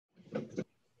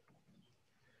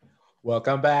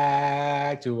Welcome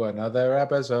back to another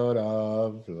episode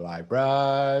of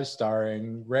Livebrush,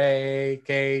 starring Ray,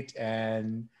 Kate,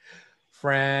 and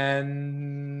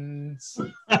friends.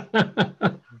 And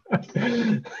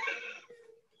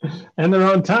they're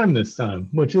on time this time,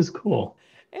 which is cool.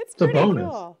 It's a pretty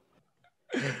bonus. cool.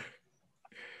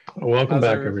 Welcome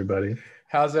back, everybody.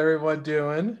 How's everyone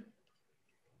doing?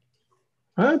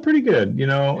 Pretty good. We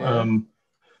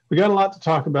got a lot to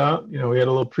talk about. We had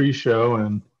a little pre-show,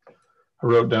 and I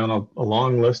wrote down a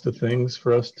long list of things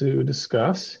for us to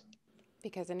discuss.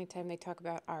 Because anytime they talk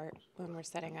about art when we're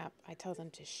setting up, I tell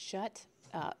them to shut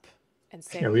up and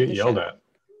say. Yeah, we get yelled at.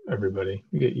 Everybody,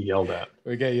 we get yelled at.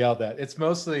 It's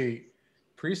mostly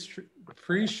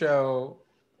pre-show.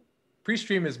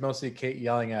 Pre-stream is mostly Kate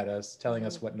yelling at us, telling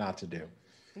us what not to do,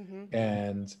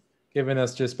 and giving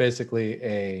us just basically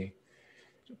a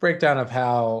breakdown of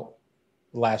how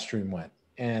the last stream went.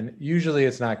 And usually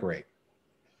it's not great.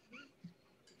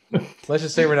 Let's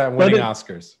just say we're not winning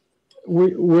Oscars.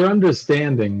 We're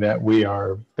understanding that we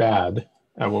are bad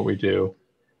at what we do,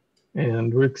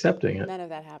 and we're accepting it. None of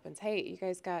that happens. Hey, you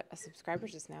guys got a subscriber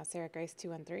just now, Sarah Grace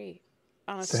 213.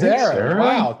 Sarah,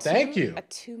 wow, thank you. A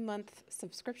 2-month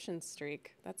subscription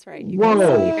streak. That's right. You guys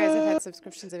have had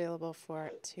subscriptions available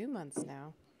for 2 months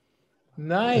now.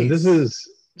 Nice. And this is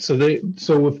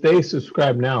so if they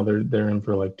subscribe now, they're in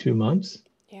for like 2 months.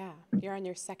 Yeah, you're on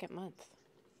your second month.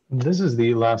 This is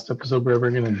the last episode we're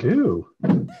ever gonna do.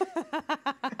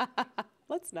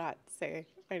 Let's not say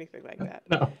anything like that.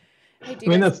 No.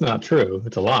 Hey, that's not true.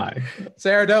 It's a lie.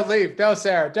 Sarah, don't leave. No,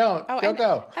 Sarah, don't. Don't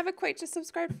go. Evacuate just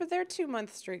subscribed for their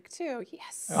 2-month streak too.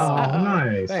 Yes. Oh,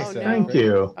 nice. Thanks, Thank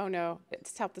you. Oh no,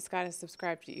 it's Help the Scott has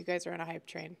subscribed. You guys are on a hype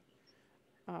train.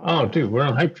 Oh, dude, we're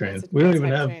on a hype train. We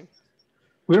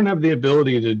don't have the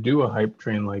ability to do a hype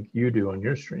train like you do on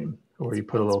your stream, where you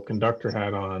put a little conductor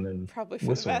hat on and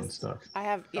whistle and stuff. I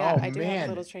have, I do have a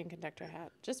little train conductor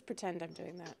hat. Just pretend I'm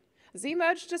doing that.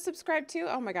 Z-Moj just subscribed too.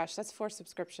 Oh my gosh, that's 4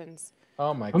 subscriptions.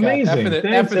 Oh my god! Amazing!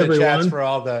 Thanks, everyone. Chats for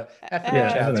all the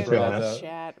chat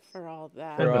for all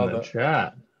that. For all the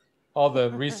chat. All the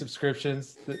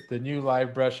resubscriptions, the new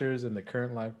live brushers and the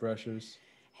current live brushers.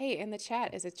 Hey, in the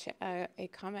chat is a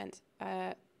comment.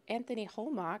 Anthony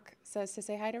Holmock says to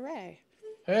say hi to Ray.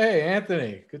 Hey,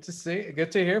 Anthony. Good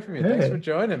to hear from you. Hey. Thanks for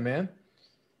joining, man.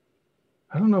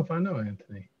 I don't know if I know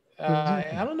Anthony.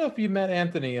 I don't know if you met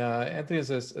Anthony. Anthony is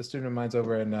a student of mine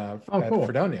over in cool.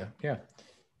 Fredonia. Yeah.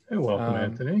 Hey, welcome,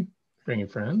 Anthony. Bring your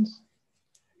friends.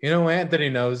 You know who Anthony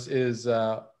knows is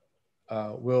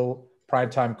Will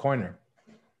Primetime Coiner.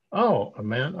 Oh,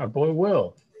 man, our boy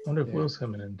Will. I wonder if Will's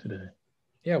coming in today.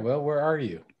 Yeah, Will, where are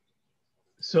you?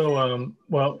 So,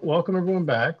 welcome everyone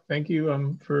back. Thank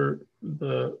you for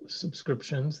the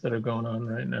subscriptions that are going on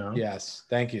right now. Yes,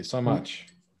 thank you so much.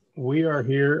 We are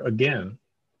here again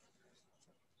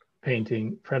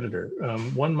painting Predator.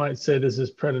 One might say this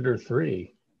is Predator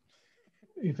 3,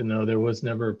 even though there was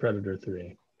never a Predator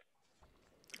 3.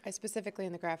 I specifically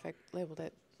in the graphic labeled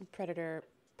it Predator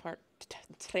Part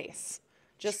 3,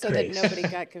 just so that nobody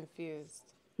got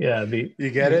confused. Yeah, you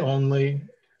get it? Only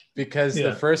because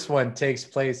the first one takes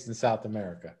place in South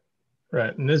America.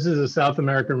 Right, and this is a South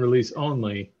American release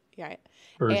only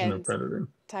version of Predator.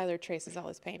 Tyler traces all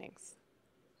his paintings.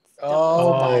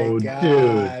 Oh my god.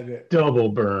 Dude, double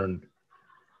burn.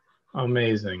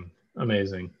 Amazing.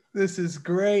 This is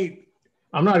great.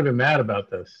 I'm not even mad about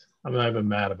this. I'm not even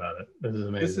mad about it. This is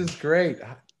amazing. This is great.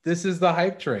 This is the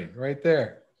hype train right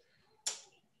there.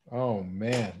 Oh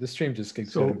man, this stream just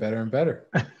keeps getting better and better.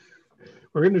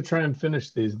 We're going to try and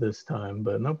finish these this time,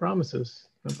 but no promises.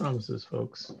 No promises,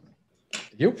 folks.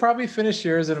 You'll probably finish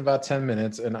yours in about 10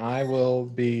 minutes, and I will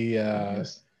be...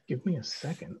 Just give me a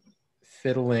second.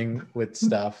 Fiddling with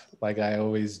stuff like I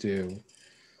always do.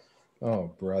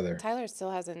 Oh, brother. Tyler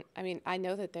still hasn't... I mean, I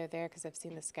know that they're there because I've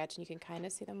seen the sketch, and you can kind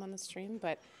of see them on the stream,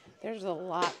 but there's a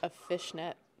lot of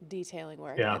fishnet detailing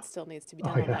work that still needs to be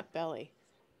done on that belly.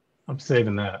 I'm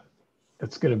saving that.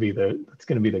 That's gonna be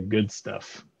the good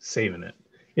stuff. Saving it.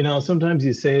 Sometimes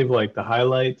you save like the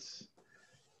highlights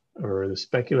or the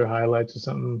specular highlights or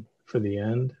something for the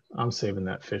end. I'm saving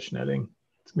that fishnetting.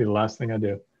 It's gonna be the last thing I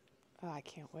do. Oh, I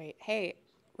can't wait. Hey,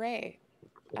 Ray,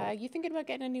 you thinking about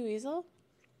getting a new easel?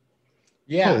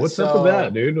 Yeah. What's up with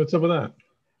that, dude? What's up with that?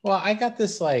 Well, I got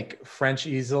this like French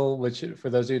easel, which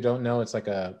for those of you who don't know, it's like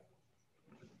a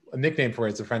nickname for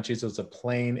it. It's a French easel. It's a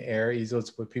plein air easel.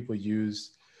 It's what people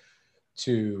use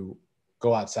to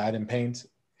go outside and paint.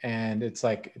 And it's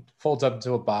like, it folds up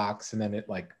into a box and then it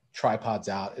like tripods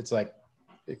out. It's like,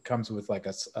 it comes with like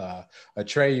a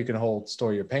tray you can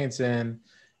store your paints in,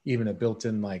 even a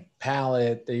built-in like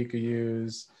palette that you could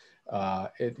use.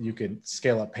 You can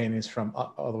scale up paintings from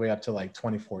all the way up to like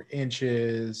 24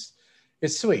 inches.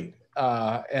 It's sweet.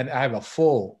 And I have a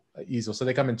full easel. So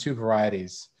they come in two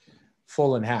varieties,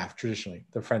 full and half, traditionally,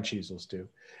 the French easels do.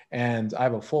 And I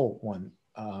have a full one.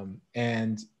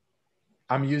 And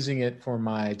I'm using it for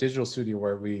my digital studio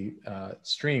where we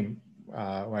stream,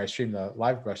 where I stream the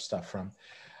Livebrush stuff from.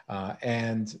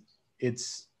 And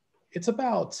it's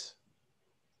about,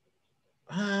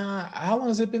 how long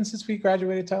has it been since we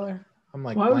graduated, Tyler? I'm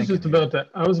like, well,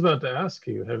 I was about to ask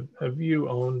you, have you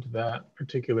owned that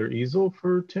particular easel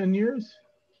for 10 years?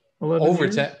 11 over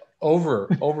years? 10, over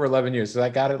 11 years. So I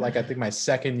got it like, I think my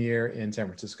second year in San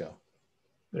Francisco.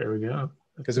 There we go.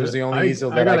 Because it was the only easel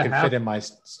that I could fit in my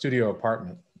studio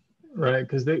apartment. Right,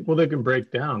 because they can break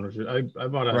down. I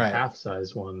bought a Right. half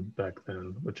size one back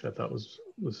then, which I thought was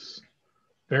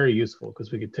very useful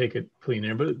because we could take it clean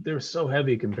air, but they're so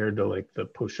heavy compared to like the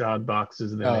Pochade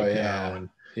boxes they make now and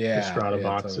the Strata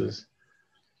boxes.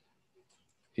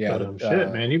 Totally. Yeah, but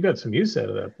shit, man, you got some use out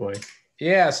of that boy.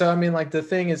 Yeah, so I mean, like the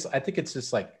thing is, I think it's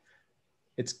just like,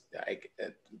 it's like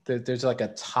there's like a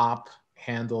top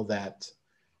handle that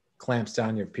clamps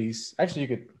down your piece. Actually,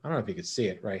 I don't know if you could see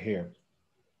it right here.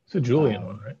 It's a Julian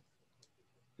one, right?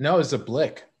 No, it's a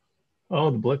Blick.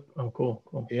 Oh, the Blick. Oh,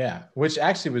 cool. Yeah, which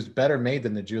actually was better made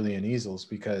than the Julian easels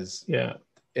because it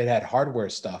had hardware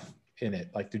stuff in it.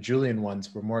 Like the Julian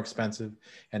ones were more expensive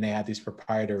and they had these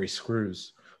proprietary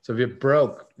screws. So if it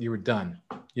broke, you were done.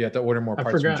 You had to order more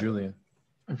parts from Julian.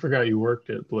 I forgot you worked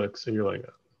at Blick, so you're like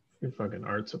you're fucking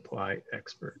art supply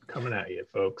expert coming at you,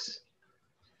 folks.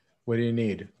 What do you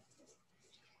need?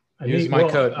 Use my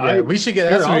code. Yeah, we should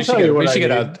get.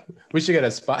 We should get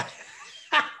a spot.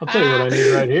 I'll tell you what I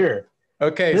need right here.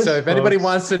 Okay, so if anybody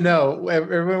wants to know,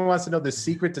 everyone wants to know the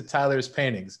secret to Tyler's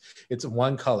paintings. It's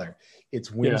one color.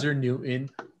 It's Winsor Newton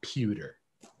pewter.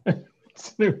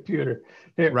 It's new pewter.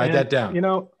 Here, write that down. You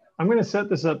know, I'm going to set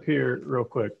this up here real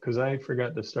quick because I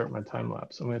forgot to start my time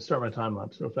lapse. I'm going to start my time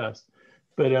lapse real fast.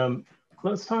 But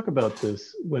let's talk about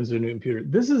this Winsor Newton pewter.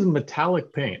 This is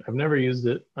metallic paint. I've never used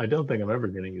it. I don't think I'm ever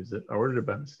going to use it. I ordered it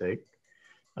by mistake.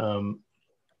 And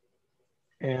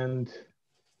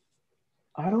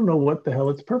I don't know what the hell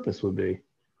its purpose would be.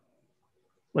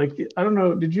 Like, I don't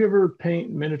know. Did you ever paint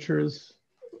miniatures,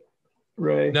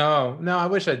 Ray? No, I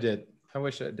wish I did. I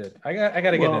got to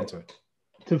get into it.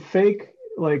 To fake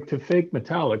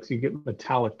metallics, you get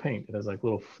metallic paint. It has like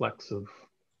little flecks of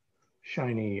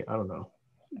shiny, I don't know,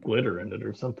 glitter in it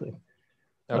or something.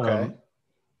 Okay.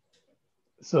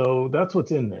 So that's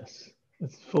what's in this.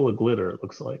 It's full of glitter, it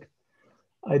looks like.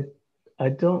 I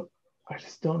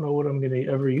just don't know what I'm going to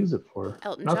ever use it for.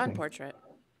 Elton John portrait.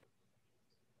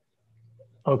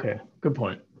 Okay, good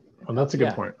point. Well, that's a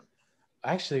good point.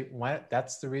 Actually,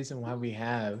 that's the reason why we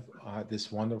have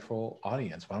this wonderful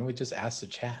audience. Why don't we just ask the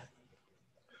chat?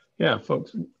 Yeah,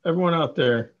 folks, everyone out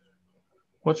there,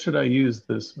 what should I use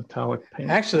this metallic paint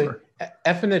Actually, for?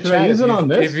 F in the Should chat. I use it on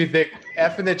this? If you think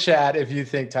F in the chat, if you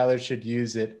think Tyler should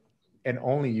use it and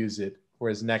only use it for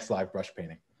his next Livebrush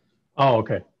painting. Oh,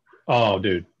 okay. Oh,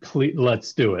 dude, please,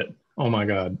 let's do it. Oh my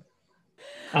God.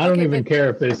 I don't even care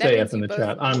if they say F in the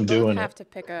chat. I'm doing it. You have to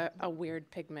pick a weird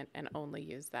pigment and only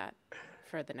use that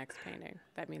for the next painting.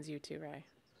 That means you too, Ray.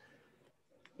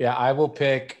 Yeah, I will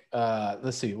pick,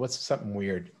 let's see, what's something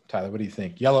weird? Tyler, what do you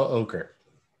think? Yellow ochre.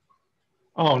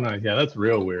 Oh, no, yeah, that's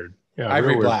real weird. Yeah,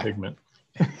 Ivory real black. Weird pigment.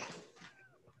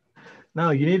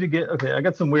 No, you need to get, okay, I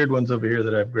got some weird ones over here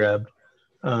that I've grabbed.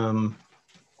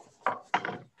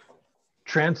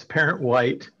 Transparent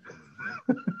white.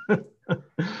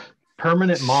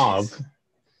 Permanent mauve.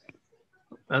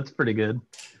 That's pretty good.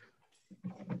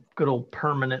 Good old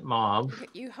permanent mauve.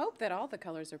 You hope that all the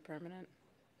colors are permanent.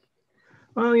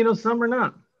 Well, you know, some are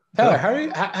not. Tyler,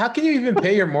 how can you even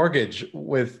pay your mortgage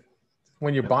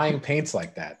when you're buying paints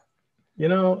like that? You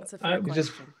know, I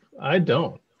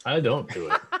don't do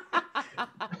it.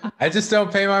 I just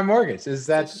don't pay my mortgage. Is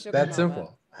that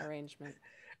simple? Arrangement.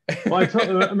 Well,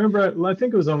 I remember, I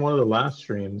think it was on one of the last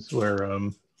streams where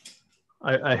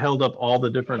I held up all the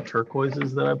different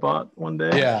turquoises that I bought one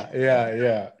day.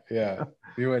 Yeah.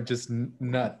 You went just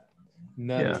nutty.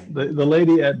 Yeah, the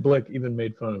lady at Blick even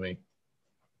made fun of me.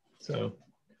 So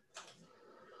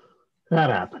that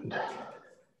happened.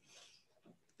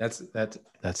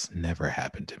 That's never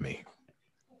happened to me.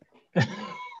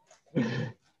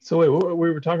 So wait,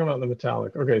 we were talking about the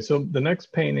metallic. Okay, so the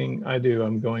next painting I do,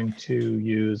 I'm going to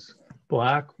use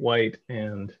black, white,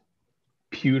 and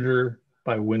pewter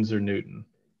by Winsor Newton.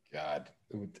 God,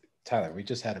 Tyler, we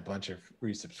just had a bunch of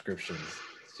resubscriptions.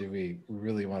 Do we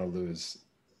really want to lose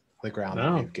the ground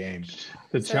that we've gained?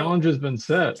 The challenge has been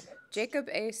set. Jacob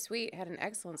A. Sweet had an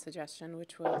excellent suggestion,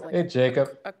 which was like Hey,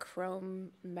 Jacob. a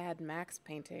chrome Mad Max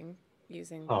painting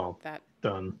using that.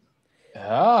 Done.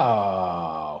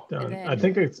 Oh. Done. then- I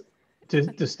think it's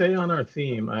to stay on our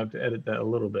theme. I have to edit that a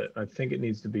little bit. I think it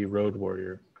needs to be Road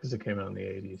Warrior because it came out in the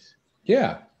 80s.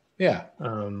 Yeah. Yeah.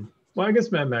 Well, I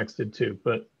guess Mad Max did too,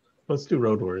 but let's do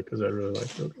Road Warrior because I really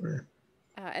like Road Warrior.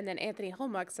 And then Anthony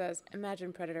Holmuck says,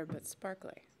 "Imagine Predator but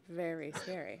sparkly, very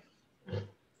scary."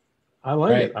 I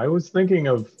like it. I was thinking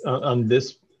of on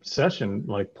this session,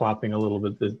 like plopping a little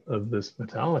bit of this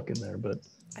metallic in there, but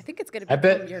I think it's going to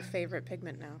become your favorite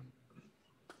pigment now.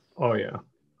 Oh yeah,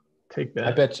 take that.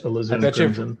 I bet you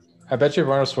if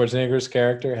Arnold Schwarzenegger's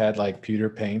character had like pewter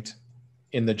paint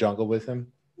in the jungle with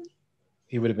him,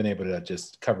 he would have been able to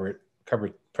just cover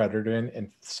Predator in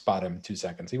and spot him in 2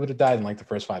 seconds. He would have died in like the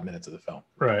first 5 minutes of the film.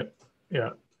 Right. Yeah.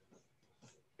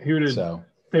 He would have. So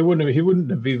he wouldn't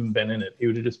have even been in it. He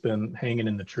would have just been hanging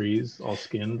in the trees, all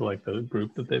skinned, like the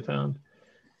group that they found.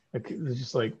 Like it's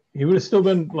just like he would have still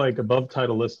been like above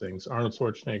title listings. Arnold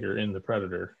Schwarzenegger in the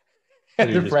Predator.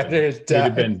 And the Predator is dead. He'd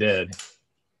have been dead.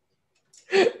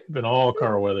 Been all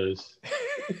Carl Weathers.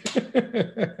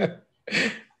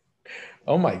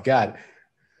 Oh my God.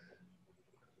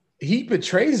 He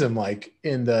betrays him like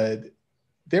they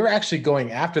were actually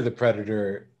going after the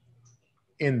Predator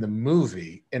in the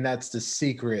movie, and that's the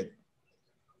secret.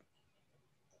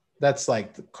 That's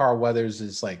like Carl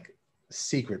Weathers' like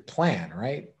secret plan,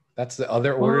 right? That's the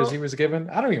other orders he was given.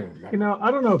 I don't even remember. I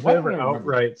don't know if they ever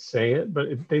outright say it,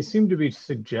 but they seem to be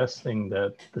suggesting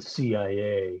that the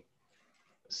CIA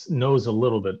knows a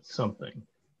little bit something,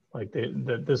 like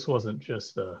that this wasn't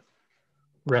just a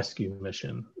rescue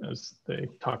mission as they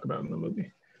talk about in the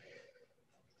movie.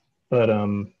 But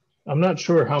I'm not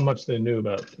sure how much they knew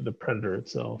about the Predator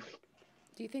itself.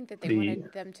 Do you think that they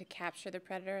wanted them to capture the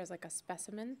Predator as like a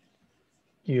specimen?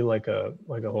 You like a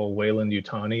whole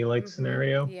Weyland-Yutani like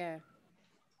scenario? Yeah.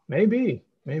 Maybe.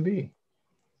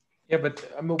 Yeah,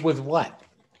 but I mean, with what?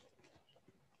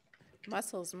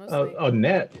 Muscles mostly. A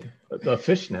net, a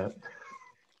fish net.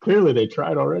 Clearly, they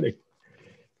tried already.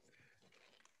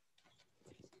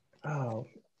 Oh,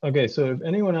 okay. So if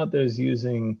anyone out there is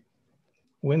using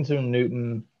Winsor &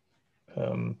 Newton,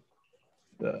 the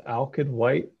Alkyd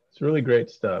White, it's really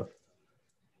great stuff.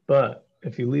 But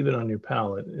if you leave it on your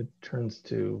palette, it turns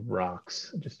to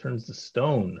rocks. It just turns to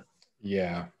stone.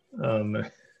 Yeah.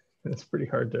 It's pretty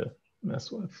hard to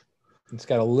mess with. It's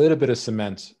got a little bit of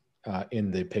cement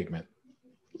in the pigment.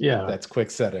 Yeah. That's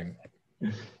quick setting.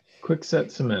 Quick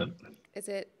set cement. Is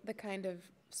it the kind of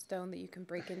stone that you can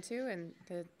break into and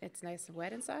it's nice and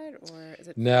wet inside, or is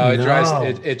it? No, it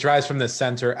dries. It dries from the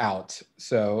center out.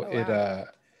 So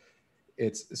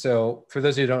it's so for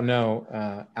those of you who don't know,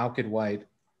 Alkyd White.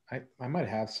 I might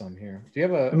have some here. Do you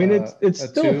have a? I mean, it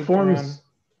still forms. Around?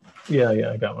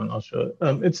 Yeah, I got one. I'll show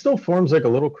it. It still forms like a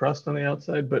little crust on the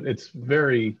outside, but it's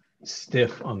very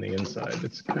stiff on the inside.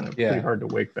 It's kind of pretty hard to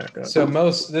wake back up. So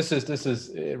this is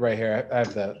it right here. I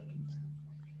have the.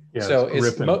 Yeah. So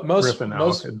it's most.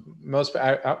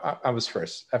 I was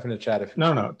first. F in the chat. If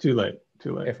no, too late.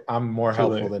 If I'm more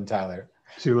helpful than Tyler.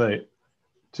 Too late.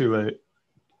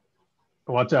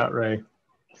 Watch out, Ray.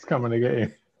 It's coming to get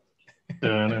you.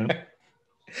 No.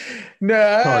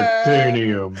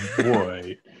 Titanium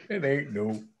white. That ain't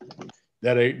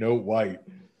no white.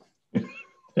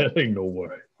 That ain't no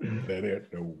white. That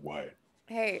ain't no white.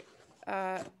 Hey,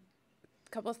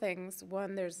 couple things.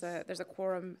 One, there's a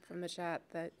quorum from the chat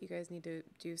that you guys need to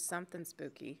do something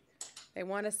spooky. They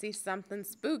want to see something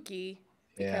spooky.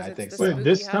 Yeah, I think so. Wait,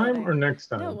 this time or next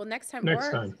time? No, well, next time.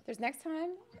 There's next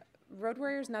time. Road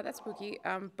Warrior's not that spooky,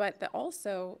 but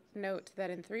also note that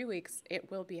in 3 weeks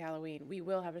it will be Halloween. We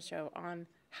will have a show on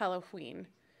Halloween.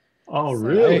 Oh, so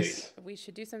really? We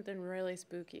should do something really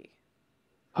spooky.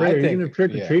 Ray, are you going to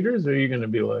trick or treaters, or are you going to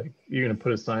be like, you're going to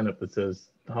put a sign up that says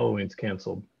Halloween's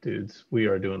canceled, dudes? We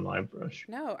are doing Livebrush.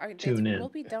 No, Tune in. We'll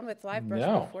be done with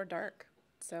Livebrush before dark.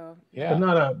 So yeah,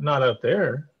 but not out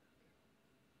there,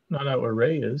 not out where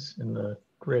Ray is in the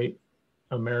great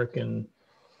American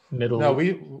middle. No,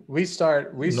 we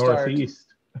start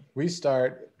northeast. We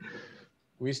start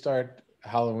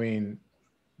Halloween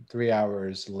 3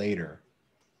 hours later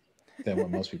than what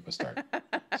most people start.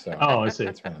 So I see.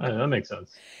 That makes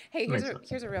sense. Hey,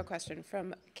 here's a real question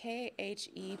from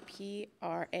KHEPRANK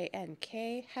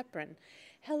Hepburn.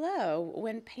 Hello.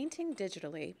 When painting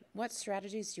digitally, what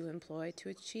strategies do you employ to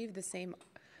achieve the same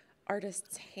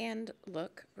artist's hand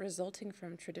look resulting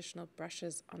from traditional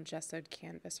brushes on gessoed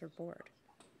canvas or board?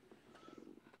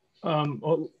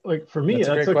 Well, like for me,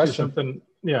 that's actually something.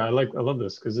 Yeah, I love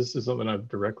this because this is something I've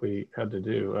directly had to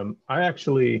do. I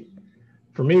actually,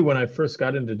 for me, when I first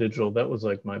got into digital, that was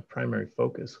like my primary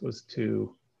focus I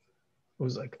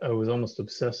was almost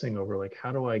obsessing over like,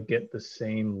 how do I get the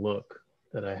same look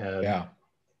that I had? Yeah.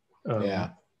 Yeah.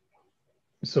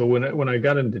 So when I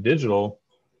got into digital,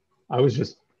 I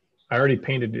already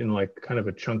painted in like kind of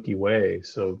a chunky way.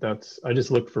 So I just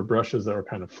looked for brushes that were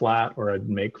kind of flat, or I'd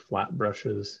make flat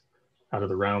brushes out of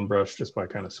the round brush just by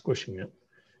kind of squishing it.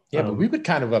 Yeah, but we would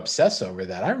kind of obsess over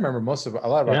that. I remember a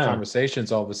lot of our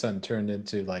conversations all of a sudden turned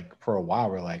into like, for a while,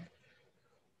 we're like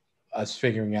us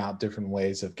figuring out different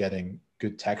ways of getting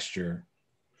good texture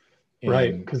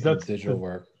right, because in digital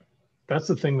work. That's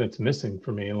the thing that's missing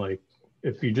for me. Like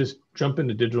if you just jump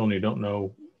into digital and you don't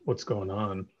know what's going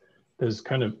on,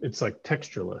 it's like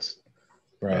textureless.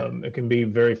 Right. It can be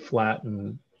very flat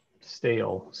and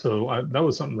stale. So that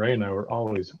was something Ray and I were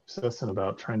always obsessing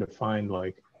about, trying to find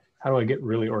like, how do I get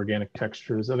really organic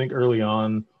textures? I think early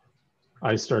on,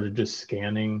 I started just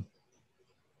scanning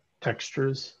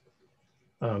textures.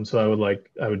 So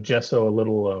I would gesso a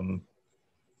little,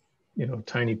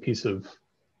 tiny piece of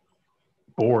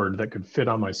board that could fit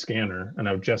on my scanner, and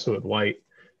I would gesso it white,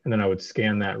 and then I would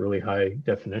scan that really high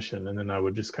definition, and then I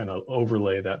would just kind of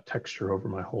overlay that texture over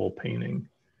my whole painting,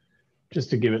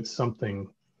 just to give it something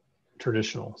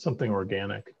traditional, something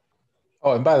organic.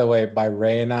 Oh, and by the way, by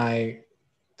Ray and I,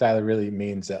 Tyler really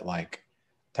means that like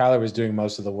Tyler was doing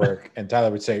most of the work, and Tyler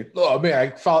would say, "Oh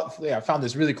man, I found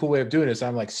this really cool way of doing this." And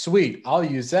I'm like, "Sweet, I'll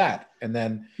use that." And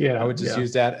then I would just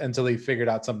use that until he figured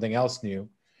out something else new.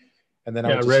 And then I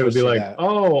would just Ray would be like, that.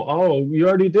 "Oh, you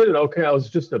already did it. Okay, I was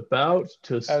just about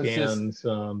to scan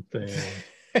something."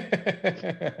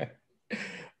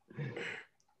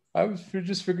 I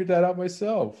just figured that out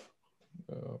myself.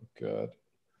 Oh God.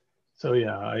 So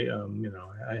yeah, I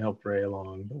helped Ray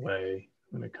along the way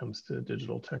when it comes to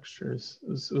digital textures.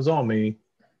 It was all me.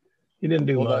 He didn't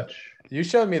do much. You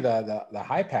showed me the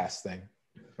high pass thing.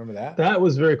 Remember that? That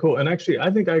was very cool. And actually, I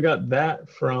think I got that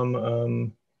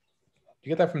from. You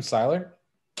get that from Siler?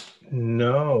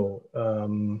 No,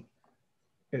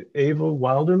 Ava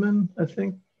Wilderman, I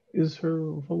think, is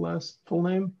her full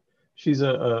name. She's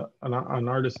an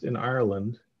artist in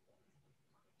Ireland,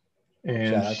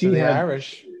 and shout out to the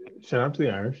Irish. Shout out to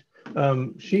the Irish.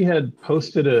 She had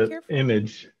posted an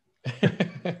image.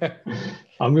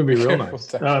 I'm going to be real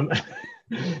nice.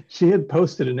 She had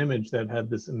posted an image that had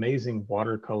this amazing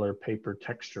watercolor paper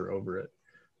texture over it.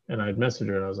 And I'd messaged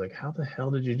her and I was like, how the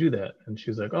hell did you do that? And she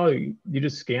was like, oh, you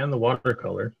just scan the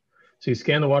watercolor. So you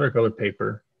scan the watercolor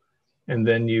paper and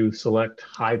then you select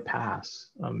high pass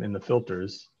in the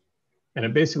filters. And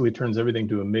it basically turns everything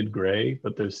to a mid-gray,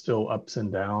 but there's still ups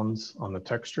and downs on the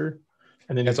texture.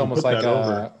 And then it's almost like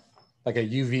a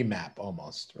UV map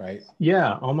almost, right?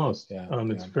 Yeah, almost. Yeah,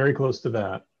 it's very close to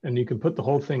that. And you can put the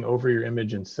whole thing over your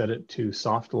image and set it to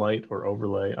soft light or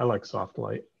overlay. I like soft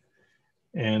light.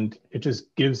 And it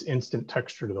just gives instant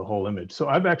texture to the whole image. So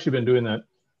I've actually been doing that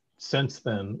since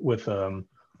then with a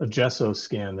gesso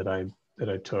scan that I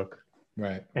took.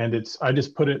 Right. And I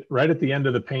just put it right at the end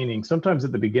of the painting, sometimes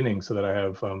at the beginning so that I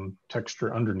have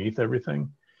texture underneath everything.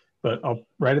 But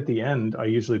right at the end, I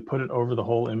usually put it over the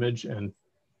whole image and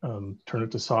turn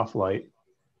it to soft light.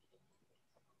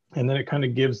 And then it kind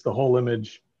of gives the whole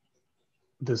image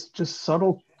this just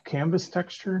subtle canvas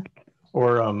texture,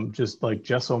 or just like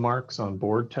gesso marks on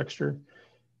board texture.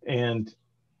 And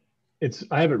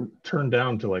I have it turned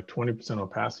down to like 20%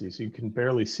 opacity, so you can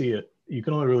barely see it. You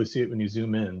can only really see it when you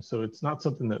zoom in. So it's not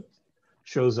something that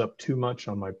shows up too much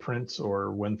on my prints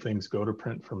or when things go to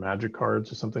print for magic cards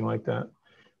or something like that.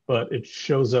 But it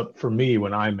shows up for me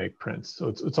when I make prints. So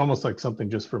it's almost like something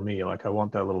just for me. Like I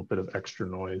want that little bit of extra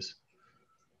noise.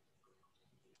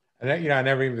 And I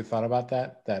never even thought about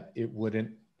that it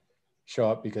wouldn't show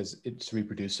up because it's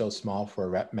reproduced so small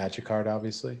for a magic card,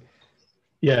 obviously.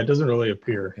 Yeah, it doesn't really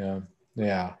appear.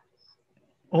 Yeah.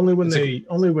 Only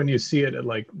when you see it at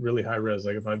like really high res,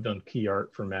 like if I've done key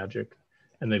art for magic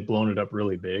and they've blown it up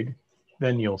really big,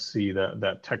 then you'll see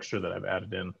that texture that I've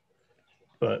added in.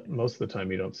 But most of the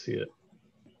time you don't see it.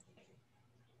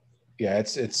 Yeah,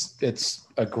 it's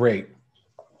a great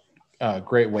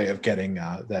way of getting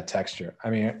that texture. I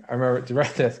mean, I remember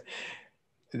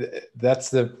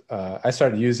I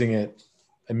started using it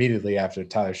immediately after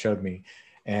Tyler showed me,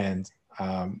 and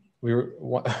we were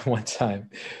one time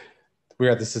we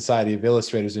were at the Society of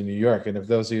Illustrators in New York. And if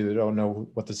those of you that don't know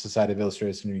what the Society of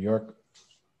Illustrators in New York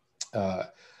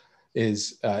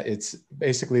is, it's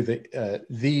basically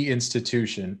the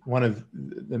institution, one of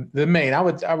the main, I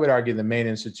would argue the main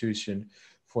institution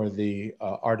for the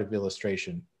art of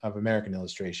illustration, of American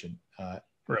illustration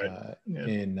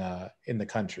in the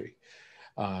country.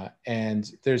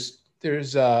 And there's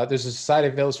there's a Society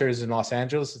of Illustrators in Los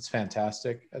Angeles. It's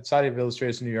fantastic. Society of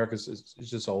Illustrators in New York is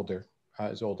just older.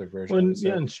 It's older version. Well, So,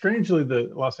 yeah, and strangely,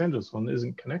 the Los Angeles one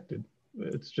isn't connected.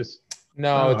 It's just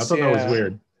no, I thought that was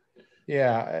weird.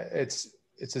 Yeah, its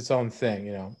own thing,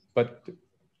 you know. But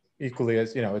equally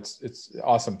as you know, it's an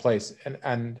awesome place.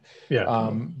 And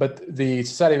Yeah. But the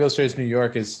Society of Illustrators New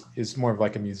York is more of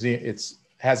like a museum. It's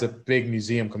has a big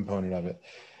museum component of it.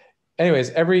 Anyways,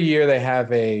 every year they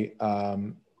have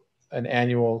an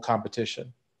annual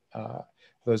competition. For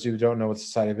those of you who don't know what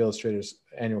Society of Illustrators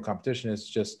annual competition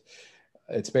is,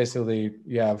 it's basically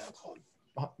you have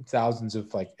thousands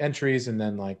of like entries, and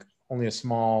then like only a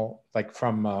small, like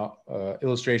from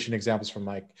illustration examples from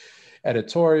like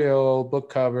editorial, book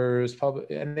covers,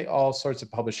 and all sorts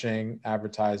of publishing,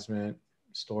 advertisement,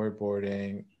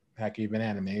 storyboarding, heck, even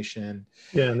animation.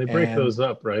 Yeah, and they break those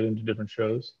up right into different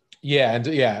shows. Yeah,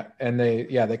 and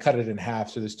they cut it in half,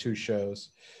 so there's 2 shows.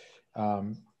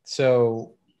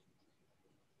 So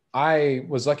I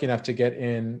was lucky enough to get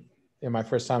in my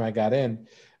first time I got in.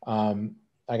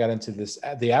 I got into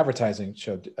the advertising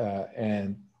show,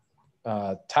 and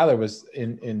Tyler was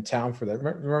in town for that.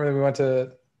 Remember we went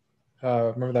to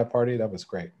remember that party? That was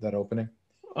great. That opening.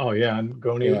 Oh yeah, and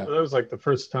Goni. Yeah. That was like the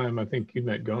first time I think you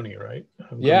met Goni, right?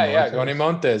 Goni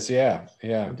Montes. Yeah.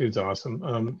 That dude's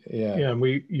awesome. Yeah. And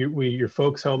your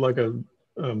folks held like a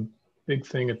big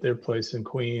thing at their place in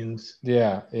Queens.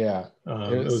 Yeah. It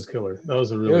was killer. That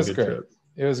was a really good trip.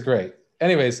 It was great.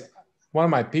 Anyways, one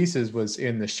of my pieces was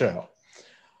in the show,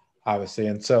 obviously,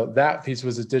 and so that piece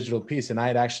was a digital piece, and I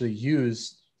had actually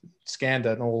scanned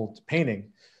an old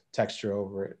painting texture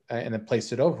over it and then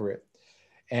placed it over it.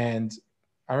 And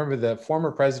I remember the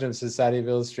former president of Society of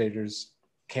Illustrators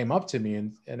came up to me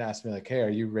and asked me like, "Hey, are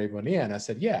you Ray Bonilla?" And I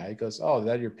said, "Yeah." He goes, "Oh, is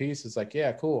that your piece?" It's like,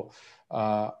 "Yeah, cool."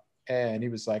 And he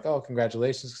was like, "Oh,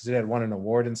 congratulations," because he had won an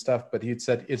award and stuff. But he'd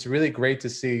said, "It's really great to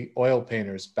see oil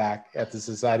painters back at the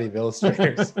Society of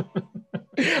Illustrators."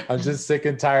 I'm just sick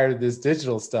and tired of this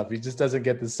digital stuff. He just doesn't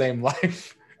get the same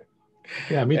life.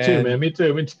 Yeah, me too, man. Me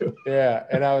too. Yeah.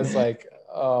 And I was like,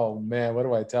 oh man, what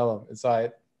do I tell him? And so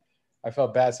I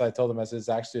felt bad. So I told him, I said, it's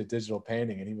actually a digital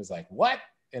painting. And he was like, what?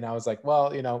 And I was like,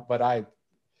 well, you know, but I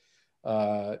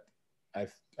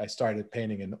started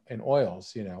painting in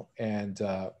oils, you know, and,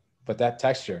 but that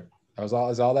texture, is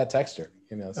all that texture,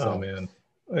 you know? So, oh man.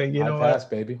 You know what,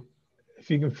 baby? If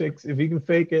you can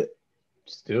fake it,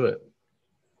 just do it.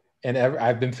 And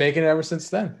I've been faking it ever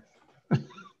since then.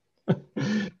 I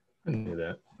knew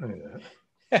that.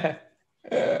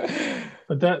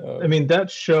 But that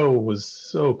show was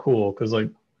so cool because, like,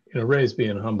 you know, Ray's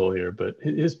being humble here, but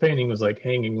his painting was like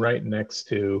hanging right next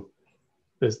to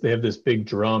this. They have this big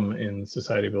drum in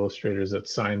Society of Illustrators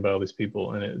that's signed by all these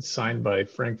people, and it's signed by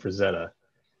Frank Frazetta.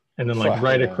 And then,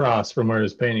 like, across from where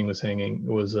his painting was hanging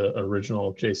was an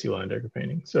original J.C. Leyendecker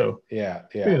painting. So yeah,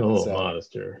 being a little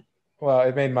modest here. Well,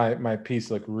 it made my piece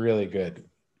look really good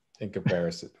in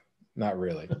comparison. Not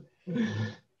really.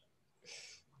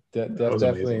 That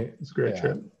definitely. Amazing. It's a great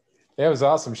trip. Yeah, it was an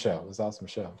awesome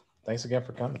show. Thanks again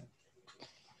for coming.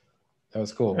 That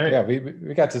was cool. Hey. Yeah, we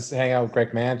got to hang out with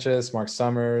Greg Manchis, Mark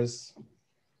Summers.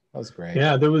 That was great.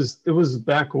 Yeah, it was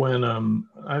back when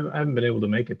I haven't been able to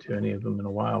make it to any of them in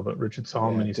a while, but Richard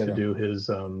Solomon used to do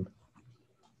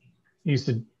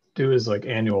his like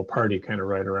annual party kind of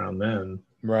right around then.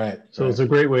 Right. So it's a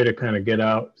great way to kind of get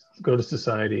out, go to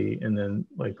society, and then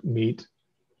like meet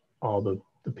all the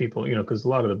people, you know, because a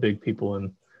lot of the big people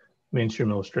in mainstream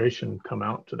illustration come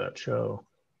out to that show.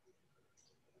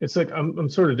 It's like I'm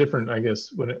sort of different, I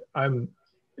guess, I'm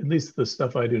at least the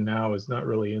stuff I do now is not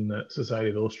really in the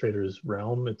Society of Illustrators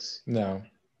realm. It's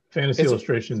fantasy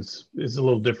illustrations is a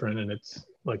little different, and it's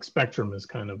like Spectrum is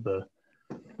kind of the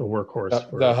workhorse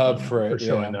for the hub for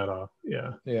showing that off.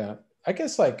 Yeah. I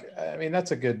guess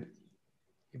that's a good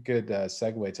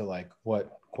segue to like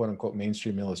what quote unquote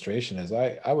mainstream illustration is.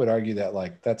 I would argue that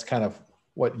like that's kind of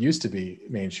what used to be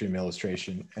mainstream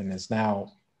illustration and is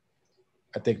now,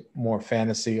 I think, more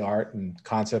fantasy art and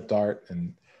concept art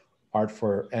and art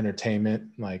for entertainment.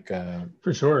 Like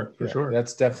for sure.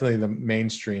 That's definitely the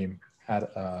mainstream.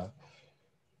 I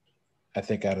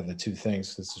think out of the two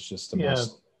things, this is just the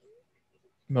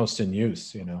most in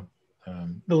use. You know,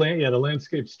 the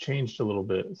landscape's changed a little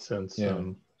bit since.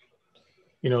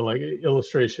 You know, like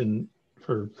illustration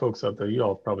for folks out there, you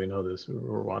all probably know this who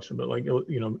are watching, but like,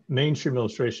 you know, mainstream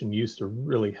illustration used to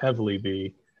really heavily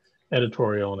be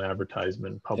editorial and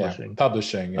advertisement publishing.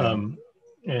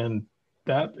 And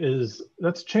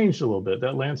that's changed a little bit.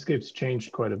 That landscape's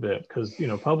changed quite a bit because, you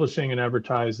know, publishing and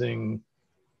advertising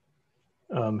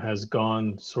has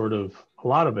gone a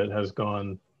lot of it has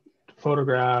gone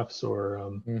photographs or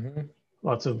Mm-hmm.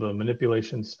 lots of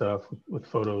manipulation stuff with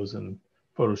photos and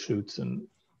photo shoots. And,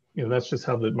 that's just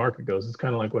how the market goes. It's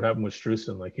kind of like what happened with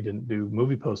Strusson. Like he didn't do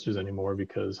movie posters anymore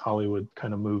because Hollywood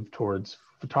kind of moved towards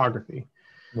photography.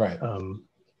 Right.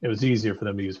 It was easier for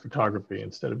them to use photography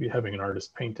instead of having an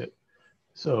artist paint it.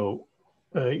 So,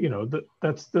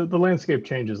 that's the landscape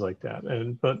changes like that.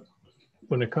 But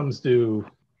when it comes to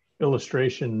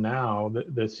illustration now,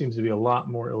 there seems to be a lot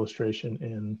more illustration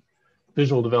in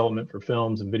visual development for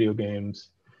films and video games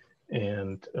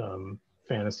and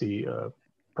fantasy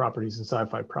properties and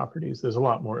sci-fi properties. There's a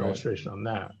lot more illustration on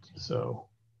that. So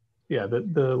yeah,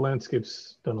 the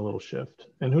landscape's done a little shift,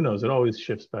 and who knows, it always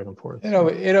shifts back and forth.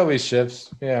 It always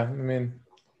shifts. Yeah. I mean,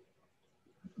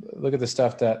 look at the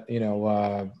stuff that,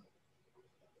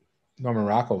 Norman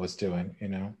Rockwell was doing,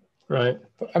 Right.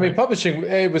 I mean, publishing,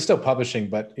 it was still publishing,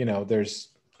 but, there's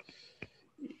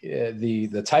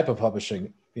the type of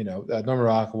publishing, Norman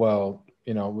Rockwell,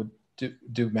 would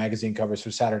do magazine covers for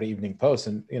Saturday Evening Post.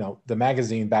 And, the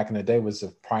magazine back in the day was the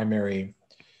primary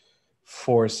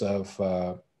force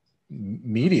of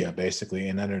media, basically,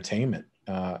 and entertainment.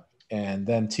 And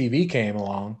then TV came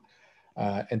along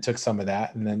and took some of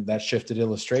that, and then that shifted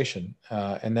illustration.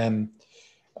 And then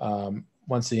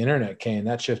once the internet came,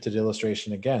 that shifted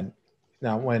illustration again.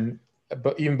 Now,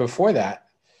 but even before that,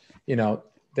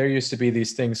 there used to be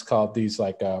these things called these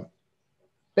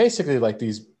basically like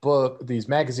these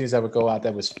magazines that would go out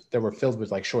that were filled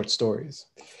with like short stories.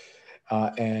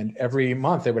 And every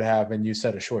month they would have a new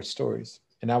set of short stories.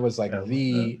 And that was like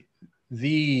the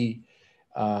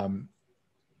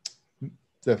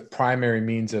primary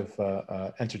means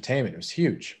of entertainment. It was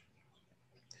huge.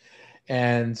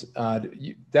 And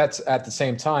that's at the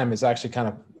same time is actually kind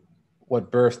of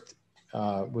what birthed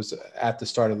was at the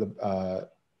start of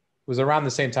was around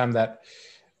the same time that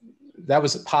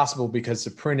was possible because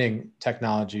the printing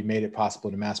technology made it possible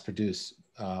to mass produce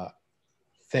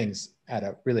things at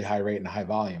a really high rate and a high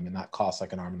volume and not cost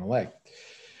like an arm and a leg.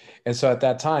 And so at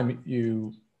that time,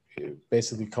 it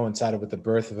basically coincided with the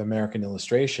birth of American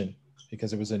illustration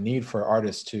because there was a need for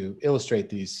artists to illustrate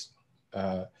these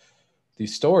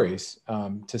stories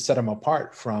to set them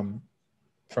apart from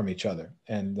each other.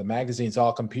 And the magazines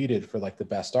all competed for like the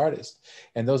best artists.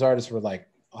 And those artists were like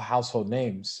household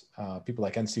names, people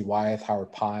like N.C. Wyeth,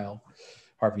 Howard Pyle,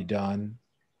 Harvey Dunn,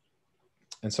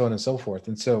 and so on and so forth.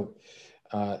 And so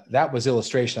that was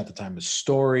illustration at the time, was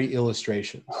story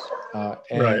illustrations.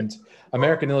 And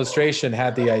American illustration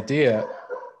had the idea.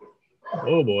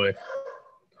 Oh boy.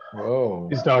 Whoa.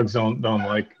 These dogs don't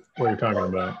like what you're talking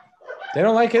about. They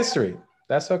don't like history.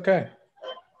 That's okay.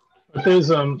 But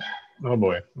there's oh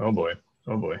boy.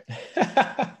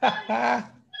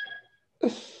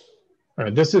 All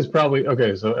right, this is probably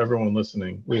okay. So everyone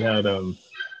listening, we have an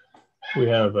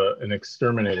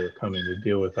exterminator coming to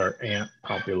deal with our ant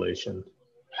population.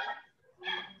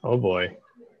 Oh boy.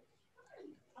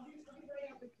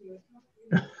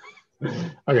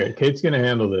 Okay, Kate's gonna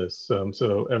handle this.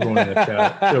 So everyone in the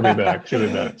chat, she'll be back. She'll be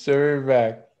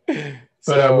back.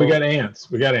 But we got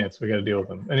ants. We got to deal with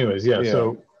them. Anyways, yeah.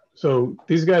 So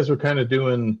these guys were kind of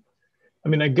doing. I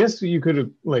mean, I guess you could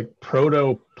have like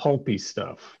proto pulpy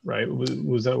stuff, right?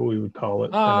 Was that what we would call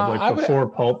it? Kind of like before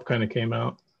pulp kind of came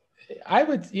out. I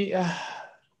would,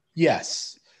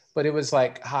 yes, but it was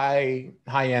like high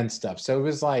end stuff. So it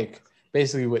was like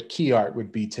basically what key art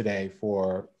would be today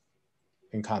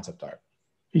in concept art.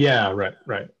 Yeah,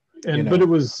 right. And but it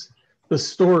was the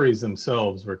stories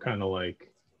themselves were kind of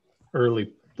like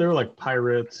early. They were like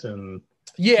pirates and.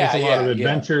 Yeah, a lot of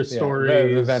adventure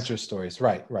stories. Adventure stories,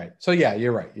 right. So yeah,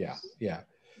 you're right. Yeah.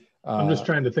 I'm just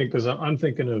trying to think because I'm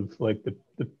thinking of like the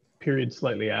period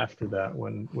slightly after that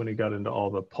when he got into all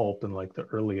the pulp and like the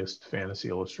earliest fantasy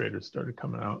illustrators started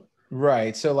coming out.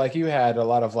 Right. So like you had a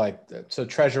lot of so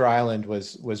Treasure Island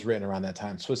was written around that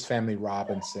time. Swiss Family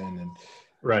Robinson and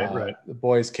right. The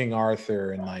Boys King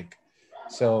Arthur and like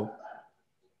so.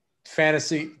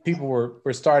 Fantasy people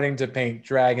were starting to paint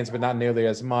dragons, but not nearly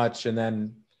as much. And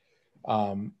then,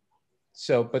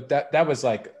 but that was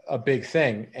like a big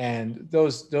thing. And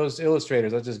those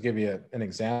illustrators, I'll just give you an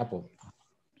example.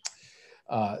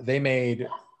 They made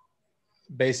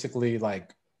basically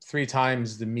like 3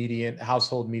 times the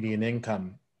household median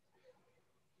income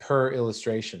per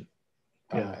illustration.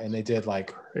 And they did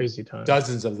like crazy time.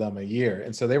 Dozens of them a year.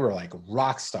 And so they were like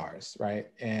rock stars. Right.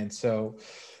 And so,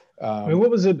 I mean, what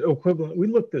was it equivalent? We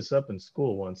looked this up in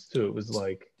school once too. It was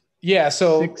like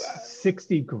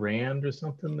 60 grand or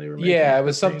something they were making. Yeah, it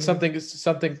was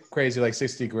something crazy like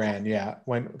 60 grand. Yeah,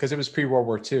 because it was pre-World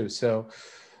War II. So,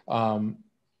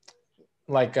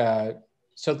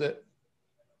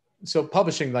 so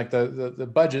publishing, like the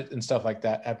budget and stuff like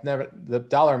that, the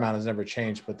dollar amount has never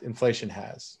changed, but inflation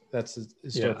has. That's the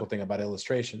historical thing about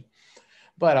illustration.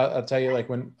 But I'll tell you, like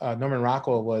when Norman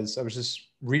Rockwell I was just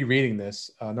rereading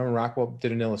this. Norman Rockwell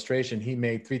did an illustration. He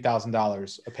made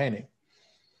 $3,000 a painting.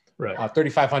 Right.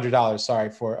 $3,500, sorry,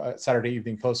 for a Saturday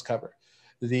Evening Post cover.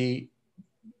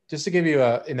 Just to give you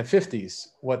in the 50s,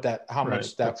 how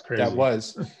much that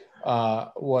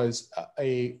was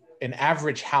an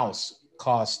average house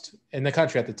cost in the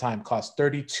country at the time cost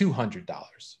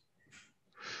 $3,200.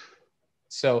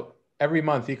 So every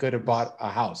month he could have bought a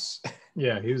house.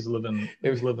 Yeah, he was living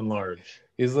large.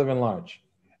 He's living large.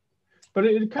 But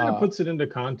it kind of puts it into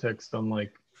context on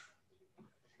like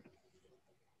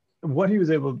what he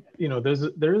was able,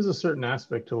 there is a certain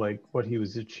aspect to like what he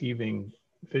was achieving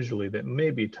visually that may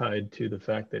be tied to the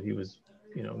fact that he was,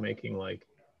 making like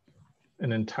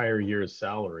an entire year's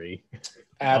salary.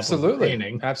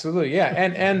 Absolutely. Absolutely. Yeah.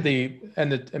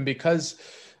 And because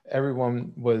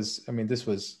everyone was,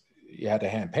 you had to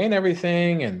hand paint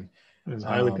everything, and it was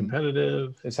highly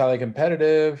competitive. It's highly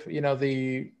competitive.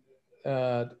 The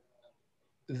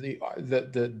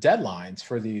deadlines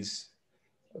for these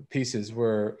pieces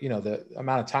were, the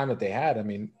amount of time that they had.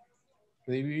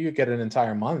 You get an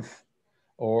entire month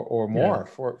or more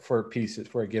for pieces,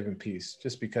 for a given piece,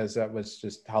 just because that was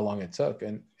just how long it took.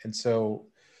 And so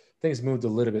things moved a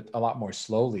lot more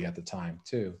slowly at the time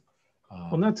too.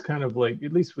 Well, that's kind of like,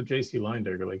 at least with J.C.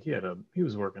 Leindegger, like he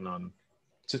was working on.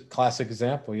 It's a classic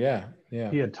example. Yeah. Yeah.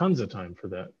 He had tons of time for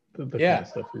that. The kind of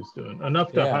stuff he was doing.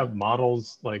 Enough to have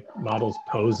models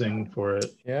posing for it.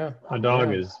 Yeah. My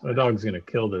dog's going to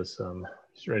kill this.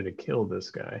 He's ready to kill this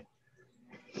guy.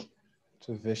 It's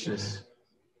a vicious.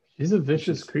 She's a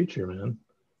vicious creature, man.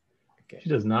 Okay. She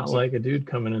does not like a dude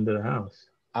coming into the house.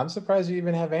 I'm surprised you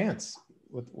even have ants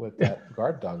with that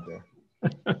guard dog there.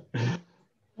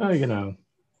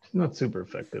 She's not super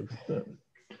effective. But,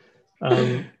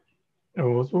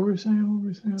 what were we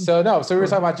saying? So we were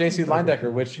talking about J.C.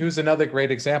 Leindegger, who's another great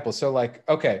example. So like,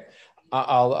 okay,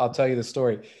 I'll tell you the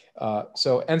story.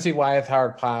 So N.C. Wyeth,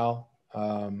 Howard Pyle,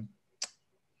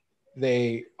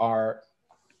 they are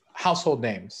household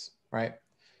names, right?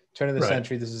 Turn of the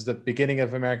century. This is the beginning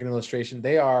of American illustration.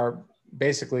 They are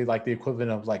basically like the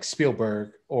equivalent of like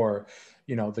Spielberg or,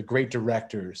 the great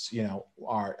directors,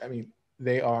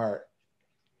 they are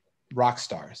rock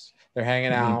stars. They're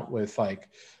hanging out with like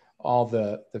all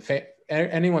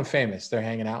anyone famous, they're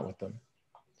hanging out with them.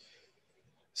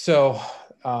 So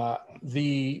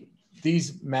these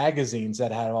magazines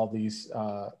that had all these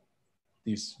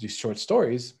short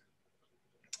stories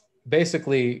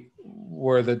basically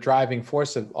were the driving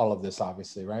force of all of this,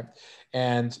 obviously, right?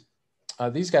 And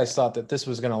these guys thought that this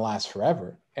was going to last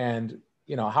forever. And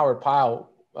Howard Pyle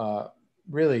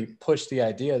really pushed the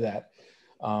idea that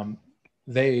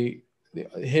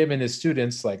him and his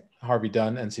students like Harvey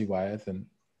Dunn, N.C. Wyeth, and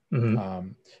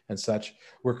such,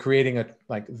 were creating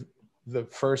the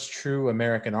first true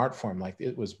American art form. Like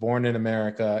it was born in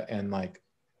America, and like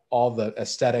all the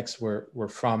aesthetics were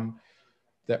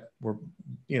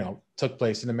took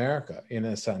place in America in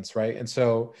a sense, right? And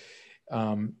so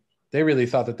they really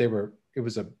thought that it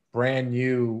was a brand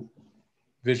new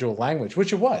visual language,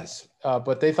 which it was,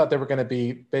 but they thought they were going to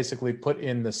be basically put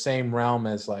in the same realm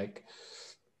as like,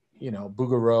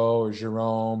 Bouguereau or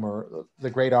Gérôme or the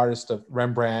great artist of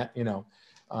Rembrandt,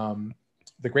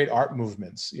 the great art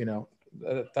movements,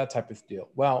 that type of deal.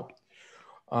 Well,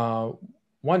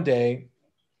 one day,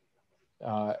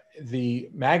 the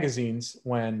magazines,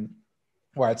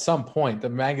 at some point, the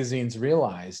magazines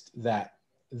realized that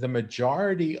the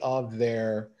majority of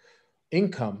their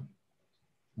income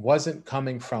wasn't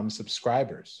coming from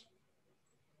subscribers.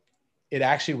 It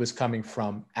actually was coming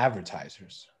from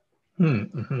advertisers.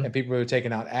 And people were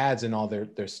taking out ads and all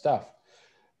their stuff.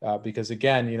 Because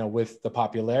again, with the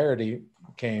popularity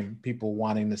came people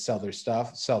wanting to sell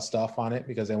stuff on it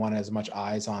because they wanted as much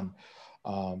eyes on,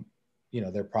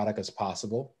 their product as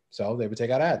possible. So they would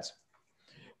take out ads.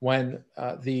 When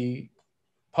the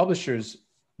publishers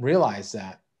realized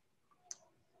that,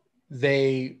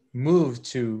 they moved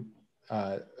to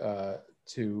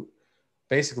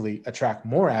basically attract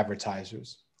more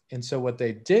advertisers. And so what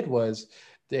they did was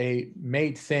they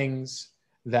made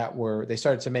they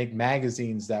started to make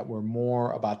magazines that were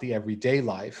more about the everyday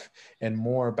life and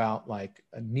more about like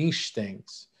niche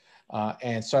things,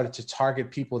 and started to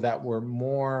target people that were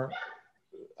more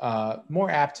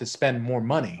apt to spend more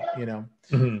money,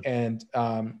 and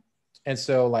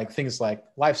so like things like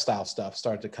lifestyle stuff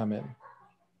started to come in.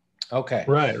 Okay.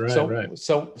 Right.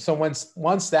 So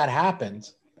once that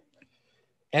happened,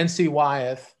 N.C.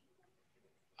 Wyeth,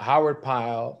 Howard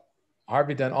Pyle,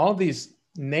 Harvey Dent, all these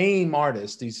name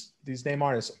artists, these name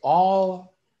artists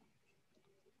all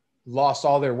lost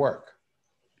all their work.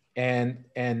 And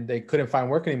they couldn't find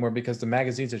work anymore because the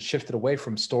magazines had shifted away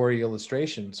from story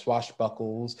illustration,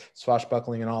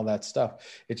 swashbuckling and all that stuff.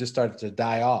 It just started to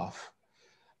die off.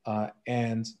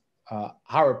 And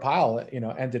Howard Pyle,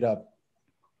 ended up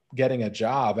getting a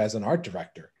job as an art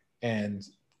director and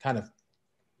kind of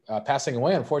passing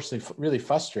away, unfortunately, really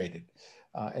frustrated.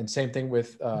 And same thing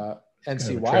with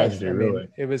NC Wyeth. Tragedy, I mean, really.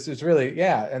 It's really,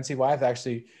 NC Wyeth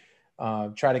actually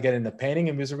tried to get into painting,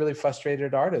 and he was a really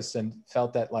frustrated artist and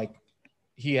felt that like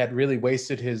he had really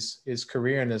wasted his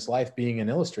career and his life being an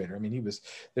illustrator. I mean,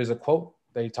 there's a quote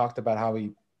that he talked about how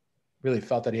he really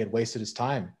felt that he had wasted his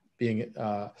time being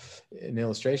in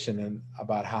illustration, and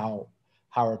about how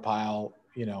Howard Pyle,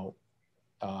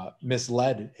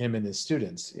 misled him and his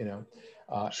students,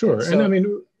 Sure. So, and I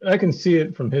mean, I can see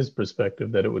it from his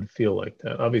perspective that it would feel like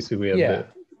that. Obviously we have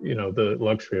the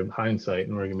luxury of hindsight,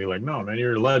 and we're gonna be like, no, man,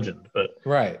 you're a legend. But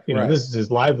right. This is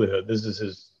his livelihood. This is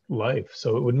his life.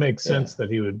 So it would make sense that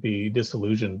he would be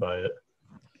disillusioned by it.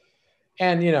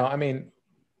 And, I mean,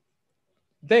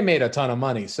 they made a ton of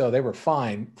money, so they were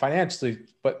fine financially,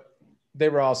 but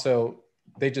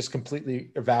they just completely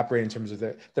evaporated in terms of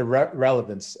the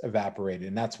relevance evaporated.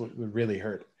 And that's what would really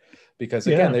hurt, because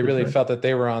again, they really felt that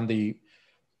they were on the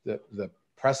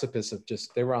precipice of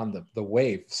they were on the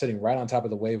wave, sitting right on top of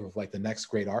the wave of like the next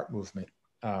great art movement.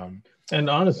 And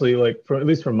honestly, like at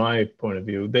least from my point of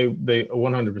view, they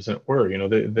 100% were,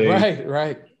 they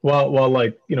right. While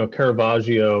like,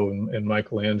 Caravaggio and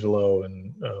Michelangelo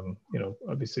and,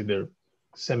 obviously they're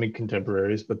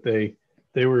semi-contemporaries, but they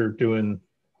were doing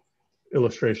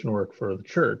illustration work for the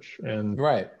church, and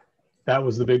that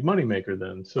was the big moneymaker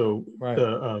then. So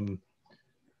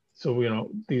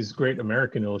these great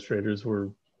American illustrators were,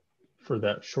 for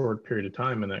that short period of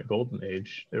time in that golden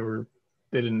age,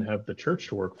 they didn't have the church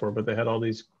to work for, but they had all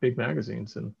these big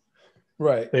magazines, and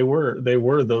they were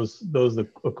those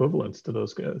equivalents to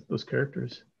those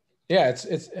characters. Yeah,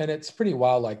 it's pretty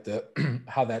wild, like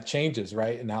how that changes,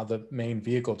 right? And how the main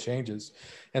vehicle changes.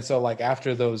 And so like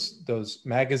after those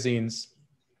magazines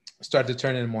start to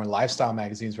turn into more lifestyle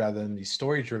magazines rather than these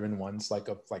story-driven ones like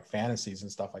fantasies and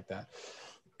stuff like that,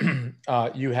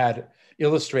 you had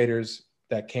illustrators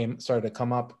that started to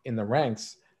come up in the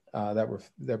ranks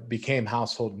that became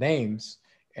household names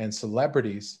and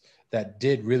celebrities that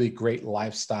did really great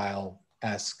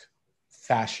lifestyle-esque,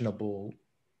 fashionable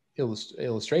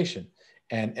illustration.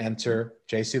 And enter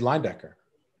J.C. Leyendecker.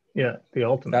 Yeah, the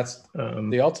ultimate. That's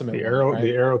the ultimate. The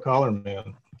arrow collar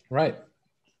man. Right.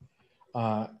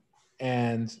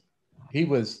 And he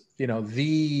was,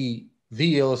 the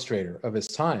illustrator of his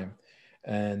time,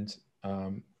 and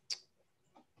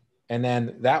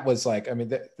then that was like, I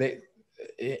mean,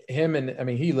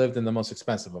 he lived in the most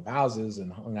expensive of houses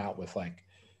and hung out with like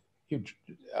huge,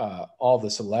 all the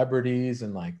celebrities,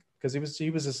 and like, because he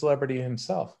was a celebrity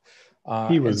himself.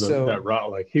 He was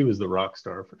he was the rock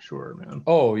star for sure, man.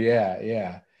 Oh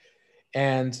yeah.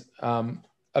 And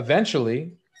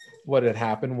eventually what had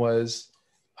happened was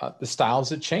the styles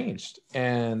had changed,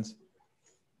 and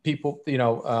people,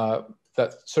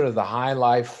 that sort of the high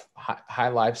life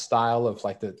style of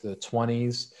like the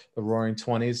 20s, the roaring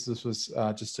 20s. This was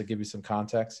just to give you some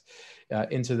context,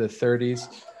 into the 30s.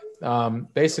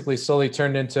 Basically slowly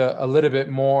turned into a little bit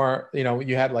more,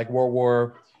 you had like World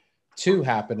War II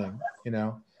happening,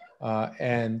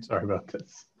 and sorry about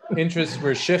this. interests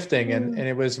were shifting, and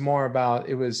it was more about,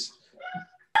 it was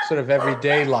sort of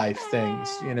everyday life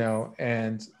things,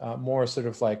 and more sort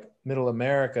of like middle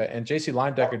America. And J.C.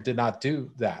 Leyendecker did not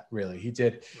do that really. He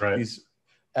did these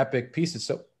epic pieces.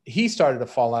 So he started to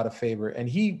fall out of favor, and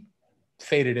he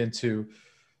faded into,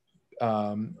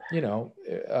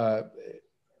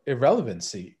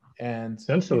 irrelevancy. And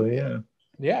essentially,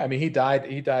 I mean, he died.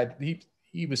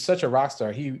 He was such a rock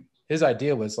star. His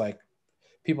idea was like,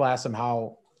 people asked him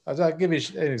I'll give you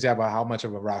an example of how much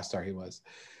of a rock star he was.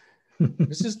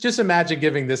 just imagine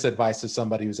giving this advice to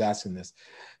somebody who's asking this.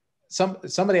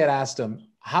 Somebody had asked him,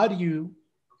 how do you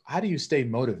stay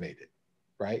motivated,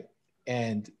 right?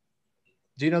 And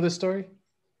do you know this story?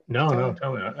 No,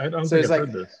 tell me. I don't think I've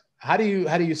heard this. How do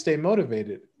you stay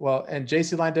motivated? Well, and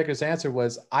J.C. Leyendecker's answer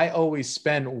was, I always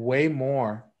spend way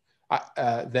more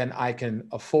than I can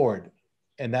afford,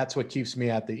 and that's what keeps me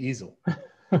at the easel.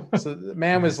 So the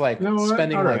man was like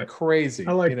spending like crazy.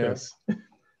 I like this.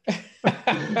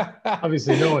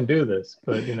 Obviously, no one do this,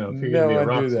 but if you're gonna be a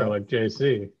rock star like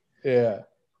JC,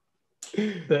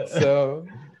 so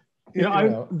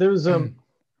there's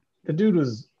the dude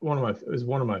was one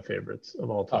of my favorites of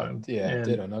all time.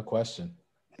 Ditto, no question.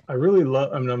 I really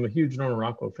love, I mean, I'm a huge Norman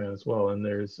Rockwell fan as well. And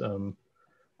there's,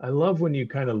 I love when you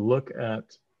kind of look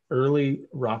at early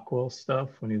Rockwell stuff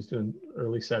when he was doing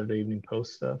early Saturday Evening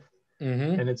Post stuff.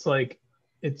 Mm-hmm. And it's like,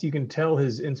 you can tell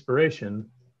his inspiration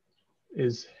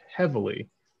is heavily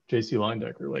JC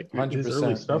Leyendecker. Like his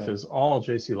early 100%. stuff Yeah. is all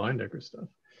JC Leyendecker stuff.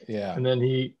 Yeah. And then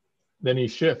he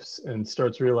shifts and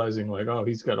starts realizing like, oh,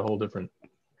 he's got a whole different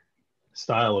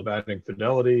style of adding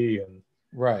fidelity, and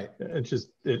Right.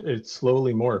 it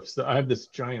slowly morphs. I have this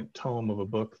giant tome of a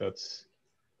book it's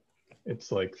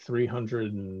like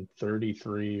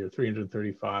 333 or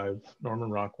 335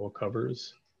 Norman Rockwell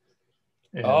covers.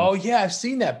 And Oh yeah, I've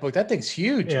seen that book. That thing's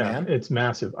huge, yeah, man. it's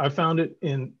massive. I found it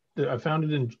in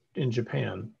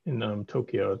Japan, in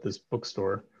Tokyo, at this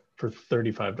bookstore for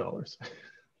 $35.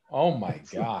 Oh my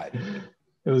God.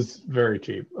 It was very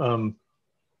cheap.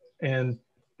 And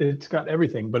it's got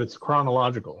everything, but it's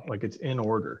chronological, like it's in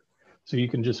order. So you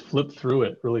can just flip through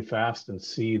it really fast and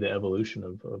see the evolution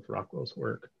of Rockwell's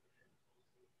work.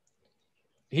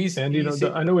 I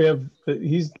know we have,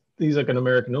 he's like an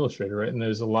American illustrator, right? And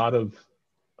there's a lot of,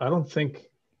 I don't think,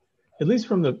 at least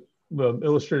from the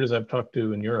illustrators I've talked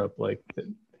to in Europe, like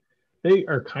they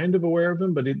are kind of aware of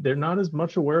him, but they're not as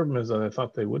much aware of him as I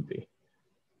thought they would be.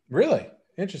 Really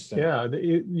interesting. Yeah,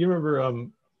 you remember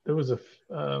there was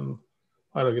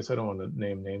I guess I don't want to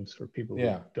name names for people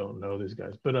who don't know these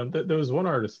guys, but there was one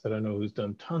artist that I know who's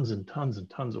done tons and tons and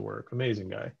tons of work. Amazing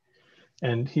guy.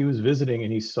 And he was visiting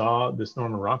and he saw this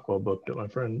Norman Rockwell book that my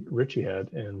friend Richie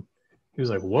had, and he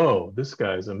was like, whoa, this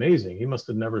guy's amazing. He must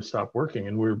have never stopped working.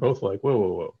 And we were both like,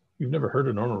 whoa. You've never heard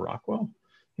of Norman Rockwell?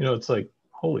 You know, it's like,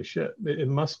 holy shit. It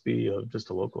must be just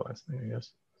a localized thing, I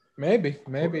guess. Maybe.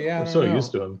 Yeah. We're so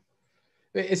used to him.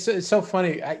 It's so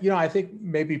funny. I think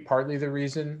maybe partly the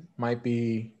reason might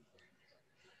be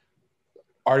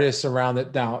artists around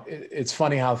it. Now, it's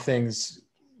funny how things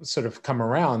sort of come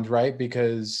around, right?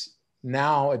 Because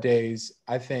nowadays,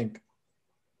 I think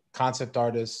concept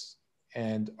artists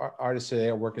and artists today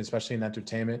are working, especially in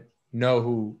entertainment, know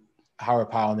who Howard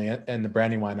Powell and the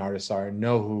Brandywine artists are,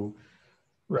 know who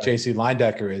JC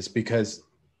Leyendecker is, because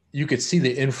you could see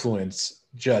the influence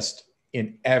just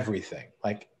in everything,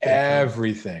 like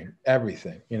everything,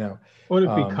 you know. Well,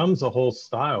 it becomes a whole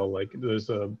style. Like there was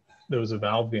a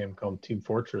Valve game called Team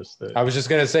Fortress that I was just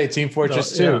gonna say Team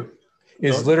Fortress 2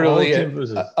 is literally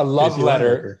a love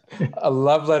letter, a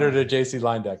love letter to JC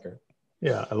Leyendecker.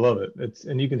 Yeah, I love it.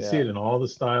 And you can see it in all the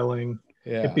styling.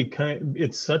 Yeah.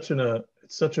 It's such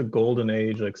a golden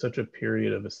age, like such a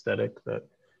period of aesthetic that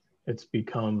it's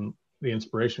become the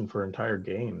inspiration for entire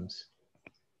games.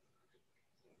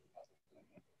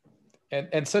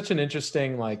 And such an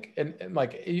interesting, like, and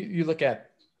like you look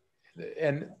at,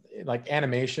 and like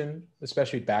animation,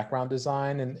 especially background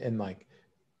design, and like,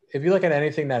 if you look at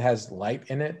anything that has light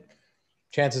in it,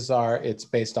 chances are it's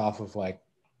based off of like,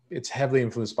 it's heavily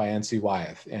influenced by N.C.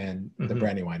 Wyeth and the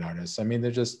Brandywine artists. I mean,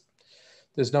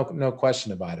 there's no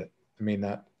question about it. I mean,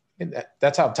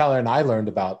 that's how Tyler and I learned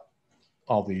about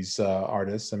all these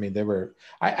artists. I mean,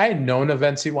 I had known of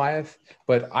N.C. Wyeth,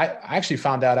 but I actually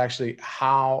found out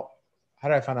how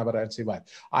did I find out about N.C. Wyeth?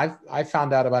 I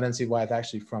found out about N.C. Wyeth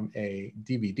actually from a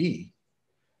DVD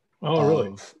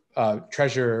of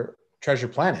Treasure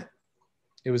Planet.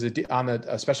 It was on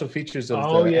the special features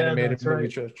of the animated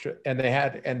movie,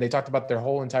 and they talked about their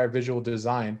whole entire visual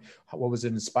design. What was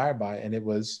it inspired by? And it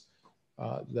was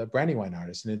the Brandywine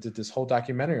artist, and it did this whole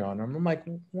documentary on them. I'm like,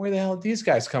 where the hell did these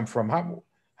guys come from?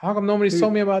 How come nobody's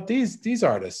told me about these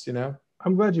artists? You know?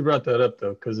 I'm glad you brought that up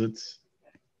though, because it's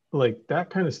like that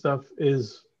kind of stuff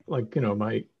is like, you know,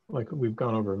 like we've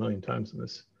gone over a million times in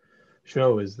this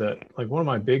show, is that like one of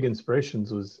my big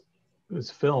inspirations was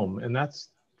film, and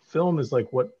film is like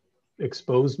what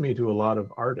exposed me to a lot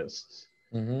of artists.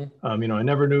 You know, I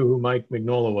never knew who Mike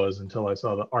Mignola was until I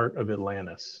saw The Art of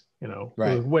Atlantis. You know,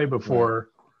 it was way before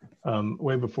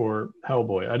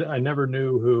Hellboy. I never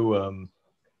knew who,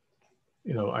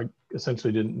 you know, I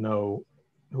essentially didn't know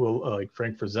who like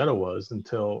Frank Frazetta was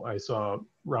until I saw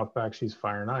Ralph Bakshi's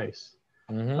Fire and Ice.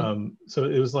 So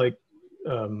it was like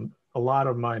a lot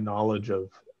of my knowledge of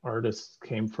artists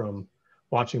came from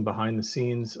watching behind the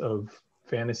scenes of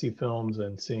fantasy films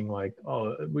and seeing like,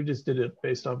 oh, we just did it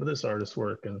based off of this artist's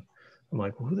work, and I'm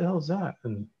like, well, who the hell is that?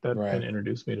 And that kind of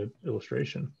introduced me to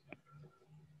illustration.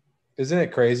 Isn't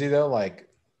it crazy though? Like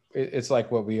it's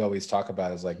like what we always talk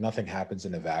about is like nothing happens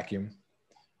in a vacuum.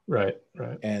 Right.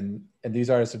 And these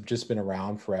artists have just been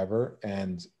around forever,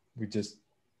 and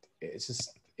it's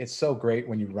so great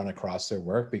when you run across their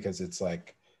work, because it's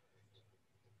like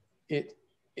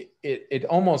it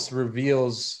almost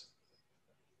reveals,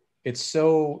 it's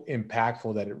so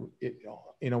impactful that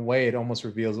in a way, it almost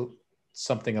reveals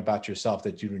something about yourself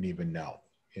that you didn't even know.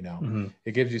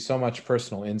 It gives you so much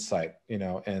personal insight,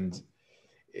 and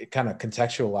it kind of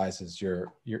contextualizes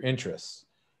your interests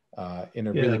in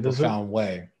a really profound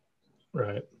way.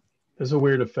 Right. There's a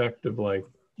weird effect of like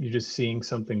you just seeing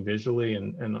something visually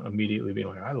and immediately being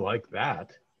like, I like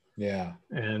that. Yeah.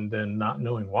 And then not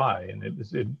knowing why, and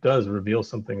it does reveal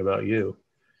something about you.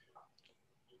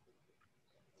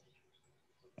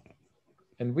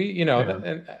 And we, and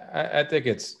I think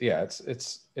it's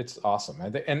awesome. I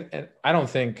think, and I don't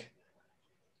think,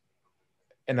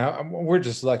 and we're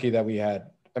just lucky that we had.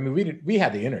 I mean, we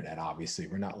had the internet. Obviously,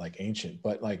 we're not like ancient,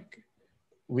 but like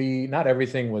not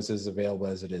everything was as available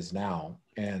as it is now,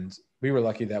 and we were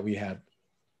lucky that we had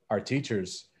our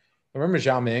teachers. Remember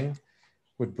Zhao Ming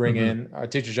would bring in our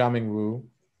teacher Zhao Ming Wu.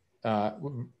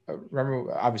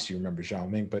 Obviously you remember Zhao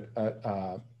Ming, but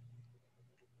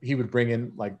he would bring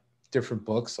in like different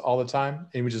books all the time,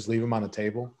 and he would just leave them on the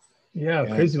table. Yeah,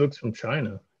 crazy books from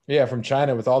China. Yeah, from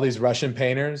China with all these Russian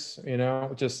painters,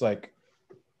 just like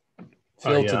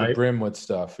filled to the brim with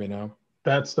stuff,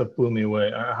 That stuff blew me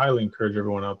away. I highly encourage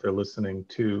everyone out there listening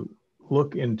to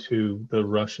look into the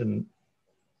Russian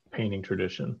painting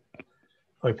tradition.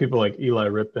 Like people like Eli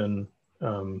Rippin.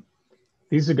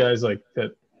 These are guys like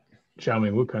that Zhao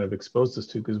Ming Wu kind of exposed us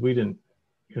to, because we didn't,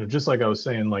 just like I was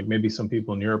saying, like maybe some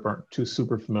people in Europe aren't too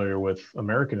super familiar with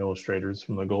American illustrators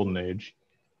from the Golden Age.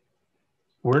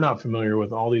 We're not familiar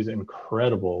with all these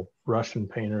incredible Russian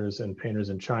painters and painters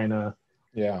in China.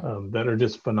 Yeah. That are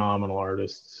just phenomenal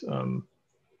artists.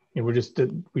 And we just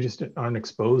aren't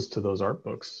exposed to those art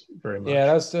books very much. Yeah,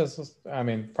 that's just, I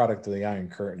mean, product of the Iron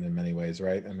Curtain in many ways,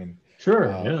 right? I mean, sure,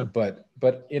 yeah. But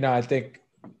I think,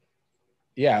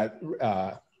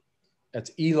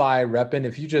 it's Eli Repin.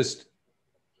 If you just,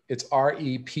 it's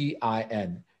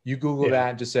REPIN. You Google that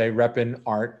and just say Repin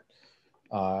art.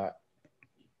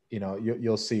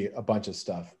 You'll see a bunch of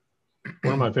stuff.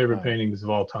 One of my favorite paintings of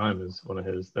all time is one of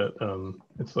his that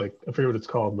it's like, I forget what it's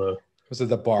called. Was it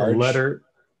the barge? The letter?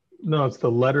 No, it's the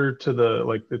letter to the,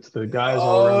 like, it's the guys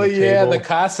all around the table. the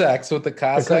Cossacks with the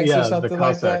Cossacks or something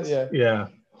like that. Yeah.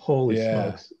 Holy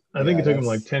smokes. I think it took him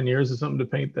like 10 years or something to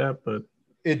paint that, but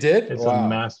it did. It's a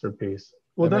masterpiece.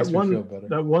 Well, that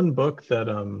one book that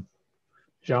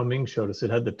Zhao Ming showed us, it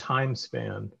had the time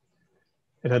span.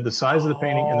 It had the size of the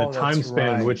painting and the time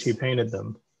span in which he painted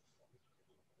them.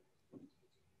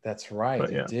 That's right.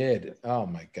 It did. Oh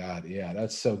my God. Yeah,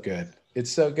 that's so good.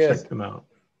 It's so good. Check them out.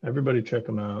 Everybody check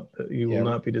them out. You will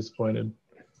not be disappointed.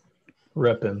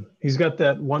 Repin. He's got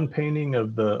that one painting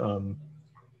of the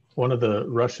one of the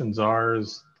Russian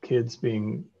czar's kids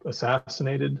being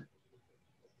assassinated.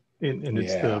 And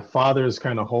it's the father's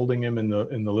kind of holding him in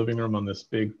the living room on this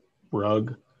big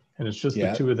rug, and it's just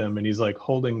the two of them, and he's like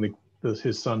holding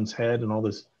his son's head, and all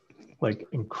this like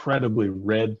incredibly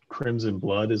red crimson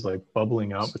blood is like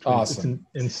bubbling out between. Awesome.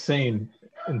 It's an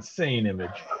insane image.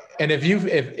 And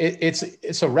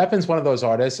so Repin's one of those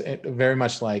artists, very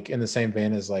much like in the same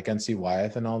vein as like NC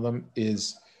Wyeth and all of them,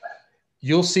 is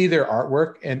you'll see their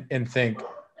artwork and think,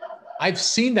 I've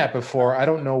seen that before, I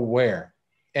don't know where.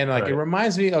 And like it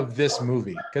reminds me of this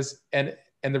movie, because and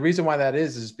the reason why that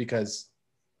is because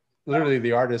literally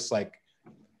the artist like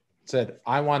said,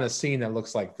 I want a scene that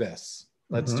looks like this.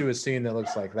 Let's do a scene that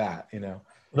looks like that,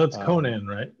 That's Conan,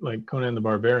 right? Like Conan the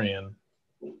Barbarian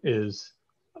is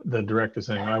the director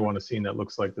saying, I want a scene that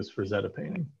looks like this Rosetta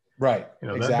painting. Right.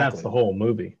 Exactly. That's the whole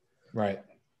movie. Right.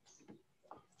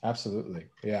 Absolutely.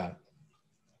 Yeah.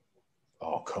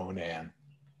 Oh, Conan.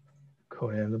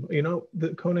 Conan's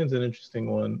an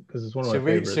interesting one because it's one of my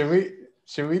favorites.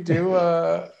 Should we do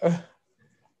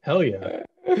Hell yeah.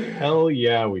 Hell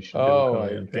yeah, we should do a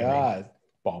Conan painting. God.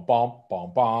 Bom, bom,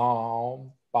 bom,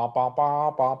 bom. Bom, bom,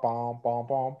 bom, bom, bom, bom,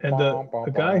 bom, and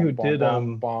the guy who did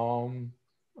bom.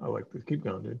 I like this. Keep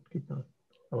going, dude. Keep going.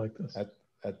 I like this.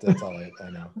 That's all I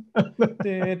know.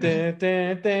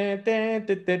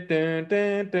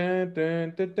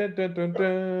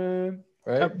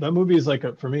 Right? That movie is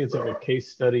like for me, it's like a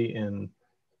case study in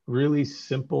really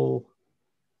simple,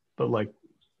 but like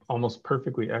almost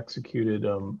perfectly executed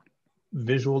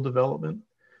visual development.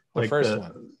 Like the first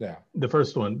one, yeah. The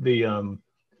first one, the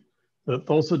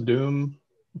Tulsa Doom.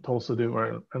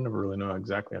 I never really know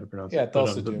exactly how to pronounce it. Yeah,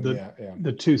 Tulsa Doom.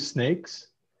 The two snakes.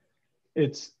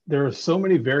 There are so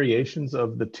many variations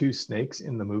of the two snakes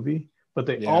in the movie, but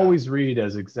they always read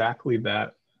as exactly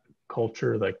that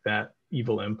culture, like that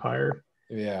evil empire.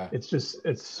 Yeah, it's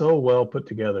so well put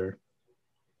together.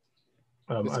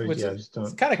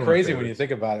 It's kind of crazy when you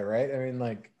think about it, right? I mean,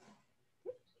 like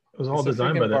it was all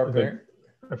designed by that.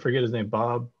 I forget his name,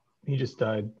 Bob. He just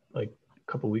died like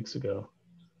a couple weeks ago.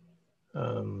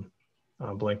 I'm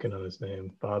blanking on his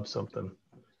name. Bob something.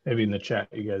 Maybe in the chat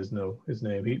you guys know his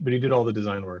name. But he did all the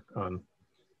design work on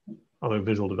all the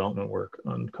visual development work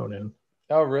on Conan.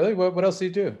 Oh, really? What else do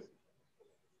you do?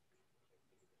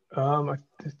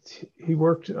 He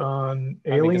worked on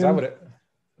I mean, 'cause Alien.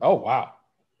 Oh, wow.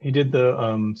 He did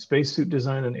the spacesuit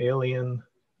design on Alien.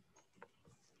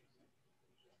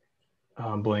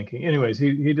 I'm blanking. Anyways,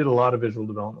 he did a lot of visual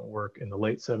development work in the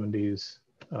late 70s,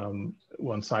 on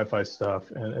sci-fi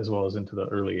stuff, and as well as into the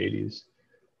early 80s.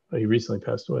 He recently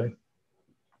passed away.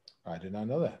 I did not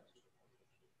know that.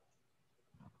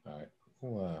 All right.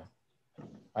 Well,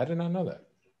 I did not know that.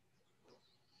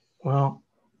 Well,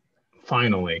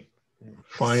 finally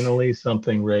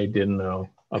something Ray didn't know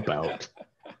about.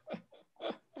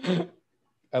 I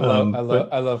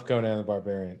love Conan the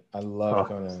Barbarian. I love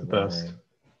Conan the Barbarian.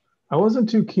 I wasn't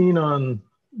too keen on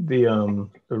the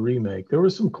remake. There were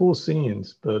some cool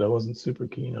scenes, but I wasn't super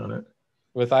keen on it.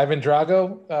 With Ivan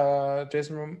Drago,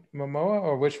 Jason Momoa,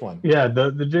 or which one? Yeah,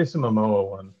 the Jason Momoa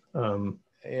one.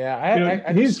 Yeah,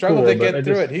 I struggled to get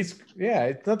through it. It's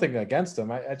nothing against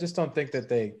him. I just don't think that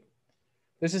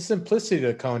there's a simplicity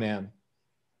to Conan.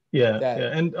 Yeah,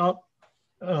 and no,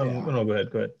 go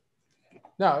ahead.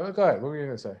 No, go ahead. What were you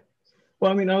gonna say?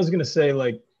 Well, I mean, I was gonna say,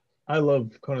 like, I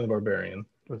love Conan the Barbarian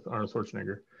with Arnold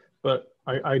Schwarzenegger, but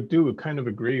I do kind of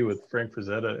agree with Frank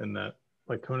Frazetta in that,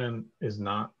 like, Conan is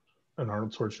not an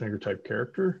Arnold Schwarzenegger type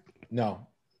character. No,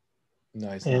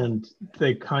 he's and not.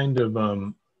 They kind of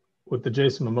with the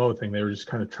Jason Momoa thing, they were just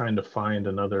kind of trying to find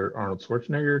another Arnold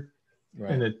Schwarzenegger,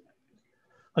 right. And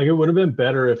it would have been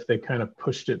better if they kind of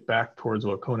pushed it back towards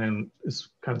what Conan is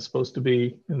kind of supposed to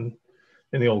be in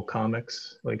the old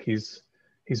comics. Like he's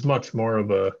much more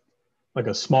of a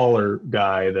smaller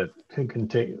guy that can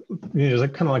take, he's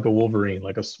like kind of like a Wolverine,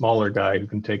 like a smaller guy who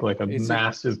can take like a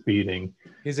massive beating.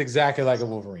 He's exactly like a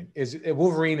Wolverine.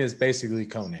 Wolverine is basically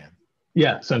Conan.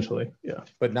 Yeah, essentially. Yeah.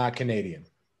 But not Canadian.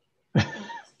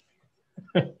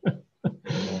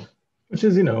 Which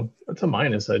is, that's a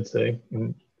minus, I'd say,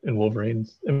 in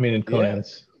Wolverine's. I mean, in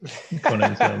Conan's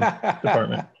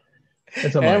department.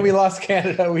 It's a minus. We lost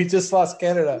Canada. We just lost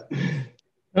Canada.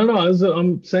 No,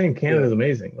 I'm saying Canada's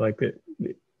amazing. Like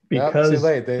because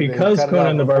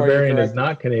Conan the Barbarian is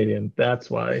not Canadian, that's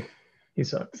why he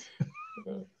sucks.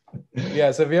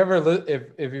 Yeah. So if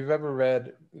you've ever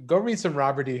read, go read some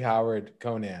Robert E. Howard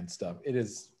Conan stuff.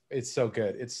 It's so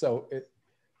good.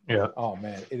 Yeah. Oh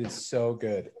man, it is so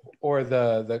good. Or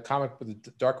the comic, the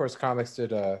Dark Horse Comics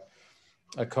did a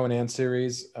Conan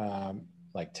series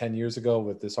like 10 years ago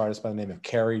with this artist by the name of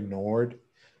Cary Nord,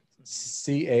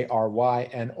 Carynord,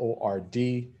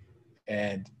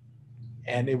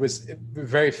 and it was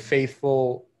very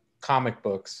faithful comic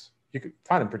books. You could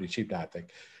find them pretty cheap now, I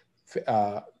think.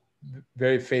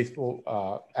 Very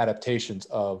faithful adaptations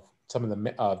of some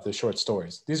of the short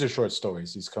stories. These are short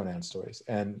stories, these Conan stories,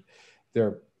 and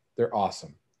they're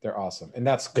awesome. They're awesome, and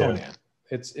that's Conan. Yeah.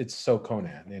 It's so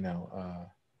Conan,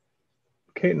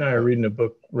 Kate and I are reading a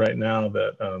book right now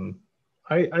that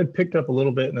I picked up a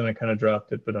little bit and then I kind of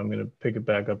dropped it, but I'm going to pick it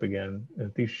back up again. I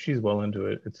think she's well into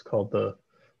it. It's called The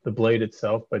Blade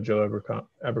Itself by Joe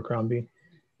Abercrombie.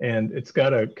 And it's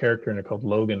got a character in it called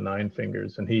Logan Nine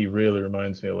Fingers. And he really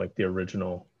reminds me of like the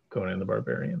original Conan the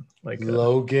Barbarian. Like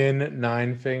Logan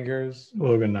Nine Fingers?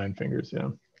 Logan Nine Fingers, yeah.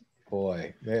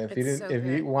 Boy, if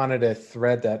you wanted a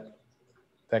thread that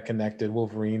connected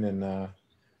Wolverine and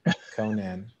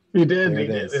Conan. He did.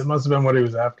 It must have been what he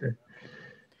was after.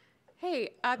 Hey,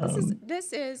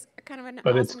 this is kind of an but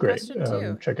awesome it's great. question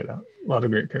too. Check it out. A lot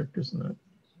of great characters in that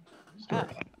story.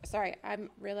 Sorry, I'm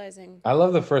realizing. I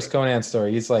love the first Conan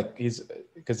story. He's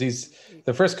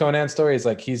the first Conan story is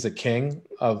like he's a king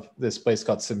of this place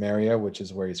called Samaria, which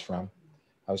is where he's from.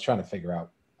 I was trying to figure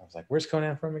out. I was like, where's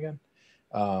Conan from again?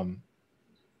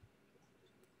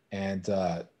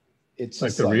 It's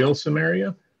like the real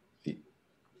Samaria.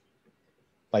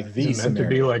 Like the is it meant to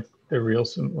be like the real,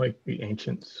 like the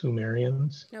ancient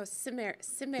Sumerians? No, Samaria.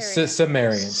 Samaria.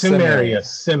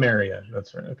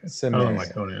 That's right. Okay. Samaria. I don't know my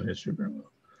Conan history very well.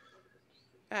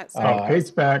 Sorry.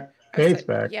 Kate's back. Kate's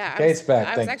back. Yeah, Kate's back.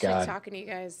 I was actually God. talking to you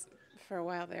guys for a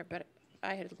while there, but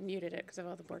I had muted it because of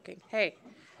all the working. Hey,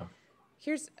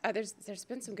 here's there's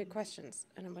been some good questions,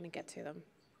 and I'm going to get to them.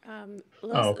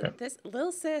 This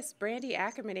Lil Sis Brandy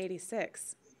Ackerman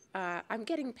 86. I'm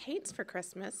getting paints for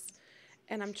Christmas,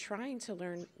 and I'm trying to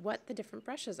learn what the different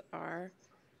brushes are,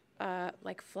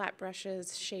 like flat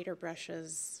brushes, shader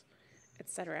brushes,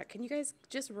 etc. Can you guys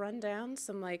just run down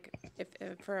some, like, if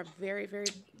for a very, very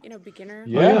beginner?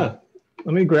 Yeah.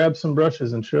 Let me grab some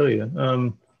brushes and show you.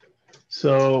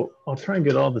 So I'll try and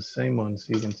get all the same ones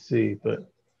so you can see, but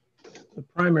The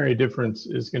primary difference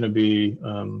is going to be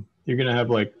you're going to have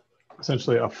like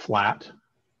essentially a flat,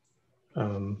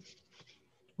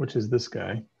 which is this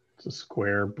guy. It's a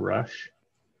square brush.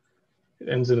 It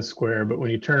ends in a square, but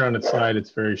when you turn it on its side, it's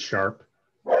very sharp.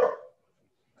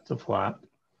 It's a flat.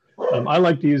 I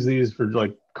like to use these for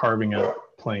like carving out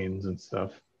planes and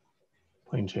stuff,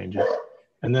 plane changes.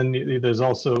 And then there's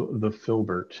also the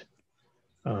filbert.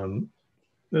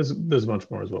 There's a bunch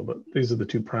more as well, but these are the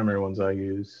two primary ones I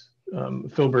use.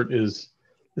 Filbert is,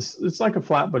 it's like a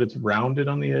flat, but it's rounded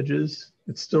on the edges.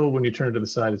 It's still, when you turn it to the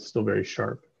side, it's still very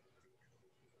sharp.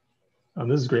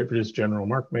 This is great for just general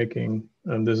mark making.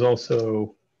 There's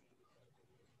also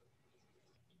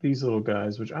these little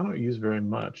guys, which I don't use very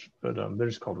much, but they're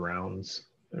just called rounds.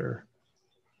 They're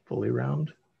fully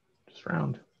round, just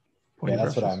round. Yeah,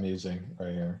 that's brushes. What I'm using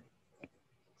right here,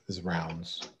 is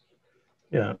rounds.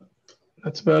 Yeah,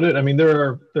 that's about it. I mean,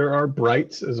 there are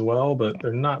brights as well, but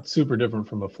they're not super different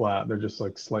from a flat. They're just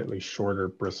like slightly shorter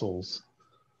bristles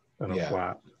than a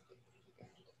flat.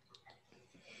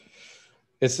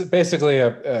 It's basically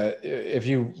if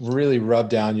you really rub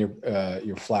down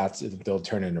your flats, they'll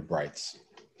turn into brights.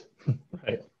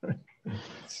 Right.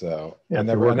 So yeah, I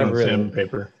never really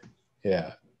sandpaper.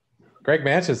 Yeah, Greg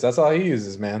Manches, that's all he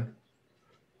uses, man.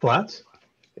 Flats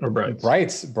or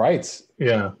brights? Brights.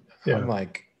 Yeah. I'm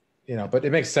like, but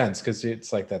it makes sense because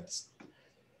it's like that's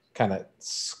kind of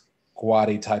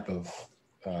squatty type of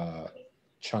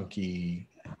chunky.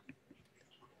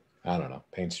 I don't know,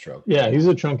 paint stroke. Yeah, he's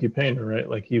a chunky painter, right?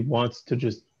 Like he wants to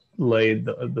just lay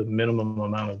the minimum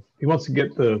amount of, he wants to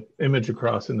get the image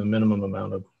across in the minimum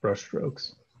amount of brush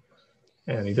strokes.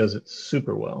 And he does it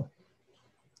super well.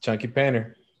 Chunky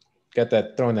painter. Got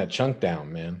that, throwing that chunk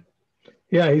down, man.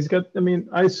 Yeah, he's got, I mean,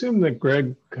 I assume that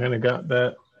Greg kind of got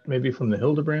that maybe from the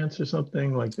Hildebrands or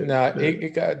something like that. No, he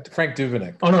got Frank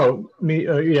Duveneck. Oh, no,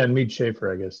 and Mead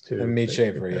Schaefer, I guess, too. And Mead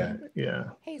Schaefer, yeah. Yeah.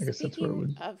 Hey,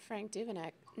 speaking of Frank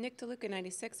Duveneck, Nick DeLuca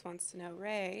 96 wants to know,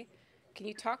 Ray, can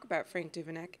you talk about Frank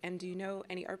Duveneck, and do you know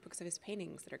any art books of his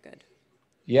paintings that are good?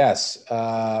 Yes,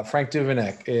 Frank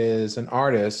Duveneck is an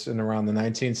artist in around the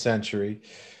 19th century.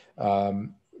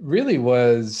 Really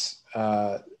was,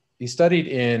 he studied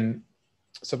in,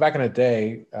 so back in the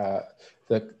day,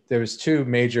 there was two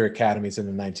major academies in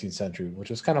the 19th century, which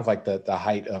was kind of like the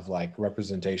height of like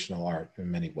representational art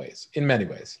in many ways,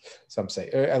 some say,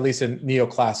 or at least in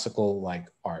neoclassical like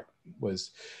art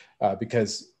was,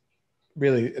 because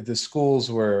really the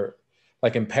schools were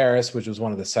like in Paris, which was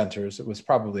one of the centers. It was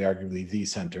probably arguably the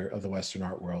center of the Western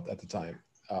art world at the time.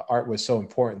 Art was so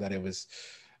important that it was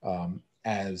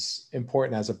as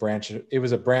important as a branch. It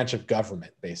was a branch of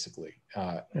government, basically.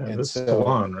 And the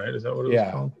salon, right? Is that what it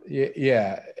was called?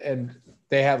 Yeah, and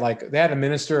they had a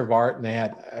minister of art, and they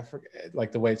had, I forget,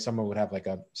 like the way someone would have like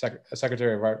a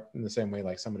secretary of art in the same way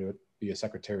like somebody would be a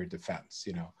secretary of defense,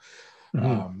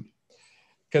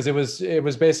 because it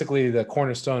was basically the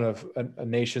cornerstone of a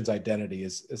nation's identity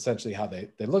is essentially how they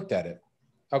looked at it.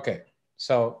 Okay,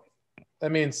 so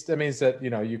that means that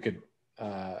you could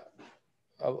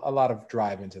a lot of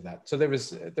drive into that. So there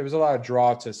was a lot of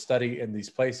draw to study in these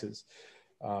places,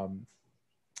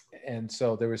 and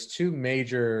so there was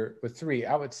three.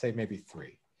 I would say maybe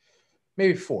three,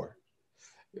 maybe four.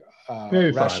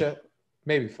 Maybe Russia, five.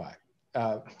 Maybe five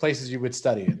places you would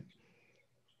study in.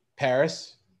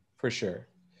 Paris, for sure.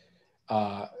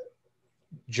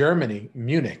 Germany,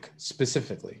 Munich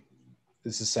specifically,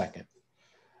 is the second.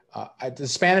 The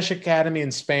Spanish Academy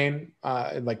in Spain,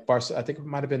 I think it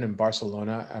might have been in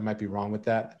Barcelona. I might be wrong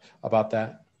about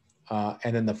that.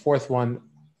 And then the fourth one,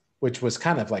 which was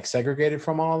kind of like segregated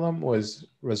from all of them, was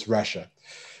Russia.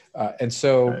 And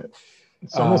so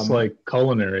it's almost like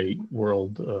culinary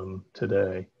world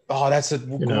today. Oh, that's a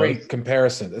great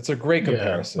comparison. It's a great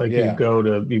comparison. You go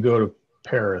to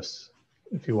Paris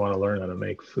if you want to learn how to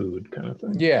make food, kind of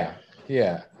thing.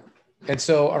 Yeah. And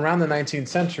so around the 19th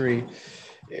century,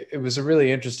 it was a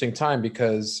really interesting time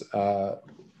because the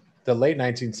late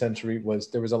 19th century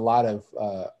there was a lot of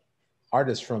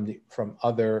artists from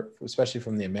other, especially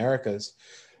from the Americas,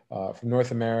 from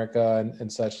North America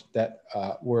and such, that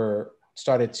were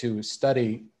started to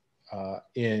study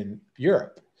in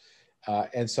Europe.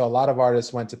 And so a lot of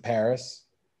artists went to Paris.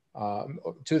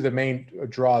 Two of the main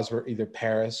draws were either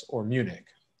Paris or Munich.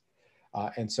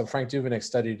 And so Frank Duveneck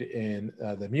studied in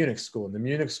the Munich school. And the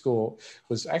Munich school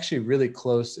was actually really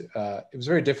close. It was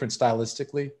very different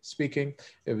stylistically speaking.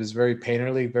 It was very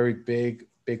painterly, very big.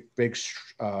 It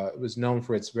was known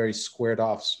for its very squared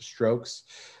off strokes,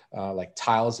 like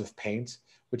tiles of paint,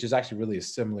 which is actually really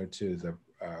similar to the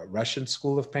Russian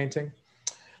school of painting.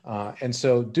 And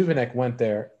so Duveneck went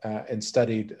there and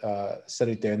studied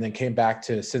there, and then came back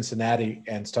to Cincinnati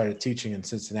and started teaching in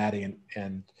Cincinnati,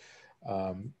 and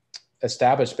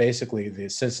established basically the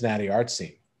Cincinnati art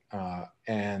scene.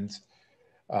 And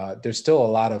there's still a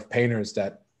lot of painters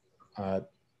that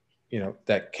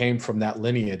that came from that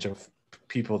lineage of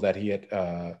people that he had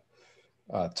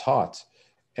taught.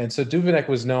 And so Duveneck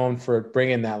was known for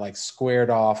bringing that like squared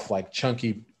off, like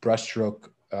chunky brushstroke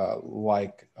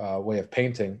way of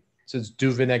painting. So it's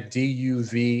Duveneck,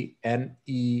 D-U-V-N-E-C-K,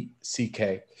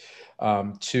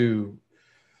 to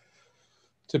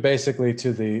basically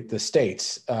to the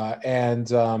States.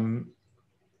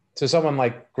 So someone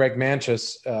like Greg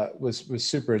Manchus was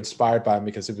super inspired by him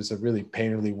because it was a really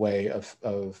painterly way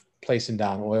of placing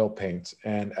down oil paint.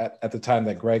 And at the time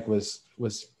that Greg was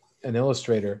an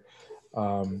illustrator,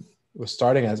 was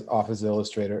starting off as an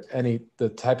illustrator, and the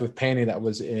type of painting that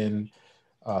was in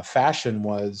fashion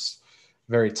was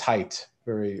very tight,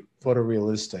 very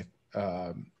photorealistic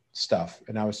stuff.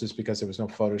 And that was just because there was no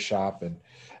Photoshop, and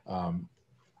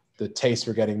the tastes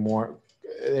were getting more.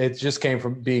 It just came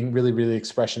from being really, really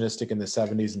expressionistic in the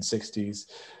 70s and 60s.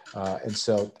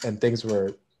 And things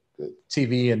were,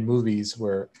 TV and movies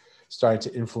were starting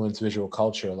to influence visual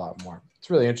culture a lot more. It's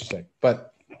really interesting.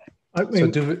 But I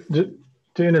mean, to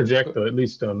interject though, at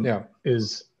least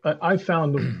is I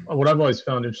found what I've always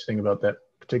found interesting about that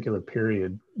particular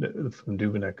period from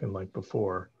Duveneck and like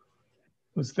before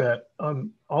was that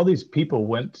all these people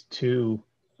went to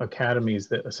academies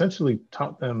that essentially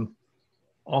taught them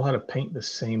all how to paint the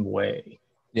same way.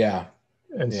 Yeah.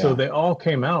 And so they all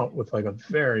came out with like a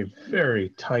very, very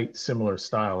tight, similar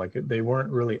style. Like they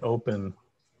weren't really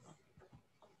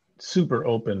super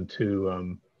open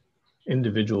to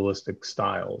individualistic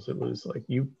styles. It was like,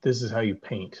 this is how you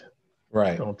paint.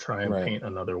 Right. Don't try and paint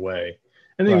another way.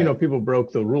 And then, people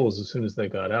broke the rules as soon as they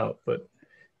got out. But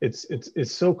it's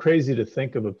so crazy to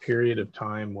think of a period of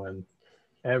time when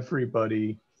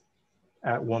everybody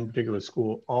at one particular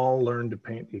school all learned to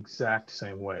paint the exact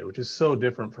same way, which is so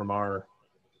different from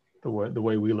the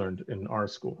way we learned in our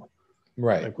school.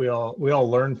 Right. Like we all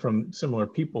learned from similar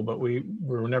people, but we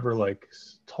were never like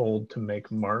told to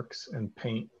make marks and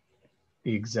paint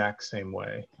the exact same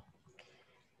way.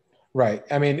 Right.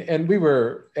 I mean, and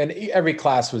every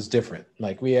class was different.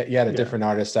 Like you had a different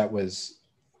artist that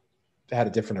had a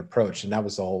different approach, and that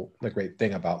was the great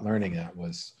thing about learning that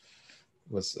was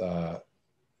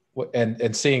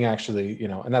and seeing actually,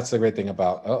 and that's the great thing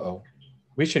about,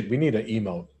 we need an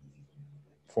emote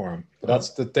for him. But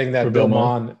that's the thing that Bill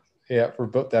Mon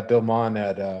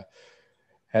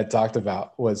had talked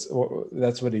about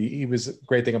that's what he was,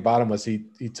 great thing about him was he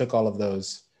took all of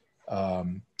those,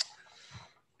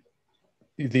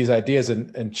 these ideas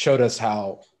and showed us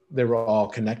how they were all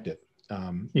connected.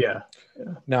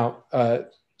 Now,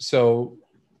 so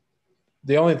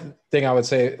the only thing I would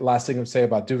say, last thing I would say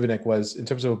about Duveneck was, in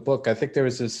terms of a book, I think there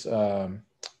was this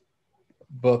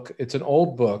book. It's an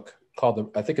old book called,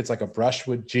 I think it's like a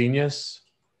Brushwood Genius.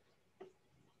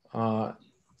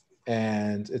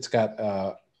 And it's got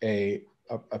a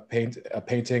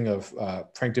painting of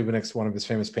Frank Duveneck's, one of his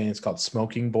famous paintings called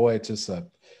Smoking Boy. It's just a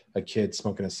kid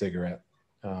smoking a cigarette.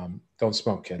 Don't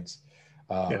smoke, kids.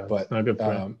 But it's not good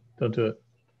for you. Don't do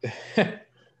it.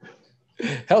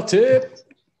 Hell tip.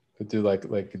 Do like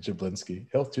Jablinski.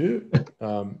 Health too.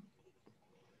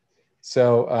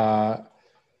 So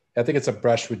I think it's a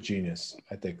Brushwood Genius.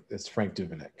 I think it's Frank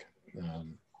Duveneck.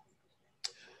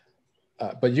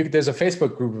 But there's a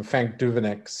Facebook group of Frank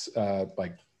Duveneck's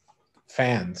like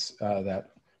fans that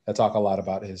talk a lot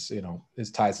about his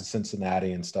ties to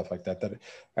Cincinnati and stuff like that. That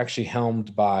actually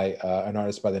helmed by an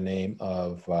artist by the name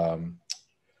of oh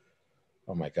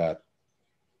my God,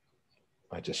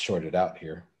 I just shorted out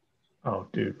here. Oh,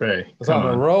 dude, Ray. It's on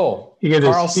a roll.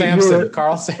 Carl Sampson.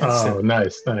 Oh,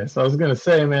 nice. I was going to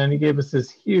say, man, he gave us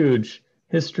this huge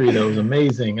history that was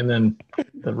amazing. And then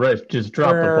the ref just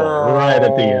dropped the ball right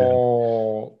at the end.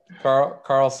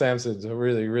 Carl Sampson's a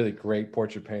really, really great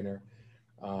portrait painter.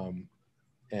 I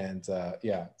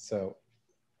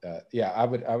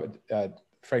would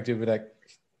Frank Duveneck,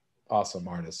 awesome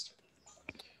artist.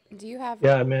 Do you have?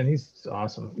 Yeah, man, he's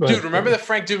awesome. Dude, remember the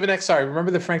Frank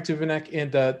Duveneck in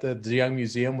the Young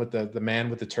Museum with the man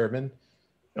with the turban?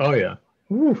 Oh yeah.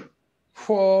 Woo.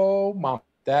 Whoa, mom,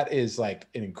 that is like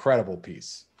an incredible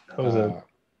piece. That was a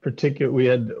particular. We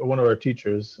had one of our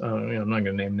teachers. I'm not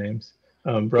going to name names.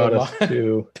 Brought us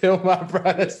to. Bill Ma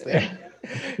brought us there.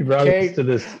 He brought us to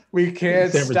this. We can't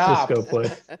San Francisco stop.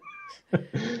 place.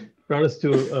 Brought us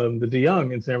to the De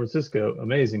Young in San Francisco,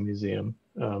 amazing museum.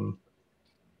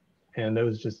 And it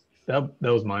was just that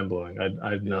was mind blowing.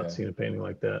 I'd not seen a painting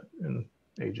like that, and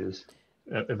ages,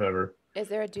 if ever. Is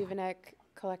there a Duveneck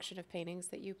collection of paintings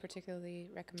that you particularly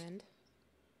recommend?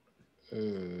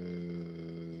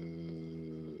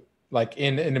 Like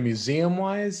in a museum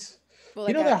wise, Well,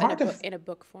 you like know, they're hard to. in a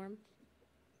book form.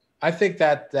 I think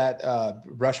that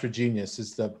Rush with Genius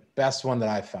is the best one that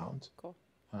I found. Cool.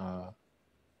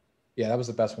 Yeah, that was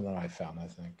the best one that I found, I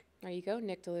think. There you go,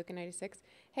 Nick DeLuca 96.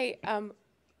 Hey,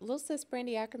 little sis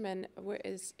Brandy Ackerman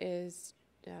was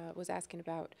asking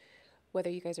about whether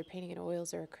you guys are painting in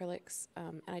oils or acrylics,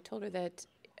 and I told her that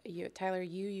Tyler,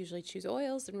 you usually choose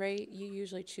oils, and Ray, you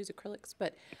usually choose acrylics.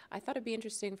 But I thought it'd be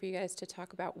interesting for you guys to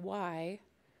talk about why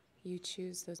you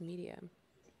choose those medium.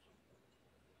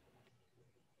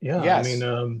 Yeah, Yes. I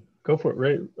mean, go for it,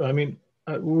 Ray. I mean,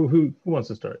 who wants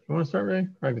to start? You want to start, Ray?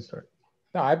 Or I can start.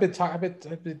 No, I've been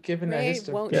given Ray a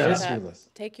history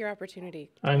list. Take your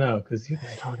opportunity. I know, because you've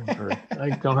been talking for. I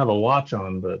don't have a watch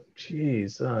on, but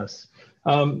Jesus.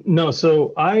 No,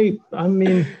 so I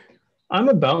mean, I'm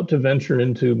about to venture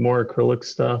into more acrylic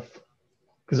stuff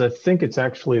because I think it's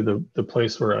actually the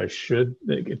place where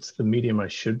it's the medium I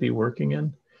should be working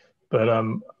in, but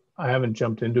I haven't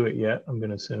jumped into it yet. I'm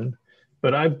going to soon.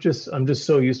 But I'm just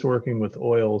so used to working with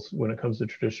oils when it comes to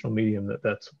traditional medium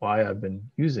that's why I've been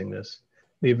using this.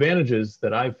 The advantages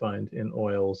that I find in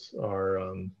oils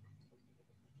are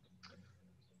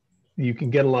you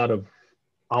can get a lot of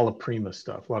alla prima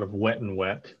stuff, a lot of wet and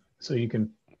wet. So you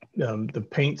can, the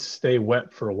paints stay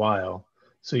wet for a while.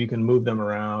 So you can move them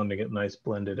around to get nice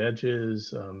blended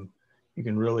edges. You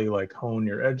can really like hone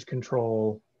your edge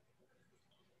control.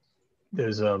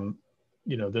 There's,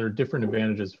 you know, there are different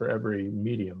advantages for every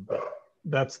medium, but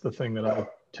that's the thing that I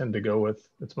tend to go with.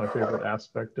 It's my favorite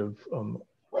aspect of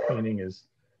painting is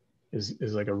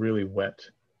like a really wet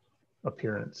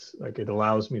appearance. Like it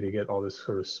allows me to get all this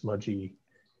sort of smudgy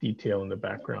detail in the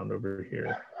background over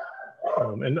here.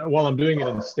 And while I'm doing it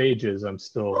in stages, I'm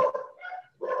still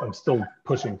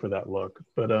pushing for that look.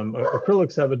 But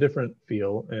acrylics have a different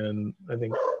feel, and I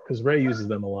think because Ray uses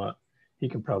them a lot, he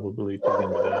can probably dig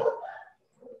into that.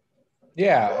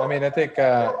 Yeah, I mean, I think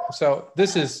so.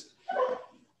 This is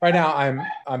right now.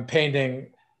 I'm painting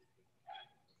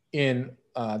in.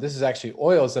 This is actually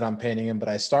oils that I'm painting in, but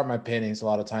I start my paintings a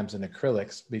lot of times in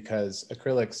acrylics because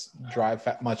acrylics dry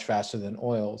much faster than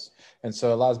oils. And so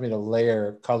it allows me to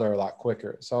layer color a lot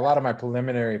quicker. So a lot of my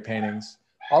preliminary paintings,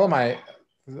 for the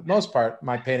most part,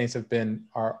 my paintings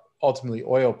are ultimately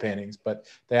oil paintings, but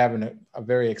they have a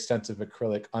very extensive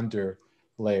acrylic under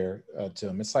layer to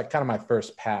them. It's like kind of my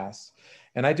first pass.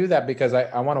 And I do that because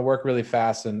I want to work really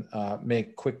fast and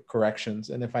make quick corrections.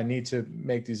 And if I need to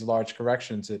make these large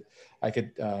corrections, I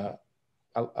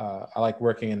like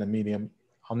working in a medium.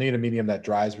 I'll need a medium that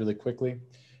dries really quickly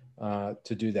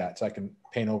to do that. So I can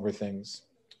paint over things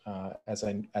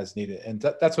as needed. And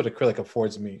that's what acrylic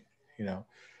affords me, you know.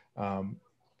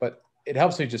 But it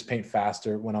helps me just paint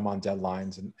faster when I'm on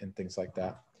deadlines and things like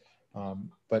that.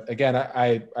 But again,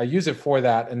 I use it for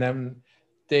that. And then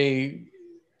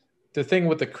the thing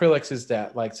with acrylics is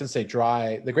that, like, since they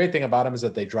dry, the great thing about them is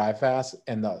that they dry fast,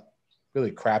 and the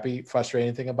really crappy,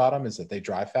 frustrating thing about them is that they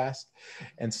dry fast.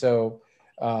 And so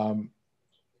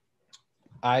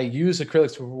I use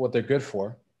acrylics for what they're good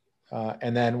for.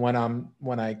 And then when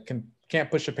I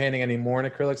can't push a painting anymore in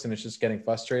acrylics and it's just getting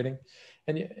frustrating,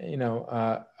 and you know,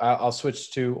 I'll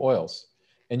switch to oils.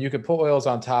 And you can put oils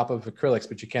on top of acrylics,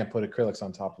 but you can't put acrylics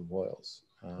on top of oils.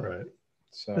 Right.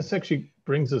 So this actually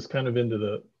brings us kind of into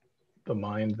the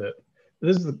mind that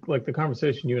this is like the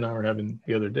conversation you and I were having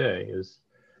the other day. Is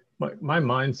my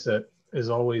mindset is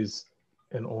always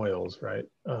in oils, right?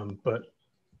 But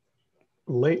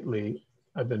lately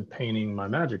I've been painting my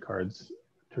magic cards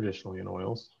traditionally in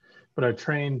oils, but I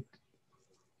trained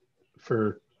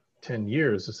for 10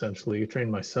 years, essentially. I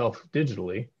trained myself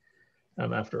digitally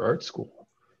after art school.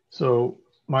 So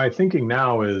my thinking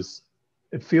now is,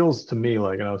 it feels to me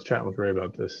like, and I was chatting with Ray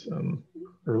about this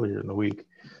earlier in the week,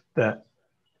 that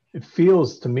it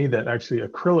feels to me that actually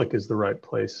acrylic is the right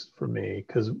place for me,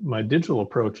 because my digital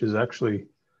approach is actually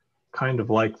kind of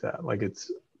like that. Like,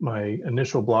 it's my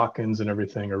initial block-ins and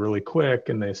everything are really quick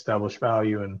and they establish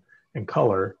value and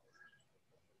color.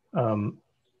 And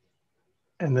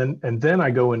then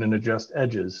I go in and adjust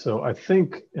edges. So I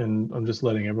think, and I'm just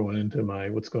letting everyone into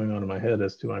what's going on in my head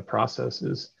as to my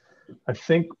processes. I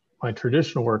think my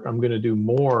traditional work, I'm going to do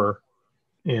more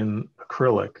in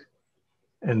acrylic.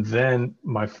 And then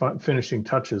my finishing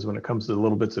touches when it comes to the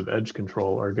little bits of edge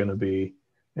control are going to be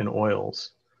in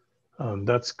oils.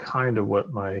 That's kind of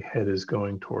what my head is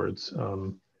going towards.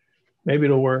 Maybe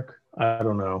it'll work. I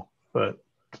don't know. But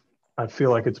I feel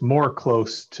like it's more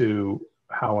close to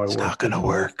how I work. It's not going to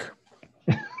work.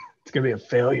 gonna be a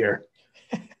failure.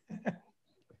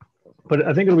 But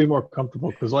I think it'll be more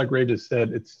comfortable because, like Ray just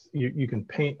said, it's you can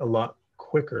paint a lot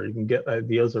quicker. You can get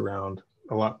ideas around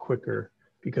a lot quicker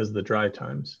because of the dry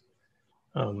times.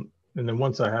 And then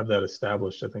once I have that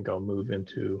established, I think I'll move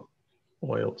into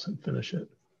oils and finish it.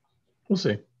 We'll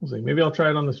see. We'll see. Maybe I'll try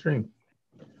it on the stream.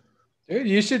 Dude,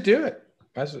 you should do it.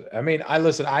 I mean, I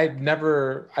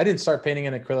didn't start painting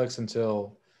in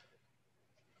acrylics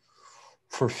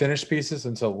for finished pieces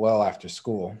until well after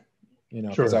school,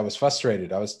 because I was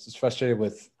frustrated. I was frustrated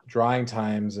with drying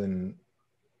times, and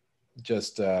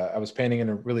just, I was painting in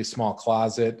a really small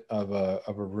closet of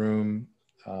a room.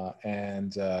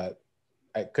 And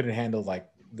I couldn't handle, like,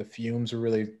 the fumes were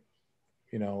really,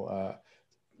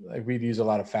 like, we'd use a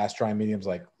lot of fast drying mediums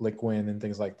like liquid and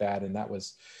things like that. And I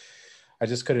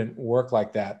just couldn't work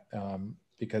like that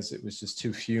because it was just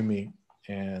too fumy.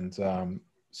 And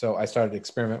so I started to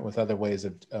experiment with other ways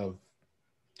of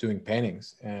doing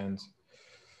paintings. And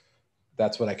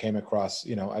that's what I came across.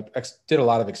 I did a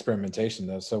lot of experimentation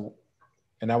though. So,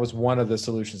 and that was one of the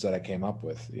solutions that I came up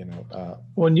with,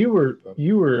 When you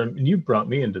brought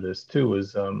me into this too,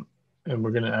 was, and we're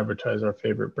going to advertise our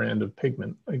favorite brand of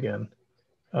pigment again.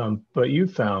 But you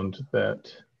found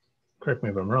that, correct me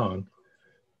if I'm wrong,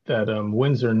 that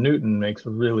Winsor Newton makes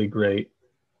really great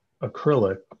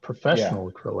acrylic,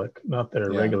 professional acrylic, not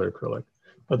their regular acrylic,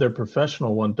 but their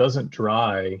professional one doesn't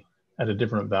dry at a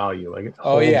different value. Like, it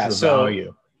holds the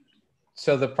value.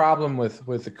 So the problem with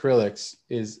acrylics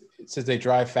is, since they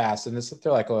dry fast, and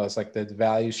they're like oils, like the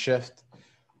value shift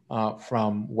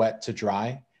from wet to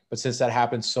dry. But since that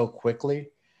happens so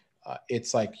quickly,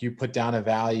 it's like you put down a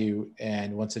value,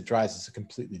 and once it dries, it's a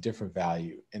completely different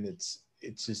value, and it's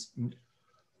just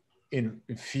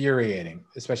infuriating,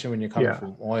 especially when you're coming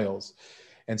from oils.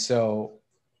 And so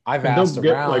I've asked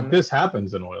around. Like, this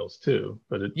happens in oils too,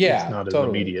 but it's not as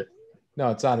immediate. No,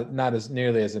 it's not as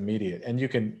nearly as immediate, and you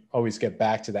can always get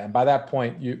back to that. And by that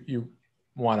point, you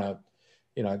want to,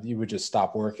 you would just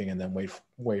stop working and then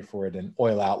wait for it and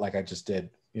oil out, like I just did,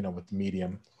 with the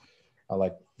medium,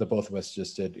 like the both of us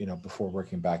just did, before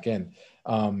working back in.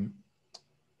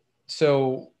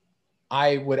 So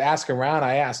I would ask around.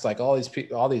 I asked, like, all these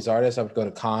people, all these artists. I would go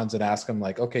to cons and ask them,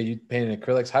 like, okay, you painted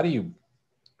acrylics. How do you,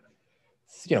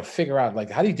 figure out, like,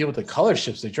 how do you deal with the color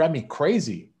shifts? They drive me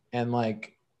crazy. And,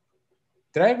 like,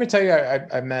 did I ever tell you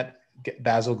I met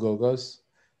Basil Gogos?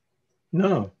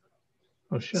 No.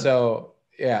 Oh shit. So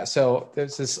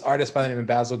there's this artist by the name of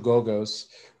Basil Gogos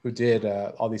who did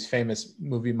all these famous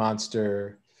Movie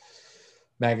Monster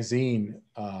magazine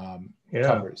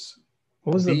covers.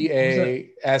 What was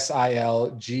it?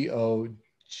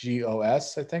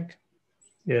 BASILGOGOS, I think.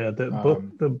 Yeah,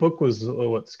 the book was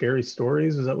what, Scary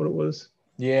Stories? Is that what it was?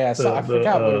 Yeah, so I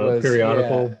forgot what it was.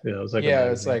 Periodical. Yeah, it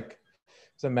was like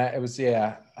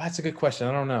that's a good question.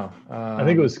 I don't know. I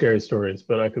think it was Scary Stories,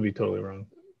 but I could be totally wrong.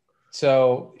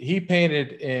 So he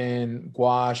painted in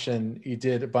gouache, and he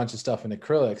did a bunch of stuff in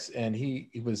acrylics, and he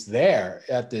was there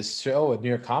at this show at New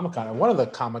York Comic Con, at one of the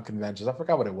comic conventions. I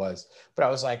forgot what it was, but I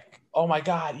was like, oh my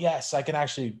God, yes, I can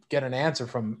actually get an answer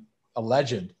from a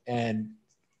legend. And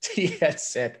he had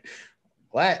said,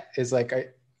 what? It's like,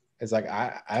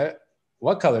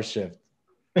 what color shift?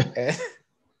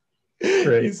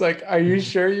 He's like, are you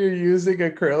sure you're using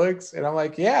acrylics? And I'm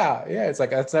like, yeah. It's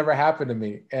like, that's never happened to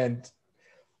me. And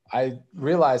I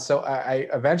realized, so I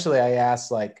eventually asked,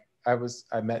 like, I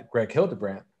met Greg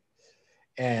Hildebrandt,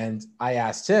 and I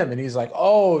asked him, and he's like,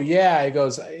 oh yeah. He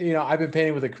goes, I've been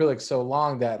painting with acrylics so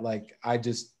long that, like, I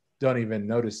just don't even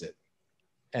notice it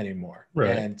anymore.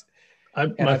 Right. And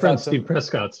my friend Steve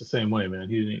Prescott's the same way, man.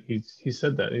 He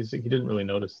said that. He didn't really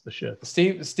notice the shift.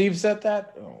 Steve said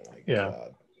that? Oh my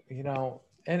God.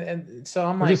 And so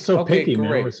I'm like, just so okay, picky, great.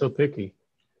 Man. We're so picky.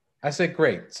 I said,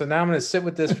 great. So now I'm going to sit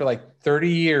with this for like 30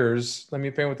 years. Let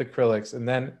me paint with acrylics. And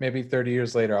then maybe 30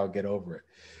 years later, I'll get over it.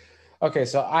 Okay.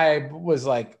 So I was,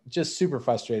 like, just super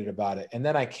frustrated about it. And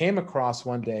then I came across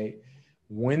one day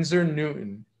Winsor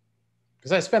Newton,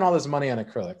 because I spent all this money on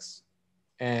acrylics,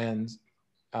 and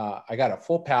I got a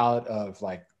full palette of,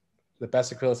 like, the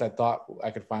best acrylics I thought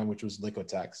I could find, which was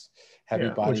Liquitex, heavy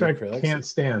body acrylics. I can't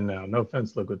stand now. No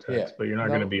offense, Liquitex, but you're not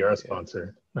going to be our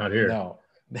sponsor. Not here. No.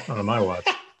 Not on my watch.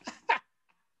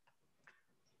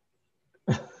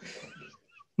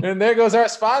 And there goes our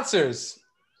sponsors.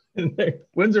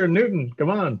 Winsor and Newton, come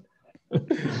on.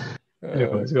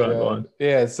 Anyways, go on.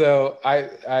 Yeah, so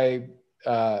I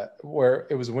where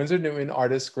it was Winsor Newton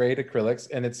artist grade acrylics,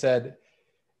 and it said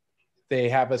they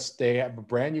have a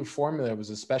brand new formula. It was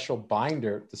a special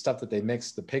binder, the stuff that they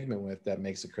mix the pigment with that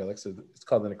makes acrylics. So it's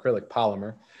called an acrylic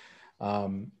polymer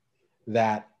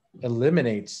that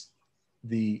eliminates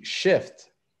the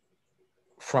shift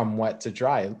from wet to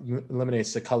dry. It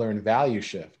eliminates the color and value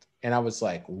shift. And I was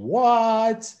like,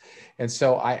 what? And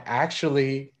so I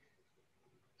actually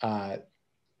bought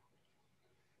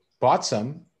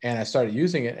some and I started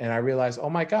using it, and I realized, oh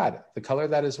my God, the color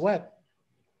that is wet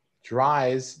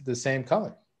dries the same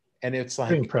color. And it's like,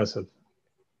 Pretty impressive.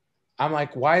 I'm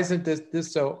like, why isn't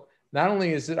this so? Not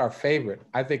only is it our favorite,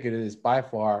 I think it is by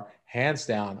far, hands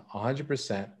down,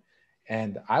 100%.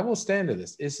 And I will stand to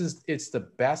this. It's the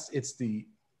best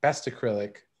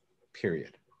acrylic,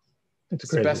 period. It's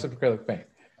the best acrylic paint.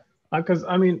 Because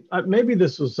I mean, maybe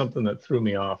this was something that threw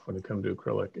me off when it comes to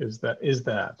acrylic. Is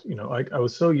that you know, I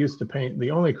was so used to paint.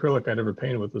 The only acrylic I'd ever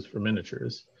painted with was for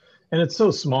miniatures, and it's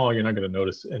so small you're not going to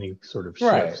notice any sort of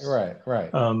shifts.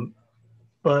 Right.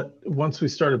 But once we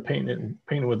started painting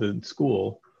with it in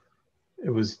school, it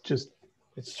was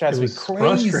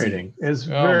frustrating. It's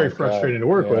very frustrating to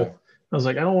work with. I was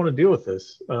like, I don't want to deal with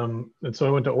this. And so I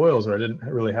went to oils where I didn't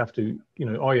really have to, you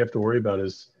know, all you have to worry about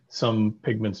is some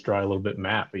pigments dry a little bit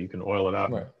matte, but you can oil it out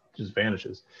and it just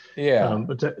vanishes. Yeah.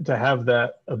 But to have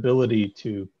that ability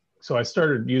to, so I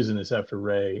started using this after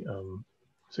Ray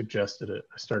suggested it.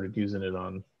 I started using it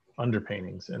on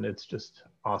underpaintings, and it's just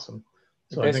awesome.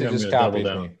 So I think I'm going to double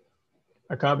down.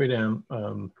 I copied him.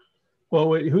 Well,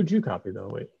 wait, who'd you copy though?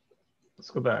 Wait,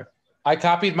 let's go back. I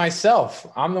copied myself.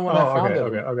 I'm the one that found it.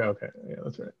 Okay. Yeah,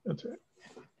 that's right.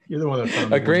 You're the one that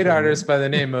found a great artist by the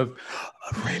name of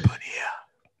Ray Bonilla.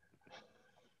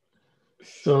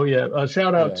 So yeah,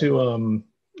 shout out to I don't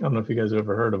know if you guys have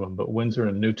ever heard of them, but Winsor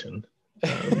and Newton.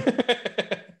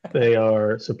 They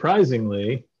are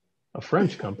surprisingly a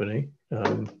French company.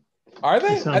 Are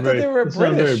they? I thought they were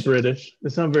British. They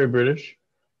sound very British,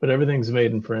 but everything's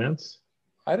made in France.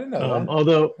 I didn't know that.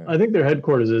 Although I think their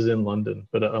headquarters is in London,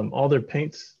 but all their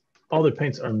paints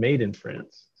are made in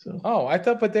France. So. Oh, I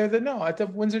thought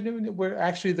Winsor Newton were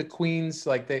actually the queens,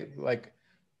 like the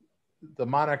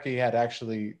monarchy had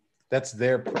actually, that's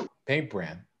their paint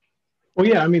brand. Well,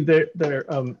 yeah, I mean they're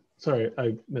sorry,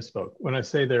 I misspoke. When I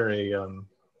say they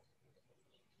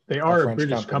are a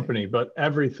British company, but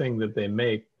everything that they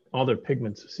make, all their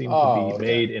pigments seem to be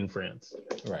made in France.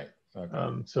 Right.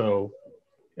 Okay. So.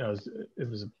 It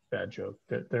was a bad joke.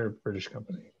 They're a British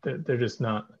company. They're just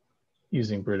not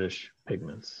using British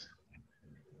pigments.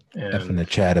 And F in the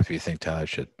chat if you think Tyler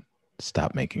should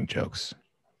stop making jokes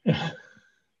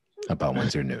about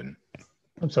Winsor Newton.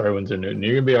 I'm sorry, Winsor Newton.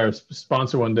 You're gonna be our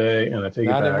sponsor one day, and I take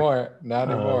it back. Not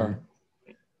anymore.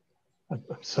 I'm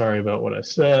sorry about what I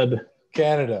said.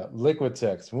 Canada,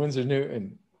 Liquitex, Winsor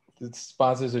Newton. The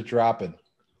sponsors are dropping.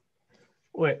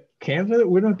 Wait, Canada?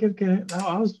 We don't give Canada.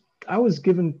 No, I was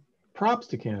giving props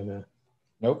to Canada.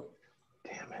 Nope.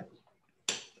 Damn it.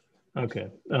 Okay.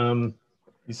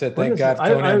 You said thank God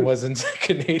Conan wasn't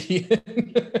Canadian.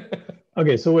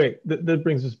 Okay, so wait, that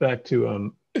brings us back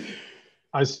to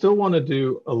I still want to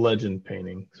do a legend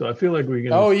painting. So I feel like we're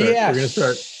gonna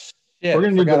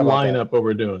need to line up what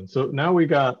we're doing. So now we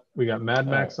got Mad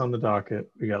Max on the docket,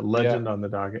 we got Legend on the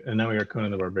docket, and now we got Conan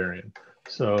the Barbarian.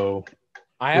 So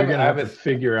we're gonna have to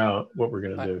figure out what we're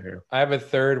gonna do here. I have a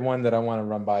third one that I want to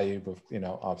run by you,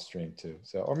 off stream too.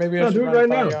 So, or maybe I should do it right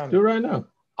now. Do it right now.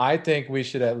 I think we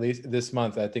should at least this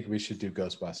month. I think we should do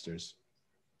Ghostbusters.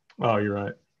 Oh, you're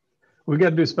right. We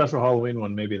got to do a special Halloween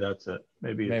one. Maybe that's it.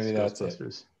 Maybe that's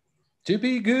Ghostbusters. To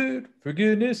be good, for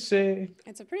goodness sake.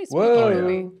 It's a pretty spooky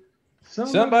movie.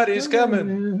 Somebody's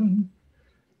coming.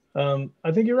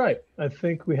 I think you're right. I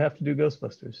think we have to do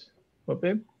Ghostbusters. What,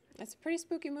 babe? It's a pretty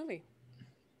spooky movie.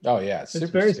 Oh yeah, it's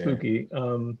very spooky.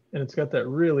 And it's got that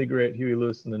really great Huey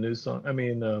Lewis in the News song. I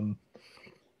mean,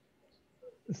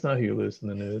 it's not Huey Lewis in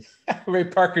the News. Ray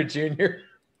Parker Jr.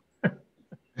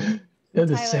 They're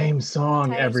the same song,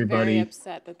 Tyler's everybody. Very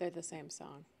upset that they're the same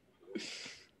song.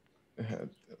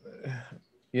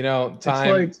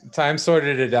 Time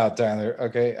sorted it out, Tyler.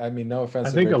 Okay, I mean, no offense.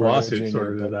 I think a lawsuit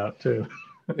sorted it out too.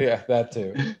 Yeah, that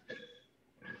too.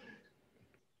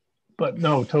 But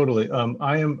no, totally.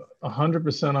 I am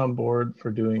 100% on board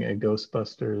for doing a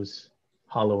Ghostbusters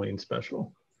Halloween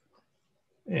special.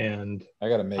 And I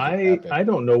gotta make it epic. I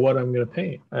don't know what I'm gonna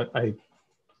paint. I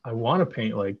want to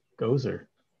paint like Gozer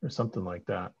or something like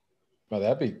that. Oh,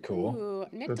 that'd be cool. Ooh,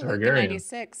 Nick DeLuca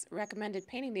 96 recommended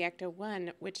painting the Ecto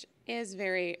 1, which is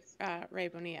very Ray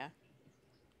Bonilla.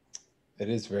 It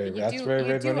is very. That's very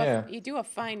Ray Bonilla. You do a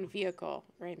fine vehicle,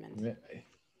 Raymond. Yeah.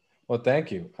 Well,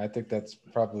 thank you. I think that's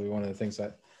probably one of the things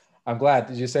I'm glad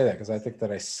did you say that, because I think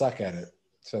that I suck at it.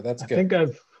 So that's good.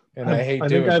 I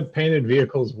think I've painted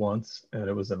vehicles once and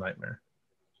it was a nightmare.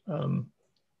 So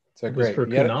it was for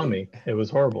Konami. It was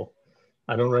horrible.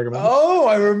 I don't recommend it. Oh,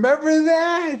 I remember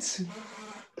that.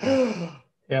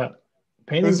 Yeah. It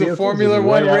Painting was a vehicles Formula is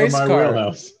One way out of race my car.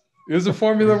 wheelhouse. It was a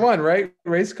Formula One, right?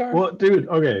 Race car? Well, dude,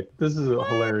 okay, this is a What?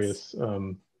 hilarious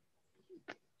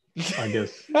I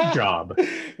guess job.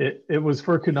 It was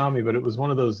for Konami, but it was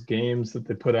one of those games that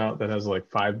they put out that has like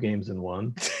 5 games in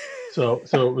one. So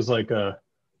it was like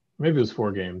maybe it was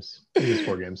 4 games. Maybe it was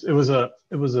 4 games. It was a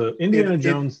Indiana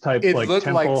Jones type it like looked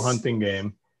temple like hunting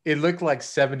game. It looked like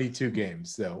 72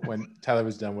 games though when Tyler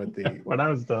was done with the. When I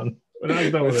was done with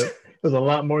it, it was a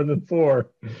lot more than 4.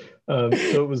 So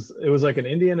it was like an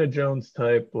Indiana Jones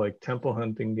type like temple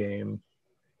hunting game.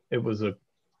 It was a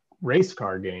race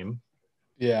car game.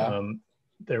 Yeah.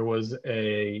 There was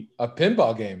a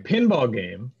Pinball game. Pinball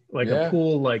game, like Yeah. a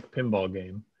pool like pinball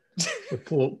game with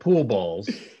pool balls,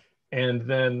 and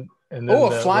then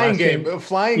a flying game. A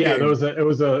flying game. Yeah, it was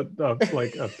a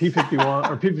like a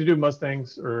P-51 or P-52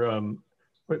 Mustangs or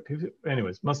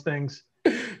anyways, Mustangs.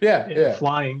 Yeah.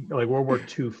 Flying, like World War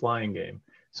II flying game.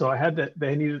 So I had that.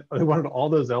 They wanted all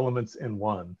those elements in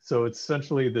one. So it's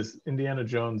essentially this Indiana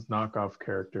Jones knockoff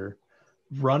character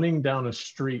running down a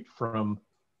street from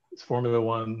Formula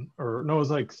One, or no, it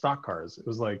was like stock cars. It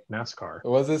was like NASCAR.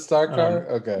 Was it stock car?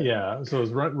 Okay. Yeah, so it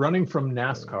was running from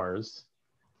NASCARs,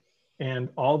 and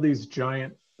all these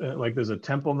giant, like there's a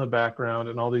temple in the background,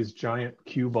 and all these giant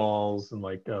cue balls, and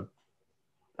like I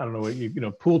don't know what you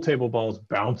know, pool table balls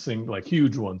bouncing, like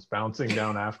huge ones bouncing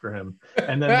down after him,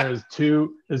 and then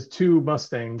there's two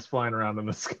Mustangs flying around in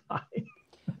the sky.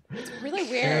 It's really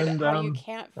weird And, how you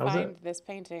can't find this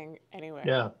painting anywhere.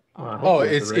 Yeah. Hopefully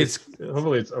it's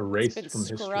erased it's been from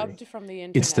history. scrubbed from the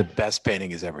internet. It's the best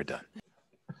painting he's ever done.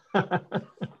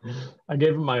 I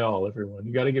gave it my all, everyone.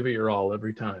 You got to give it your all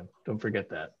every time. Don't forget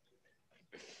that.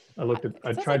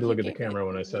 I tried to look at the camera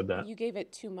when I said that. You gave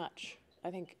it too much,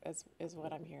 I think, is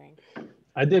what I'm hearing.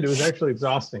 I did. It was actually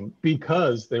exhausting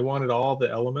because they wanted all the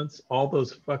elements, all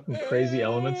those fucking crazy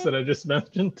elements that I just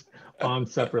mentioned on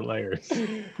separate layers.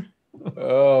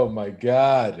 Oh my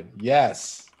God.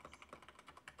 Yes.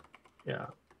 Yeah.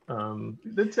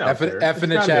 It's out there. F in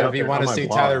the chat if you there want to on my see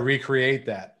blog. Tyler recreate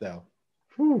that though.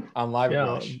 Whew. On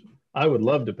Livebrush. Yeah, I would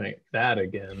love to paint that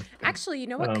again. Actually, you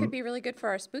know what could be really good for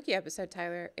our spooky episode,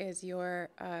 Tyler, is your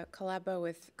collabo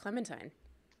with Clementine.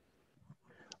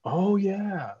 Oh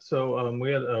yeah. So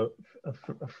we had a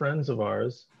friends of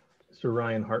ours, Mr.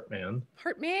 Ryan Hartman.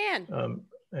 Hartman.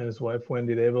 And his wife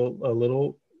Wendy. They have a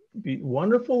little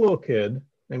wonderful little kid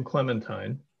named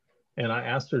Clementine. And I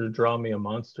asked her to draw me a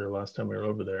monster last time we were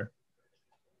over there,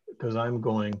 because I'm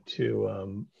going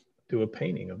to do a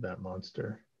painting of that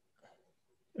monster.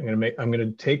 I'm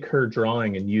gonna take her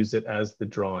drawing and use it as the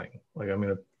drawing. Like I'm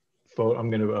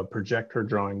gonna project her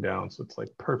drawing down so it's like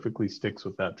perfectly sticks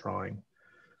with that drawing,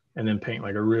 and then paint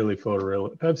like a really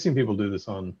photorealistic. I've seen people do this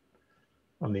on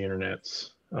the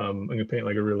internets. I'm gonna paint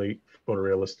like a really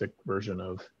photorealistic version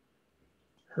of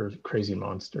her crazy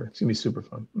monster. It's gonna be super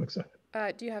fun. I'm excited.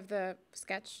 Do you have the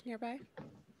sketch nearby?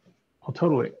 I'll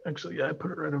totally. Actually, yeah, I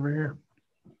put it right over here.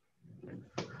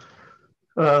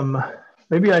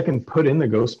 Maybe I can put in the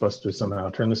Ghostbusters somehow.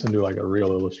 Turn this into like a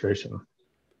real illustration.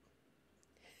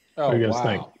 Oh, what do you guys wow.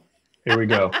 think? Here we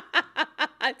go.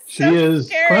 She So is.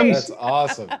 scary. That's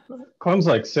awesome. Clem's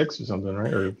like 6 or something,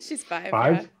 right? Or She's 5.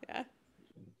 5? Yeah.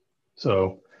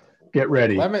 So get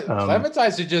ready.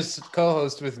 Clementine should just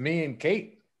co-host with me and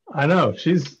Kate. I know.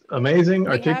 She's amazing,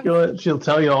 articulate. She'll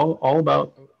tell you all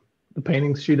about the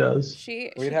paintings she does.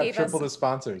 We'd have triple the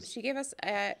sponsors. She gave us.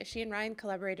 She and Ryan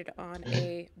collaborated on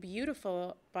a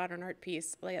beautiful modern art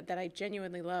piece that I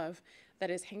genuinely love. That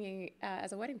is hanging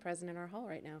as a wedding present in our hall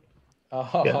right now.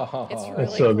 Oh, Yeah. It's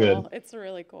really so cool. good. It's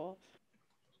really cool.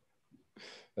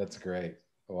 That's great.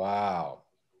 Wow,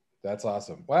 that's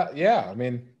awesome. Well, yeah. I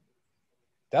mean,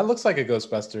 that looks like a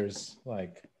Ghostbusters,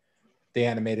 like the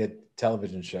animated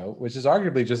television show, which is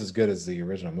arguably just as good as the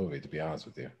original movie, to be honest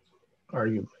with you.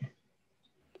 Arguably.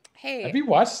 Hey, Have you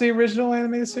watched the original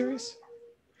animated series?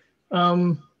 You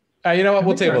know what? I We'll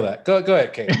think table that. Go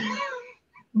ahead, Kate.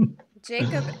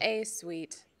 Jacob A.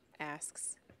 Sweet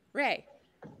asks, Ray,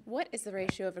 what is the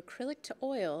ratio of acrylic to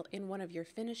oil in one of your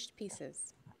finished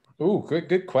pieces? Ooh,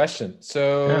 good question.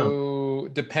 So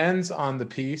depends on the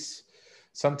piece.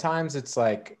 Sometimes it's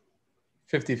like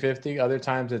 50-50. Other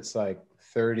times it's like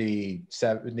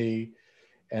 30-70.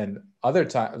 And other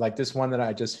time, like this one that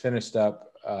I just finished up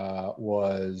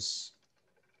was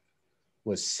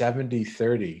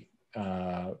 70-30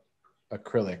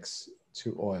 acrylics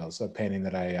to oils. A painting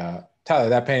that Tyler,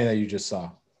 that painting that you just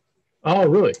saw. Oh,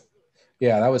 really?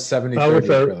 Yeah, that was 70-30 with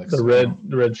acrylics.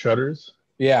 the red shutters.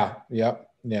 Yeah. Yep.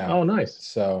 Yeah. Oh, nice.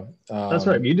 So that's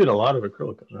right. You did a lot of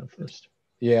acrylic on that first.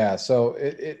 Yeah. So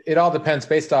it all depends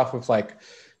based off of like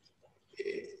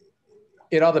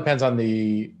it all depends on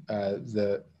the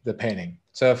painting.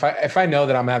 So if I know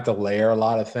that I'm gonna have to layer a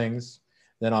lot of things,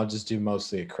 then I'll just do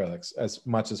mostly acrylics as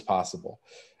much as possible.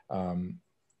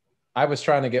 I was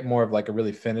trying to get more of like a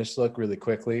really finished look really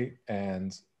quickly,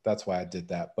 and that's why I did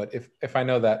that. But if I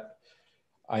know that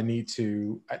I need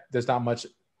to, there's not much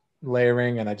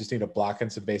layering and I just need to block in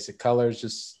some basic colors,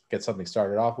 just get something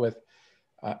started off with.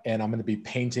 And I'm going to be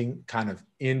painting kind of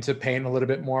into paint a little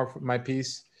bit more for my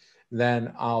piece,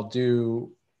 then I'll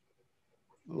do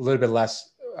a little bit less,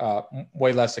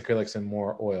 way less acrylics and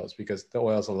more oils, because the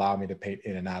oils allow me to paint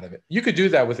in and out of it. You could do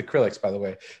that with acrylics, by the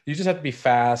way. You just have to be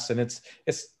fast, and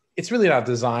it's really not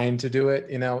designed to do it.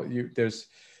 You know,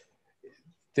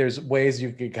 there's ways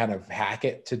you can kind of hack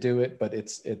it to do it, but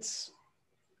it's.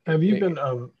 Have you been,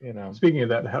 you know, speaking of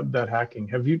that hacking,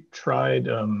 have you tried,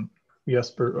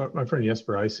 Jesper, my friend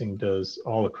Jesper Ising does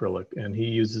all acrylic, and he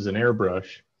uses an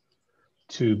airbrush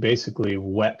to basically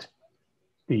wet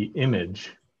the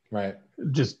image, right?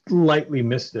 Just lightly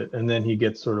mist it, and then he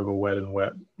gets sort of a wet and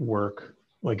wet work,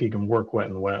 like he can work wet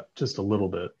and wet just a little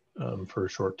bit for a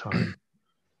short time,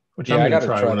 which Yeah, I'm going to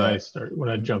try that. when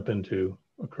I jump into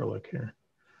acrylic here.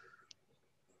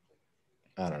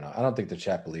 I don't know. I don't think the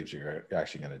chat believes you're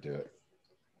actually going to do it.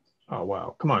 Oh,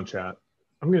 wow. Come on, chat.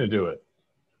 I'm going to do it.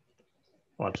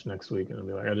 Watch next week and I'll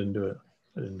be like, I didn't do it.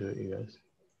 I didn't do it, you guys.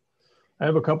 I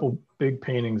have a couple big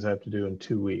paintings I have to do in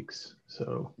 2 weeks.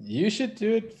 So you should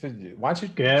do it. Why don't you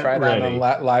get try it ready. out on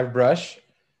Livebrush?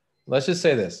 Let's just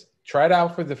say this. Try it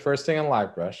out for the first thing on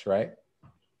Livebrush, right?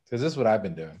 Because this is what I've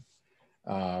been doing.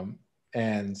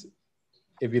 And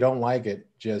if you don't like it,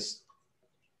 just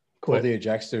pull the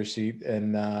ejector sheet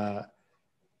and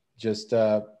just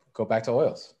go back to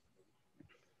oils.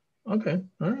 Okay.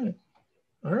 All right.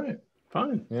 All right.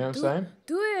 Fine. You know what I'm saying?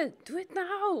 Do it. Do it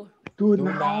now. Do it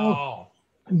now.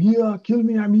 I'm here. Kill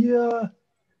me. I'm here.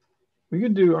 We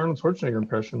could do Arnold Schwarzenegger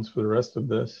impressions for the rest of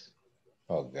this.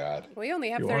 Oh God. We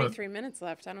only have 33 minutes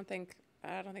left. I don't think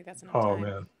that's enough time. Oh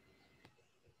man.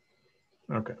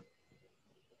 Okay.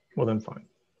 Well then, fine.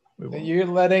 You're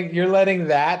letting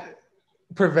that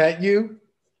prevent you,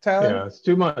 Tyler? Yeah, it's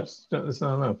too much. It's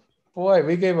not enough. Boy,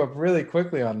 we gave up really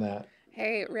quickly on that.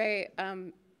 Hey Ray, a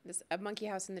monkey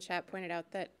house in the chat pointed out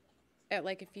that,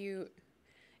 like if you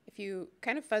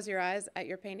kind of fuzz your eyes at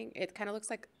your painting, it kind of looks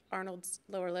like Arnold's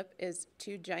lower lip is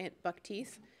 2 giant buck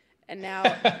teeth, and now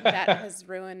that has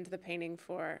ruined the painting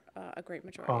for a great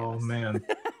majority of us. Oh man.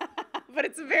 But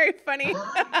it's very funny.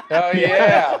 Oh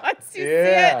yeah. Once you see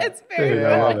it, it's very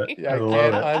funny. I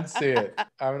can't unsee it.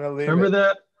 I'm gonna leave Remember it.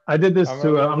 that? I did this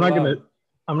to I'm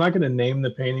not gonna name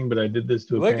the painting, but I did this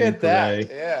to a painting. Look at that.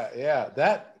 Yeah.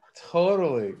 That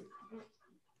totally.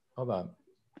 Hold on.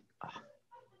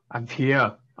 I'm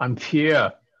here.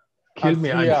 Kill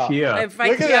me, I'm here.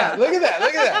 Look at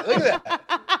that.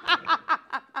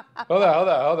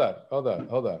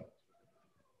 Hold on.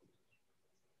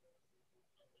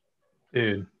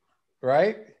 Dude.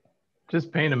 Right?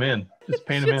 Just paint him in. Just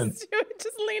paint him in. Just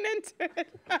lean into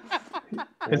it.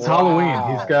 It's Halloween.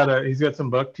 He's got some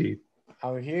buck teeth.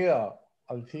 I'm here.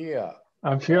 Kill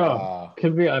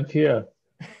me, I'm here.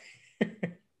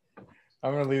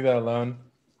 I'm gonna leave that alone.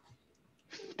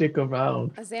 Stick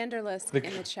around. A Xanderlist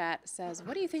in the chat says,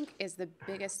 what do you think is the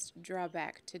biggest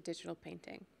drawback to digital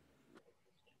painting?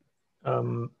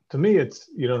 To me, it's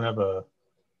you don't have an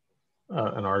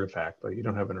artifact, like you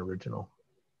don't have an original.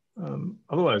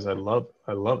 Otherwise, I love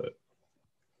it.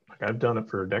 Like I've done it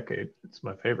for a decade. It's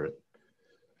my favorite.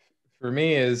 For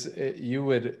me, I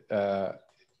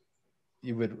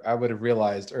would have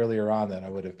realized earlier on that I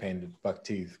would have painted buck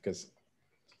teeth because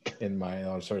in my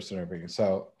own source and everything.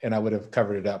 So, and I would have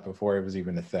covered it up before it was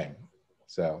even a thing.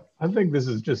 So I think this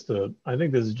is just a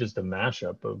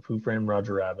mashup of Who Framed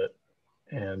Roger Rabbit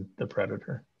and The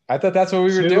Predator. I thought that's what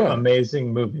we were doing.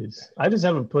 Amazing movies. I just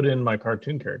haven't put in my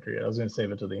cartoon character yet. I was going to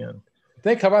save it to the end.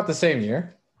 They come out the same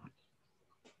year.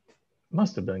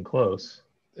 Must have been close.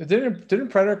 Didn't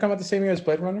Predator come out the same year as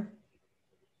Blade Runner?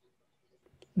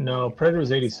 No, Predator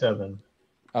was 87.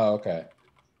 Oh, okay.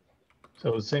 So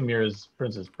it was the same year as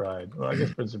Princess Bride. Well, I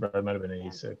guess Princess Bride might have been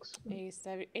 86.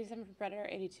 87 for Predator,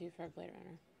 82 for Blade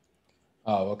Runner.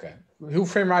 Oh, okay. Who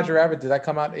Framed Roger Rabbit? Did that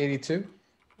come out 82?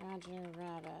 Roger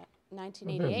Rabbit,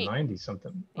 1988. 90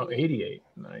 something. Oh, 88.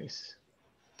 Nice.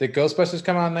 Did Ghostbusters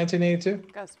come out in 1982?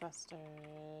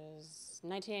 Ghostbusters,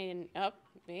 1980. Oh,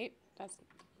 wait, that's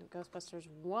Ghostbusters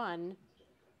 1.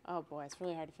 Oh boy, it's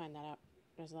really hard to find that out.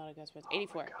 There's a lot of Ghostbusters.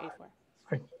 84.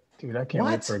 Dude, I can't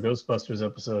wait for a Ghostbusters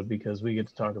episode because we get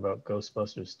to talk about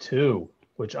Ghostbusters 2,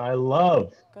 which I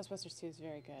love. Ghostbusters 2 is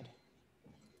very good.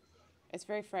 It's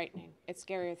very frightening. It's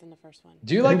scarier than the first one.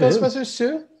 Do you like It is. Ghostbusters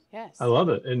too? Yes. I love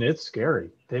it, and it's scary.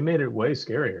 They made it way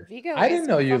scarier. Vigo I is didn't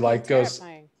know you fucking like Ghost.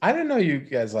 terrifying. I didn't know you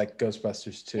guys like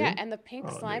Ghostbusters too. Yeah, and the pink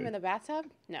Oh, slime dude. in the bathtub?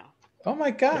 No. Oh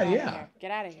my god, Get out of yeah. here.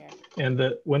 Get out of here.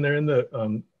 And when they're in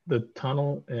the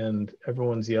tunnel and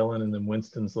everyone's yelling, and then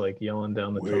Winston's like yelling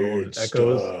down the tunnel and it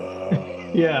echoes.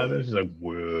 Yeah, there's just like,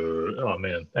 whoa. Oh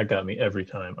man, that got me every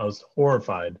time. I was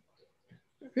horrified.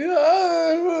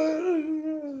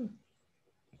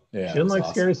 Yeah, She doesn't like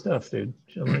awesome. scary stuff, dude.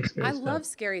 She doesn't like scary I stuff. love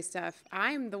scary stuff.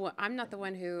 I'm not the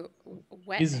one who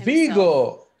wet He's himself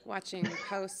Vigo. watching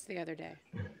posts the other day.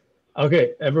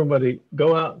 Okay, everybody,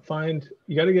 go out,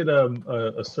 you got to get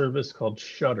a service called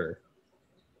Shudder,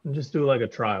 and just do like a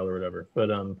trial or whatever. But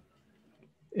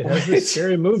it has this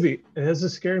scary movie. It has a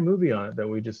scary movie on it that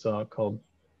we just saw called,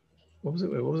 what was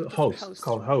it? What was it? Host. It's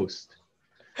called Host.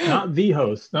 Not The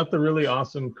Host, not the really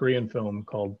awesome Korean film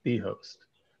called The Host.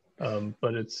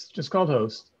 But it's just called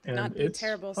Host, and Not the it's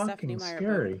terrible fucking Stephanie Meyer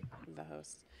scary. book, The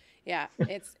Host. Yeah,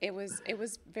 it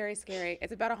was very scary.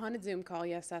 It's about a haunted Zoom call,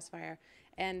 yes, Sassfire,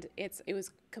 and it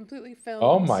was completely filmed.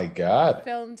 Oh my god.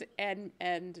 Filmed and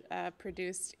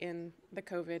produced in the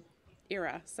COVID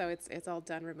era, so it's all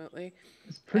done remotely.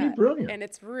 It's pretty brilliant. And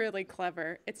it's really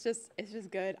clever. It's just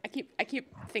good. I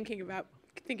keep thinking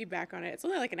back on it. It's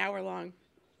only like an hour long.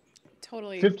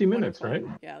 Totally 50 minutes, wonderful.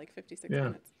 right? Yeah, like 56 Yeah.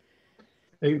 minutes.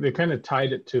 They kind of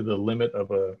tied it to the limit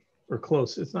of or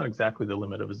close. It's not exactly the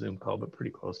limit of a Zoom call, but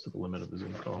pretty close to the limit of a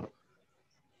Zoom call.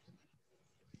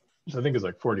 Which I think is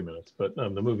like 40 minutes, but the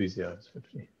movie's, yeah, it's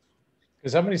 50.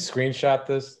 Does somebody screenshot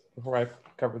this before I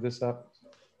cover this up?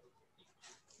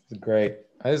 It's great.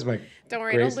 This is my Don't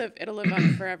worry, greatest- it'll live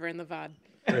on forever in the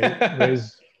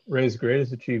VOD. Ray's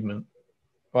greatest achievement.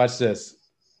 Watch this.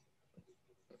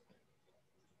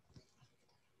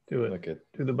 Do it. Look at.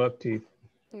 Do the buck teeth.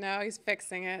 No, he's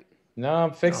fixing it. No,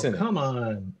 I'm fixing Oh, it. come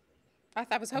on.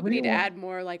 I was What hoping do he'd you want? add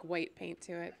more like white paint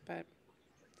to it, but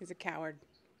he's a coward.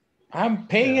 I'm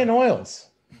painting in oils.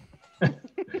 You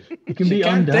can She be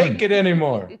can't undone. take it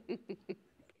anymore. You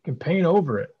can paint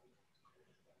over it.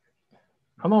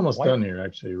 I'm almost White- done here,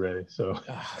 actually, Ray. So Oh,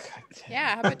 God damn.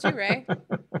 Yeah, how about you, Ray?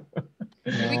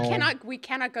 No. We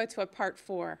cannot go to a part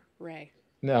 4, Ray.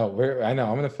 No, I know.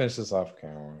 I'm gonna finish this off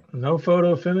camera. no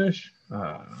photo finish.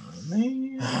 Oh,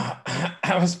 man.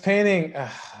 I was painting.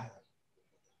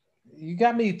 You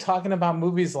got me talking about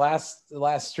movies last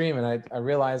stream, and I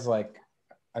realized like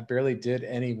I barely did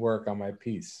any work on my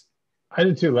piece. I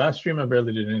did too. Last stream, I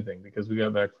barely did anything because we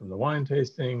got back from the wine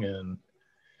tasting and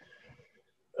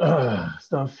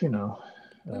stuff, you know.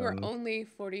 We were only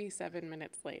 47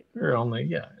 minutes late. We were only,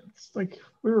 yeah, it's like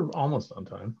we were almost on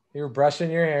time. You were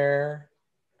brushing your hair.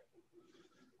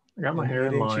 I got my and hair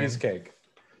in eating line. cheesecake.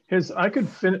 I could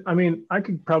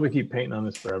probably keep painting on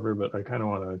this forever, but I kind of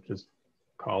want to just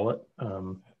call it.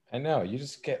 I know. You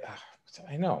just get.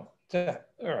 I know.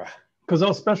 Because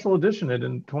I'll special edition it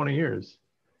in 20 years.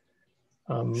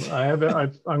 I'm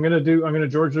gonna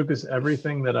George Lucas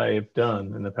everything that I have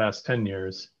done in the past 10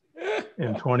 years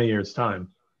in 20 years time.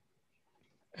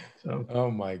 So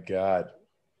Oh my God.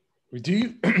 Would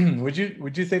you would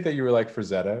you think that you were like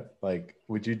Frazetta? Like,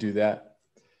 would you do that?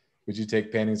 Would you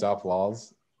take paintings off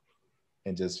walls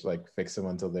and just like fix them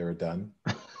until they were done?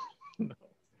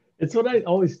 it's what I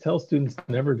always tell students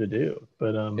never to do.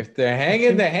 But If they're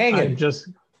hanging, they're hanging.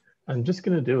 I'm just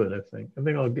gonna do it. I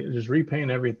think I'll just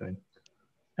repaint everything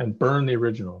and burn the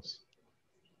originals.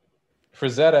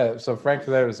 Frazetta, so Frank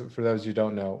Frazetta, for those you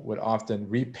don't know, would often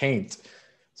repaint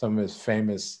some of his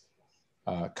famous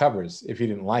covers if he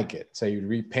didn't like it. So you'd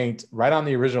repaint right on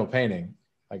the original painting.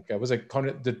 Like was it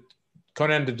Conan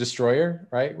the Destroyer,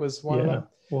 right? Was one of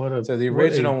them. So the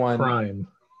original one, crime.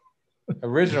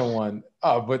 original one.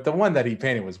 Oh, but the one that he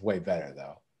painted was way better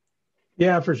though.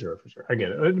 Yeah, for sure. I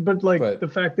get it. But the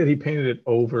fact that he painted it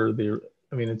over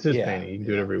it's his painting. He can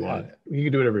do whatever he wants. He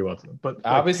can do whatever he wants. But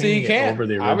obviously he can't. Over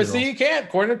the original, obviously he can't,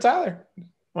 according to Tyler.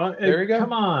 Well, there we go.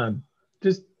 Come on.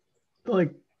 Just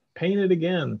paint it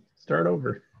again. Start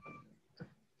over.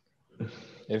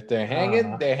 If they're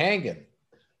hanging, they're hanging.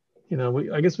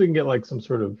 I guess we can get like some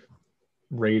sort of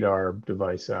radar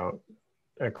device out,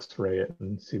 X-ray it,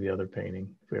 and see the other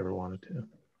painting if we ever wanted to.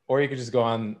 Or you could just go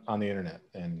on the internet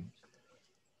and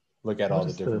look at all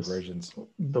the different versions.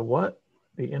 The what?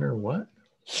 The inner what?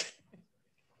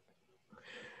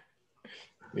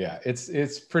 Yeah,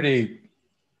 it's pretty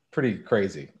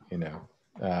crazy,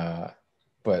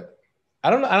 but I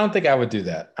don't think I would do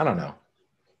that. I don't know.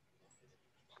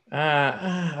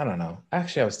 I don't know.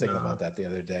 Actually, I was thinking about that the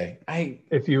other day.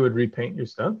 If you would repaint your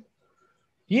stuff?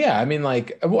 Yeah, I mean,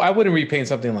 like, I wouldn't repaint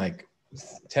something like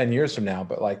 10 years from now,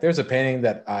 but like there's a painting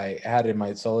that I had in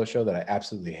my solo show that I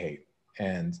absolutely hate.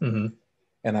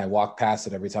 And I walk past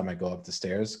it every time I go up the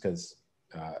stairs because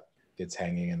it's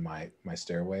hanging in my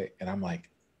stairway. And I'm like,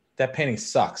 that painting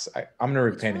sucks. I'm gonna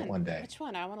repaint it one day. Which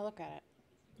one? I want to look at it.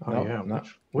 Oh No, yeah, no,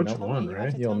 which no. one,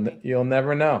 right? You'll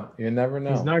never know. You never know.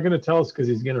 He's not going to tell us because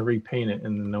he's going to repaint it,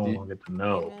 and then no one will get to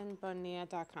know.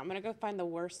 Bonilla.com. I'm gonna go find the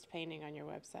worst painting on your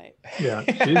website. Yeah,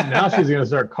 now she's going to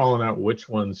start calling out which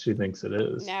ones she thinks it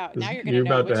is. Now you're going to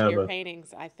know which of your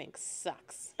paintings I think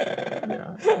sucks.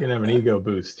 Yeah, you're going to have an ego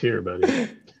boost here, buddy.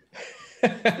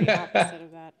 The opposite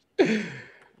of that.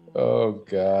 Oh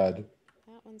God.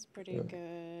 That one's pretty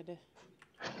good.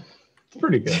 It's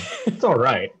pretty good. It's all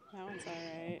right. That one's all right.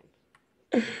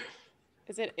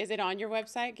 Is it on your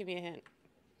website? Give me a hint.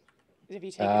 Have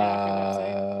you taken it off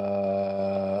your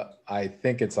website? I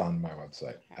think it's on my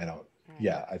website. Okay. I don't. Right.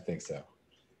 Yeah, I think so.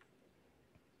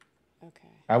 Okay.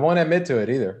 I won't admit to it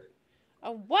either.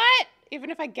 What?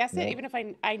 Even if I guess it, even if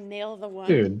I nail the one.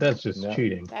 Dude, that's just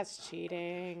cheating. That's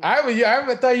cheating. I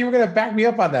thought you were gonna back me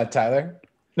up on that, Tyler.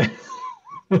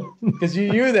 Because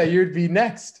you knew that you'd be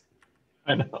next.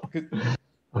 I know.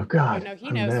 Oh God. Oh, no,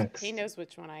 he knows. Next. He knows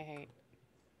which one I hate.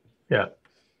 Yeah.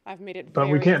 I've made it. But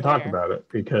we can't talk about it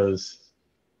because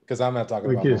I'm not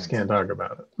talking about it. We just can't talk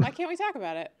about it. Why can't we talk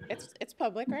about it? It's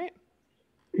public, right?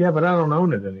 Yeah, but I don't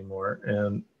own it anymore,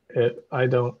 and I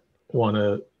don't want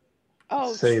to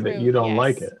say that you don't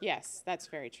like it. Yes, that's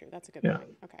very true. That's a good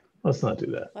point. Okay. Let's not do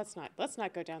that. Let's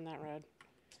not go down that road.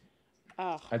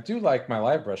 Oh. I do like my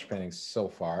Livebrush paintings so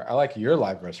far. I like your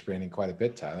Livebrush painting quite a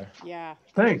bit, Tyler. Yeah.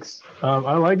 Thanks.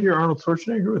 I like your Arnold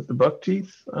Schwarzenegger with the buck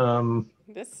teeth. I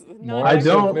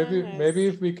don't. Maybe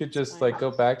if we could just like go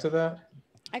back to that.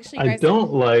 Actually, guys, I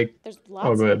don't like. There's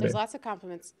lots of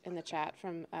compliments in the chat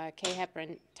from Kay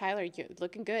Hepburn. Tyler, you're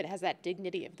looking good. Has that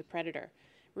dignity of the predator.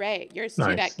 Ray, yours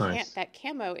too. That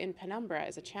camo in penumbra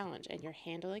is a challenge, and you're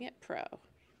handling it pro.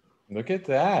 Look at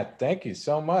that. Thank you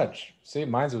so much. See,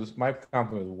 my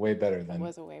compliment was way better than. It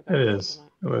was a way better. It is.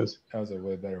 It was. That was a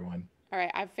way better one. All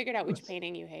right, I've figured out which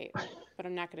painting you hate, but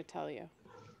I'm not going to tell you.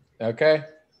 Okay.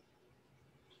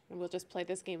 And we'll just play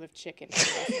this game of chicken for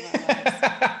the rest of our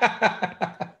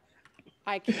lives.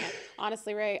 I can't.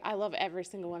 Honestly, Ray, I love every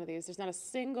single one of these. There's not a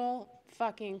single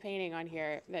fucking painting on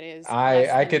here that is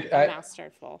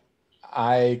masterful.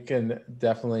 I can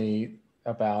definitely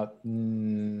about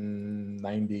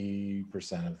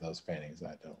 90% of those paintings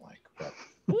I don't like. But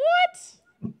what?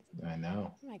 I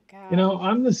know. Oh my God. You know,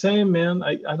 I'm the same, man.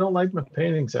 I don't like my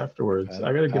paintings afterwards.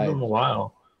 I got to give them a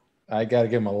while. I got to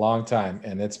give them a long time.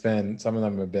 And some of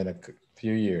them have been a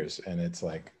few years. And it's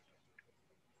like,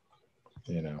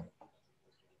 you know.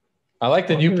 I like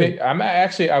the new paint.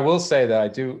 I will say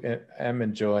that am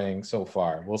enjoying so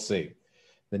far. We'll see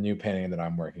the new painting that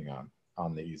I'm working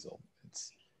on the easel.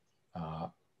 It's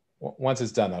once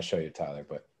it's done, I'll show you, Tyler.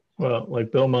 But well,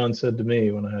 like Bill Mon said to me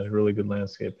when I had a really good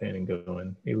landscape painting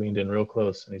going, he leaned in real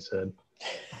close and he said,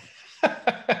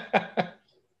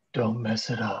 "Don't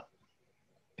mess it up."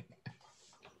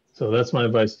 So that's my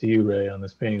advice to you, Ray, on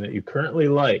this painting that you currently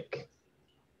like.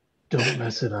 Don't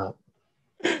mess it up.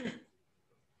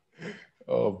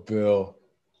 Oh, Bill.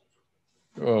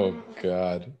 Oh,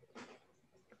 God.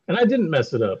 And I didn't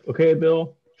mess it up. Okay,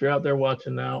 Bill? If you're out there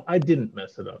watching now, I didn't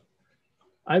mess it up.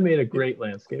 I made a great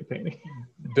landscape painting.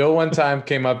 Bill one time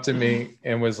came up to me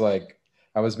and was like,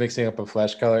 I was mixing up a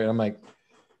flesh color. And I'm like,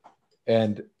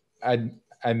 and I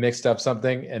mixed up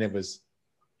something and it was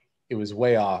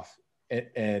way off.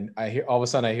 And all of a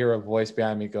sudden I hear a voice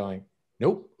behind me going,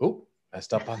 "Nope, oh,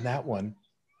 messed up on that one."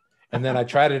 And then I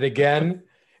tried it again.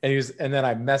 And then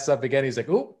I messed up again. He's like,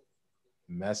 "Ooh,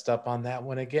 messed up on that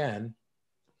one again."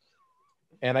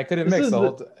 And I couldn't mix the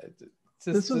whole time.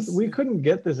 We couldn't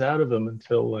get this out of him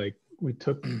until like we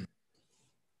took.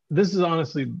 This is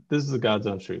the God's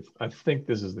own truth. I think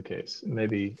this is the case.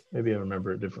 Maybe I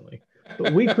remember it differently.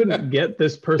 But we couldn't get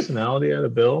this personality out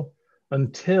of Bill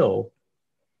until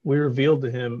we revealed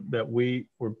to him that we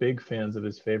were big fans of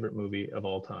his favorite movie of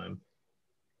all time,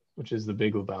 which is The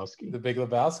Big Lebowski. The Big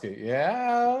Lebowski,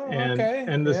 yeah.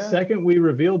 And the second we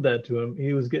revealed that to him,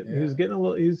 he started getting a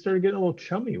little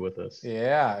chummy with us.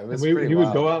 Yeah, it was.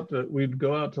 We'd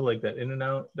go out to like that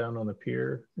In-N-Out down on the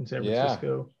pier in San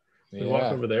Francisco. We'd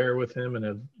walk over there with him and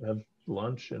have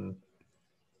lunch, and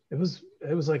it was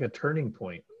like a turning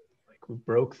point. Like we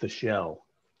broke the shell.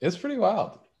 It's pretty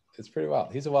wild.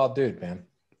 He's a wild dude, man.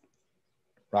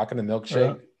 Rocking a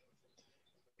milkshake.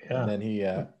 Yeah. And then he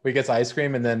gets ice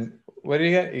cream, and then what did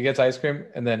he get? He gets ice cream,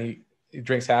 and then he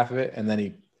drinks half of it, and then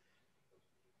he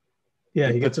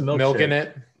gets a milkshake. Milk in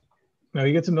it. No,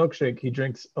 he gets a milkshake. He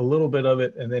drinks a little bit of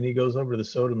it, and then he goes over to the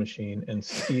soda machine and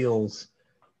steals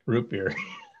root beer.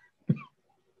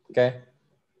 Okay.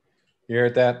 You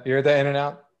heard that? You heard that, In and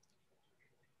Out?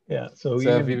 Yeah. So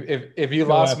So you if you go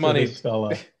lost after money this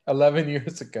fella. 11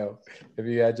 years ago, if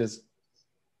you had just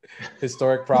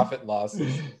historic profit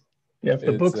losses, Yeah, if the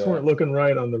it's books weren't looking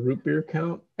right on the root beer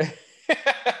count,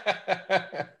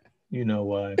 you know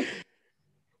why.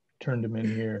 Turned him in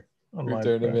here on we Livebrush.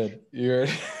 turned him in. You're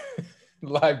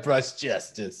Livebrush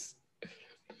justice.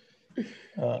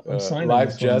 I'm signing Live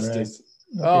this justice.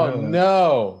 one, Ray. Oh You know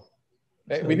no.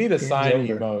 Hey, so we need a game's sign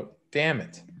over. emote. Damn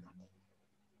it.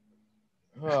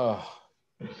 Oh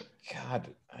God,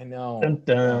 I know. Dun,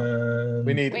 dun.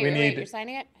 We need Wait, you're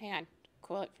signing it? Hang on.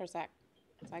 Cool it for a sec.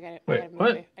 So I Wait,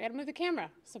 what? gotta move the camera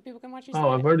so people can watch you Oh,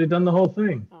 sign I've it. already done the whole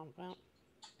thing. Oh, well.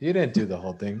 You didn't do the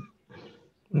whole thing.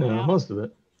 No, Wow. most of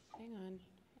it. Hang on.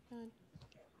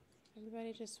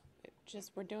 Everybody just,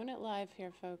 we're doing it live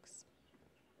here, folks.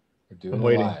 We're doing I'm it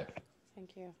waiting. live.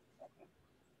 Thank you.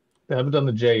 I haven't done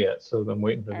the J yet, so I'm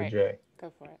waiting for All the right. J.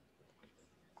 Go for it.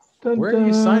 Dun, Where are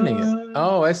you signing it? dun.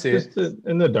 Oh, I see Just it.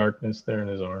 in the darkness there in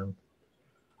his arm.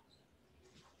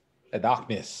 The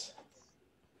darkness.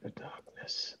 The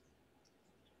darkness.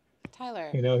 Tyler.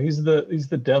 You know, he's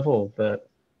the devil that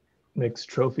makes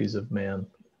trophies of man.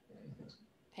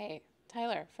 Hey,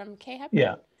 Tyler from K Hepburn.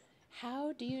 Yeah.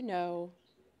 How do you know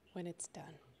when it's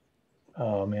done?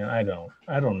 Oh man, I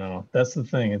don't know. That's the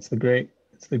thing. It's the great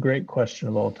question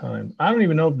of all time. I don't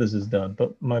even know if this is done,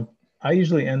 but I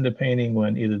usually end a painting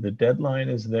when either the deadline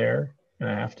is there and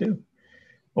I have to,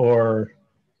 or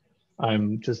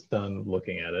I'm just done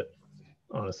looking at it.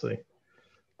 Honestly,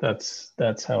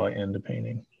 that's how I end a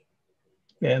painting.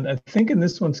 And I think in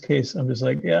this one's case, I'm just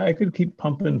like, yeah, I could keep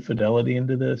pumping fidelity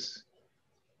into this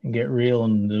and get real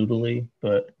and noodly,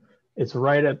 but it's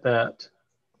right at that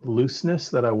looseness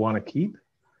that I want to keep.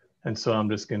 And so I'm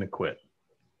just going to quit.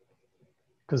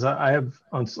 Because I have,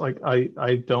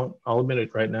 I don't, I'll admit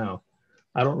it right now,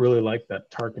 I don't really like that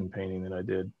Tarkin painting that I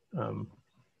did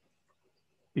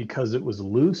because it was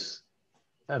loose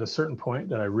at a certain point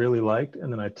that I really liked,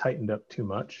 and then I tightened up too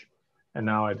much. And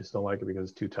now I just don't like it because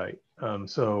it's too tight.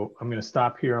 So I'm going to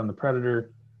stop here on the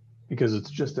Predator because it's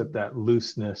just at that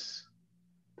looseness,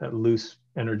 that loose,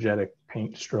 energetic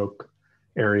paint stroke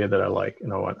area that I like. You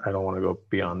know what? I don't want to go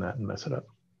beyond that and mess it up.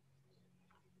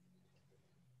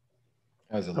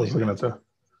 That was a I was lame looking answer.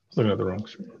 at the wrong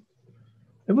screen.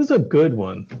 It was a good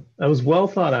one. That was well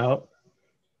thought out.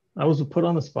 I was put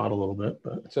on the spot a little bit,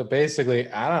 but So basically,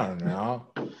 I don't know.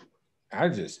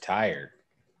 I'm just tired.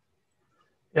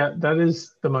 yeah, that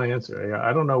is my answer.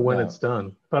 I don't know when No. it's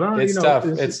done, but I don't. It's tough.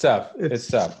 It's tough. It's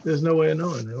tough. There's no way of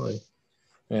knowing, really.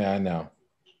 Yeah, I know.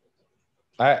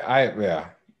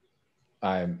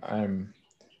 I'm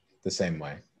the same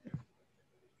way.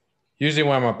 Usually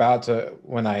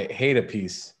when I hate a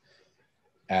piece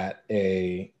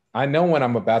I know when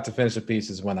I'm about to finish a piece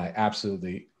is when I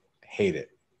absolutely hate it.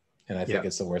 And I think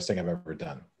it's the worst thing I've ever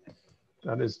done.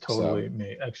 That is totally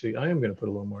me. Actually, I am going to put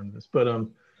a little more into this, but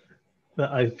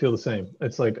I feel the same.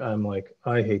 It's like,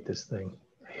 I hate this thing.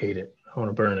 I hate it. I want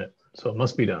to burn it. So it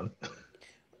must be done.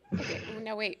 Okay,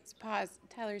 now wait, pause.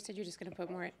 Tyler, you said you're just going to put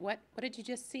more. What did you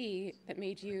just see that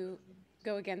made you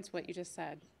go against what you just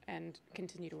said and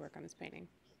continue to work on this painting?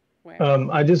 Where?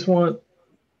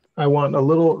 I want a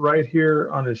little right here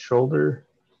on his shoulder.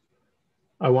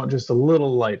 I want just a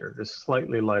little lighter, just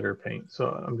slightly lighter paint. So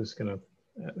I'm just going to,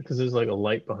 because there's like a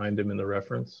light behind him in the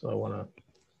reference. So I want to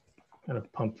kind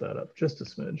of pump that up just a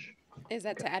smidge. Is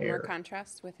that to add more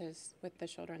contrast with the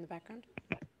shoulder in the background?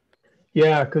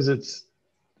 Yeah, because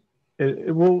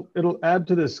it'll add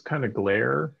to this kind of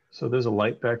glare. So there's a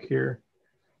light back here,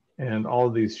 and all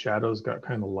of these shadows got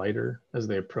kind of lighter as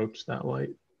they approach that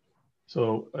light.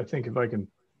 So I think if I can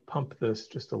pump this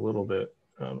just a little bit,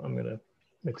 I'm gonna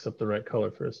mix up the right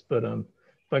color first. But if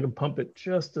I can pump it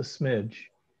just a smidge,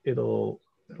 it'll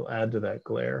add to that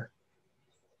glare.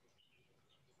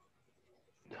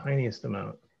 Tiniest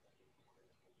amount.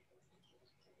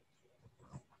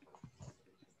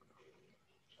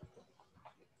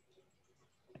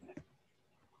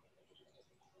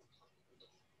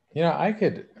 You know,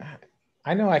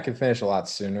 I know I could finish a lot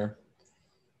sooner.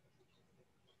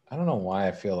 I don't know why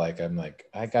I feel like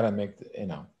I gotta make,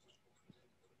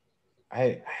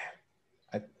 I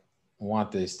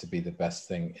want this to be the best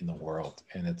thing in the world.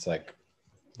 And it's like,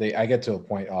 I get to a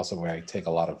point also where I take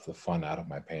a lot of the fun out of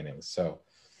my paintings. So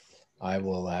I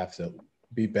will have to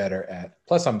be better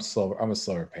plus I'm a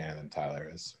slower painter than Tyler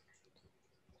is.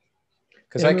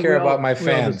 Because I care about my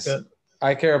fans.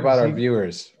 I care about our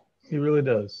viewers. He really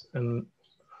does. And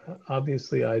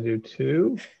Obviously, I do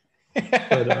too.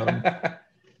 But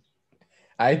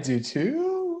I do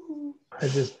too. I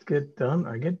just get done.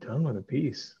 I get done with a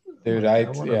piece. Dude, I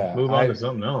want to move on to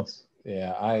something else.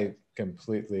 Yeah, I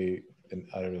completely and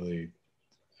utterly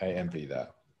I envy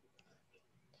that.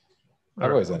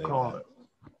 I've always envied that.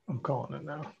 I'm calling it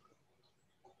now.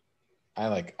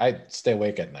 I stay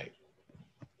awake at night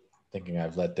thinking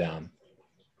I've let down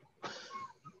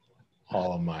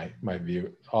all of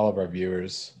our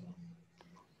viewers.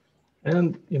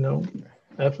 And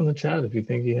F in the chat if you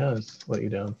think he has let you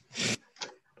down.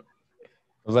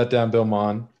 I've let down Bill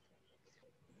Mon.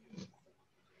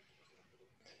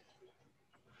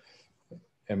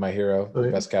 And my hero, the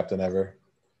best captain ever,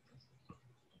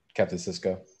 Captain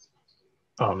Cisco.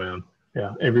 Oh man,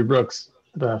 yeah, Avery Brooks,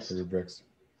 the best. Avery Brooks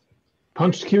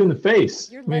punched Q in the face.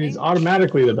 He's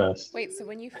automatically the best. Wait, so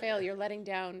when you fail, you're letting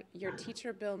down your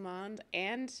teacher Bill Mond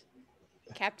and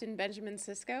Captain Benjamin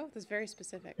Cisco? That's very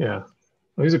specific. Yeah,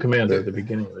 well, he's a commander at the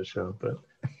beginning of the show, but.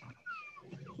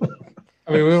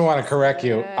 I mean, we don't want to correct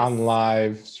you on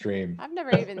live stream. I've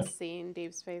never even seen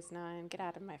Deep Space Nine. Get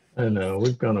out of my face. I know,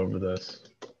 we've gone over this.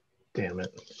 Damn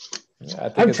it. Yeah,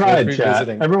 I've tried, chat.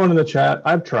 Everyone in the chat,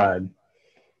 I've tried.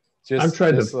 I've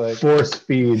tried to force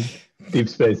feed Deep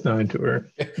Space Nine to her.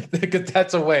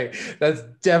 That's a way. That's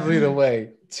definitely the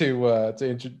way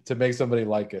to make somebody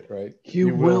like it, right?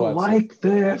 You will like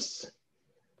this.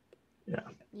 Yeah,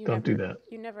 don't do that.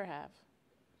 You never have.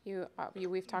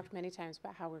 We've talked many times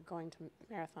about how we're going to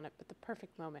marathon it, but the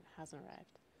perfect moment hasn't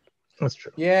arrived. That's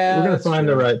true. Yeah, we're gonna find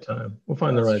the right time. We'll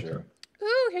find the right time.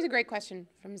 Ooh, here's a great question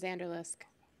from Xander Lisk.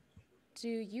 Do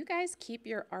you guys keep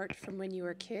your art from when you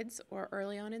were kids or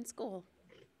early on in school?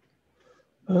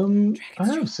 I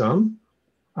have some.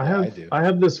 I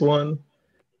have this one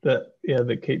that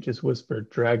Kate just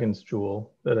whispered, Dragon's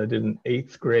Jewel, that I did in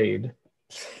 8th grade.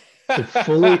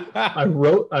 I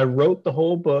wrote the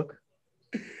whole book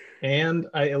and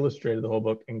I illustrated the whole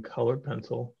book in colored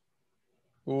pencil.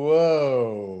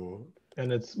 Whoa.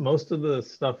 And it's most of the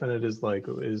stuff in it is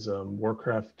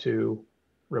Warcraft 2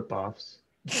 ripoffs.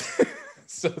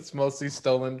 So it's mostly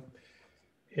stolen.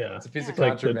 Yeah, it's a piece of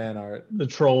contraband art. The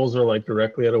trolls are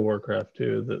directly out of Warcraft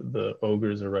 2. The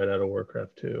ogres are right out of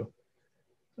Warcraft 2.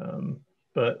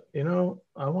 But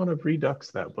I want to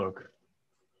redux that book.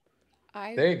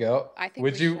 There you go. I think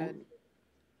we should.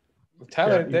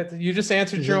 Tyler, you just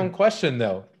answered your own question,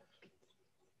 though.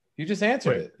 You just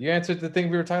answered it. You answered the thing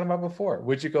we were talking about before.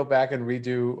 Would you go back and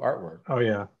redo artwork? Oh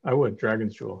yeah, I would.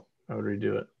 Dragon's Jewel. I would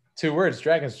redo it. 2 words,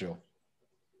 Dragon's Jewel.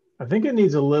 I think it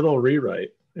needs a little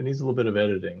rewrite. It needs a little bit of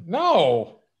editing.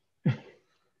 No.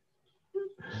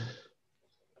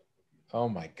 Oh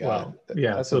my God.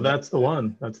 Well, so that's the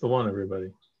one. That's the one,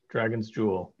 everybody. Dragon's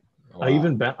Jewel. Wow.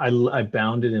 I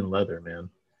bound it in leather, man.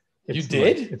 You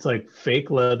did? It's like fake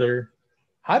leather.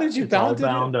 How did you bound it?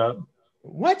 Bound up.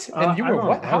 What? And you were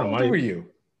what? How old were you?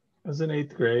 I was in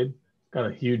 8th grade. Got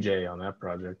a huge A on that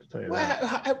project, to tell you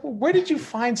that. Where did you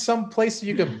find some place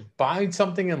you could bind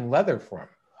something in leather from?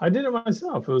 I did it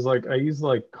myself. It was I used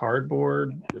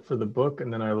cardboard for the book,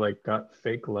 and then I got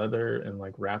fake leather and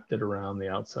wrapped it around the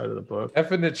outside of the book.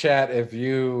 F in the chat if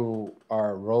you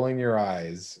are rolling your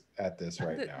eyes at this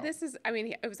right now. This is,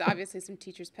 it was obviously some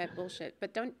teacher's pet bullshit,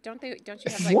 but don't you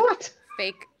have what?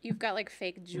 Fake? You've got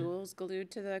fake jewels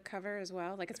glued to the cover as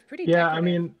well. It's pretty. Yeah,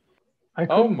 decorative.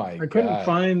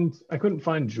 I couldn't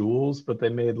find jewels, but they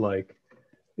made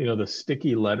the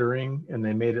sticky lettering, and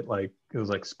they made it it was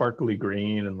sparkly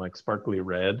green and sparkly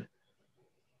red,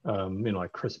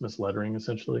 Christmas lettering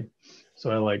essentially.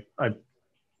 So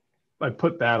I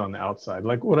put that on the outside.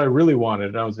 What I really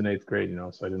wanted, I was in 8th grade,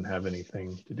 so I didn't have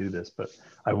anything to do this, but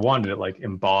I wanted it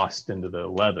embossed into the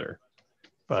leather,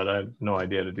 but I had no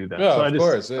idea to do that.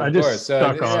 Oh, so I just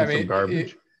stuck on some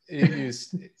garbage.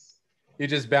 You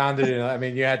just bound it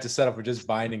in. You had to set up for just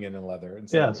binding it in leather.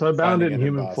 Yeah, so I bound it in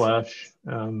human flesh,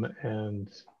 and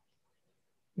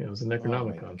it was a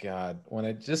Necronomicon. Oh my God! When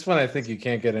I think you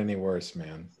can't get any worse,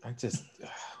 man.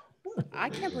 I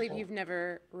can't believe you've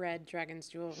never read Dragon's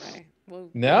Jewel, Ray.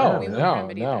 No.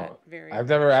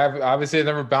 I've obviously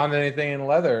never bound anything in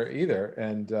leather either,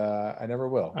 and I never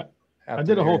will. I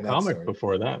did a whole comic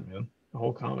before that, man. A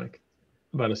whole comic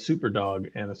about a super dog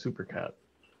and a super cat.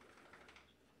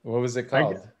 What was it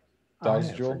called?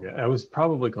 Dog's Jewel? It was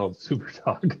probably called Super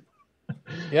Dog.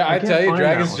 Yeah, I tell you,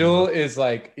 Dragon's Jewel is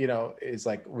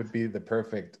would be the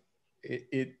perfect.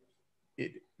 It's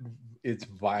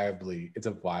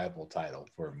a viable title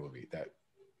for a movie that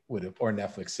would have, or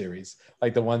Netflix series,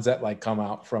 the ones that come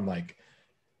out from that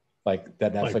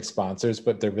Netflix sponsors,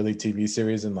 but they're really TV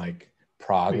series in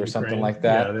Prague or something like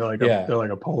that. Yeah, they're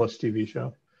like a Polish TV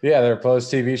show. Yeah, they're a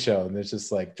post TV show, and there's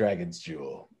just like Dragon's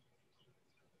Jewel.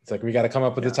 It's like we got to come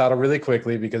up with the title really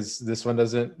quickly because this one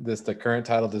doesn't. The current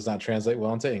title does not translate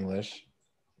well into English.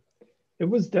 It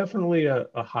was definitely a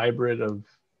hybrid of,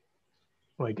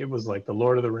 like, it was like the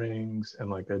Lord of the Rings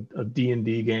and like a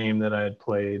D&D game that I had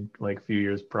played like a few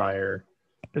years prior.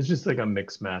 It's just like a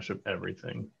mix mash of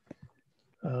everything.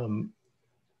 And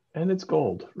it's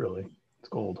gold, really. It's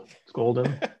gold. It's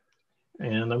golden.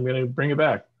 And I'm gonna bring it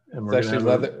back. And we're gonna have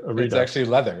leather. a redux. It's actually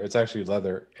leather. It's actually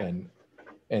leather and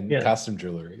costume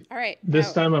jewelry. All right.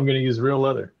 This time I'm gonna use real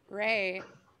leather. Ray,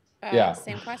 Yeah.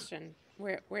 same question.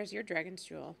 Where's your Dragon's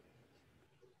Jewel?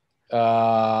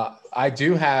 I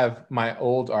do have my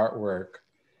old artwork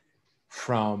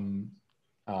from,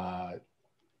 I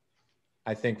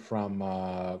think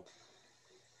my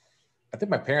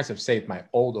parents have saved my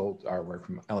old artwork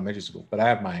from elementary school, but I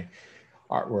have my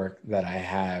artwork that I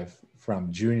have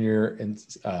from junior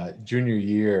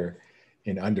year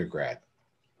in undergrad.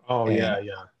 Oh, and yeah.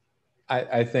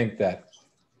 I think that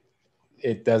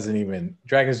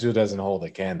Dragon's Jewel doesn't hold a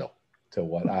candle to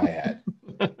what I had.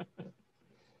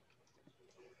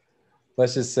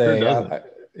 Let's just say,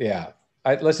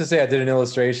 let's just say I did an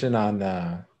illustration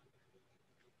on,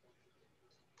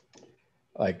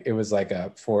 like, it was like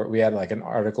we had like an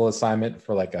article assignment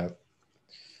for like a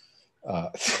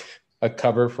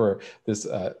cover for this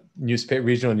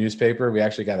regional newspaper. We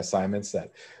actually got assignments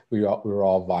that we were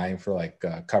all vying for like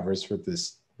covers for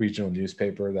this regional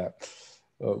newspaper that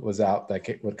was out,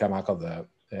 that would come out called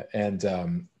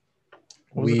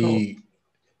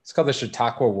it's called the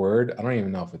Chautauqua Word. I don't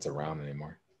even know if it's around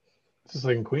anymore. Is this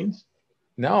like in Queens?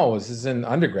 No, this is in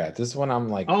undergrad. This is when I'm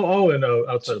like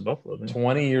outside of Buffalo, man.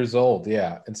 20 years old.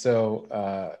 Yeah. And so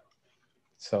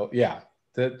yeah,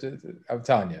 I'm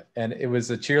telling you. And it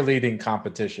was a cheerleading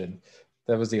competition.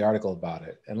 That was the article about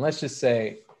it. And let's just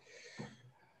say,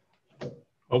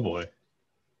 oh boy.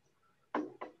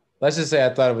 Let's just say I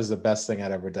thought it was the best thing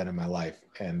I'd ever done in my life.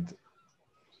 And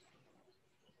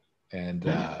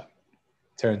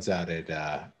turns out it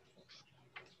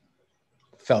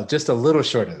fell just a little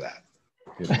short of that.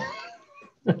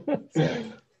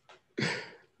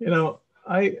 You know,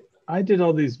 I did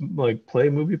all these like play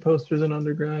movie posters in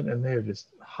undergrad, and they're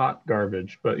just hot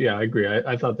garbage. But yeah, I agree.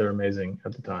 I thought they were amazing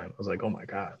at the time. I was like, oh my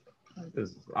God,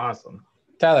 this is awesome.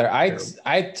 Tyler, I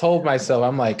told myself,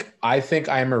 I'm like, I think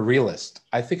I'm a realist.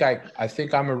 I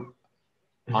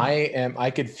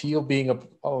could feel being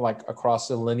across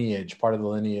the lineage, part of the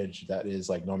lineage that is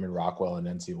like Norman Rockwell and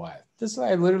N.C. Wyeth.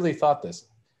 I literally thought this.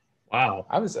 Wow.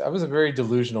 I was a very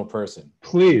delusional person.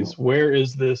 Please, where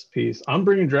is this piece? I'm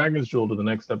bringing Dragon's Jewel to the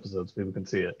next episode so people can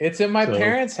see it. It's in my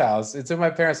parents' house.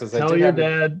 Tell your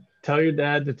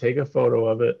dad to take a photo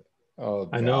of it. Oh,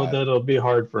 God. I know that it'll be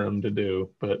hard for him to do,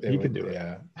 but he could do it.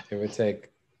 Yeah, it would take.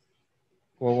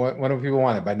 Well, when do people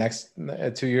want it? By next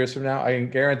 2 years from now? I can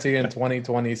guarantee in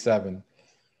 2027.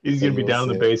 He's going to be down in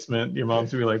the basement. Your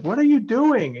mom's going to be like, what are you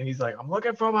doing? And he's like, I'm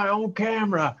looking for my own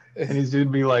camera. And he's going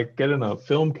to be like, getting a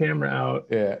film camera out.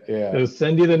 Yeah. They'll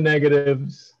send you the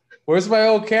negatives. Where's my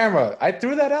old camera? I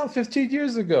threw that out 15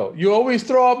 years ago. You always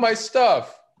throw out my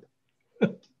stuff.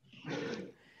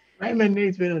 Raymond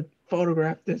needs me to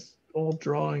photograph this old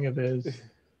drawing of his.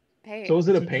 Hey, so is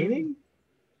it a painting?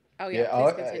 Oh, yeah.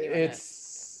 Please continue.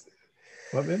 It's...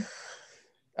 What, man?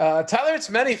 Tyler, it's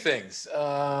many things.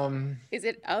 Is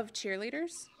it of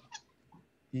cheerleaders?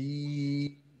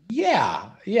 Yeah.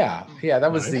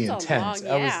 That was the intent.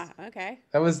 Okay.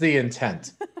 That was the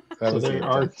intent. There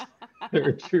are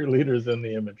cheerleaders in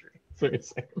the imagery. So you're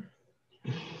saying.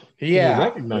 Yeah. You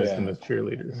recognize them as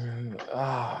cheerleaders.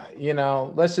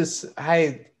 Let's just.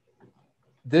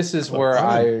 This is where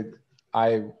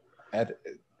I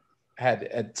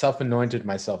had self-anointed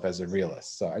myself as a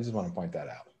realist. So I just want to point that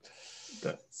out.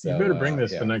 You better bring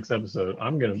this to next episode. I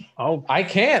will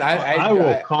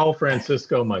call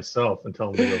Francisco myself and tell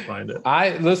him to go find it.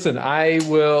 I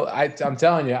will. I'm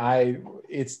telling you,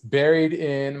 it's buried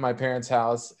in my parents'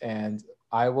 house, and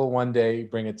I will one day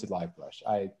bring it to Livebrush.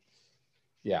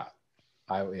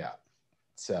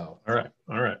 So. All right.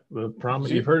 The promise.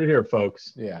 You've heard it here,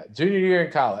 folks. Yeah. Junior year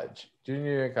in college,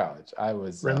 I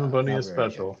was Raymond Bonilla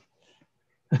special.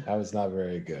 I was not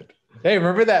very good. Hey,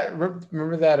 remember that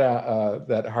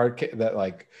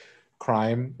like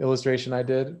crime illustration I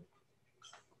did?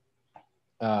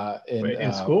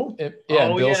 In school? In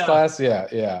Bill's class.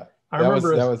 Yeah. I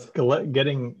remember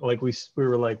getting like we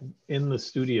were like in the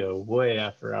studio way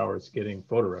after hours getting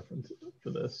photo references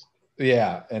for this.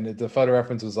 Yeah, and the photo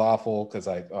reference was awful because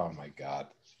oh my God.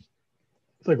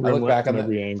 It's like I look back on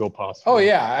every angle possible. Oh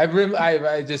yeah,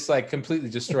 I just like completely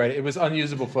destroyed it. It was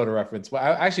unusable photo reference. Well,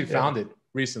 I actually found it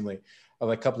recently,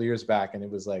 like a couple of years back, and it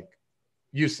was like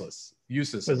useless.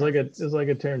 It was like a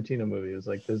Tarantino movie. It was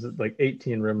like there's like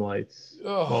 18 rim lights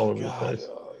all over the place.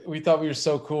 We thought we were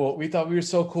so cool. We thought we were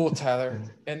so cool, Tyler.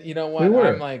 And you know what? We were.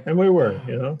 I'm like, and we were,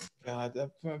 you know. God, that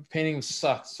painting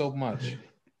sucked so much.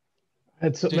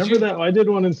 Remember that I did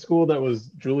one in school that was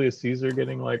Julius Caesar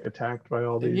getting like attacked by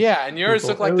all these. Yeah, and yours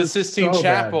looked like the Sistine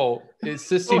Chapel. It's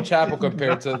Sistine Chapel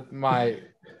compared to my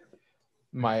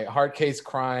Hard Case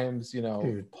Crimes, you know,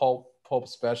 dude. Pulp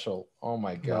special. Oh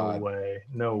my God.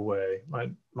 No way.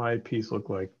 My piece looked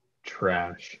like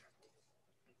trash.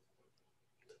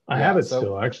 I have it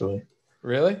still, actually.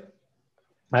 Really?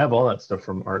 I have all that stuff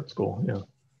from art school. Yeah.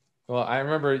 Well, I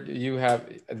remember you have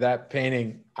that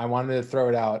painting. I wanted to throw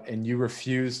it out, and you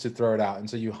refused to throw it out, and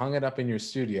so you hung it up in your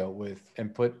studio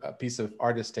and put a piece of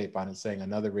artist tape on it saying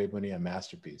 "Another Ray Bonilla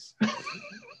masterpiece."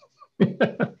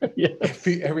 Yes.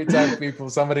 Every time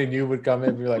somebody new would come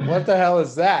in, we're like, "What the hell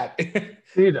is that?"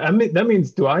 Dude, I mean, that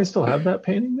means, do I still have that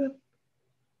painting then?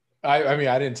 I mean,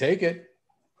 I didn't take it.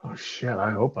 Oh shit!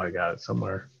 I hope I got it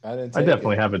somewhere. I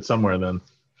definitely have it somewhere then.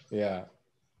 Yeah.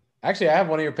 Actually, I have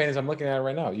one of your paintings. I'm looking at it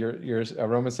right now. You're a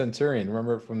Roman centurion.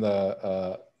 Remember from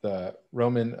the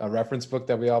Roman reference book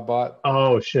that we all bought?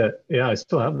 Oh shit! Yeah, I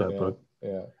still have that book.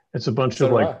 Yeah. It's a bunch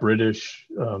of like British,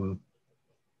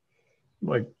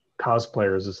 like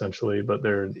cosplayers essentially, but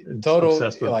they're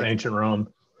obsessed with like, ancient Rome.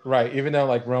 Right. Even though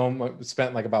like Rome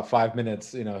spent like about 5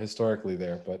 minutes, you know, historically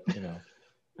there, but you know,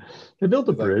 they built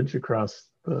a bridge across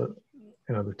the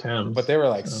Thames. But they were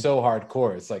like so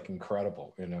hardcore. It's like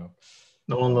incredible, you know.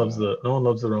 No one loves the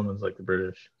Romans like the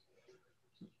British.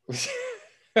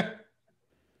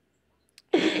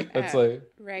 That's like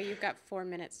Ray, you've got 4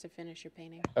 minutes to finish your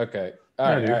painting. Okay.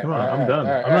 All right, come on. I'm done.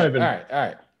 I'm not even. All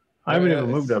right. I haven't even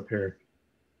moved up here.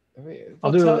 I'm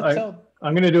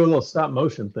gonna do a little stop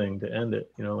motion thing to end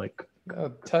it. You know, like.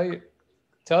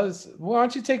 Tell us. Why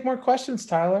don't you take more questions,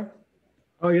 Tyler?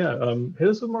 Oh yeah. Hit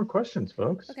us with more questions,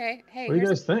 folks. Okay. Hey, what do you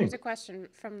guys think? Here's a question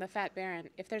from the Fat Baron.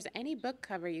 If there's any book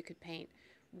cover you could paint,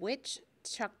 which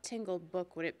Chuck Tingle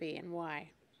book would it be and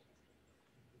why?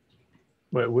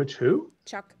 Wait, which who?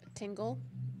 Chuck Tingle.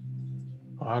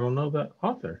 I don't know that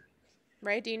author.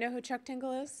 Ray, do you know who Chuck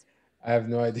Tingle is? I have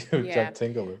no idea who Chuck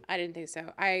Tingle is. I didn't think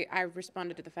so. I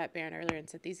responded to the Fat Baron earlier and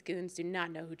said, these goons do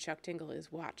not know who Chuck Tingle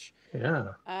is. Watch. Yeah.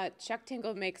 Chuck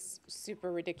Tingle makes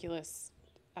super ridiculous,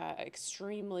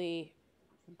 extremely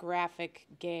graphic,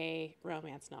 gay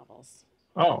romance novels.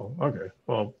 Oh, okay.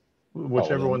 Well,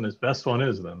 whichever one this best one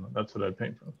is, then that's what I'd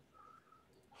paint from.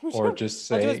 Or just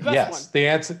say yes. The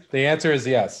answer is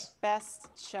yes. Best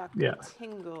Chuck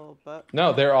Tingle book.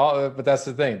 No, they're all. But that's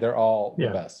the thing. They're all the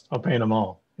best. I'll paint them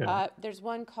all. Yeah. There's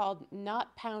one called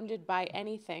 "Not Pounded by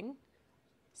Anything."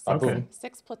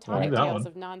 Six platonic tales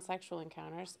of non-sexual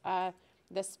encounters.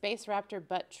 The Space Raptor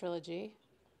Butt Trilogy.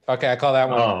 Okay, I call that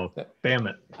one. Oh, damn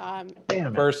it. Damn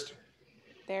it. First.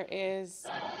 There is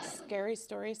Scary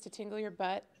Stories to Tingle Your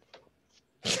Butt.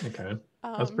 Okay,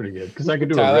 that's pretty good because I could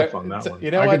do a riff on that one. You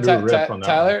know what,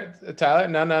 Tyler?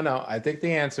 No. I think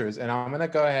the answer is, and I'm gonna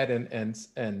go ahead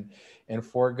and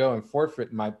forego and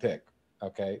forfeit my pick.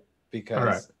 Okay,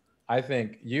 because I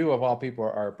think you of all people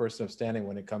are a person of standing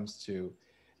when it comes to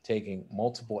taking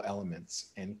multiple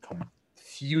elements and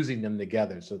fusing them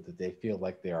together so that they feel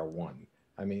like they are one.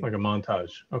 I mean, like a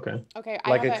montage. Okay.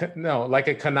 Like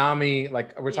a Konami.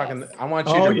 Like we're talking. I want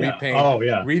you to repaint. Oh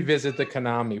yeah. Revisit the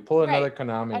Konami. Pull another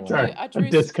Konami. A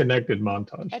disconnected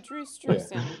montage. A Drew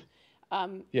Struzan.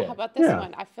 How about this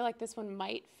one? I feel like this one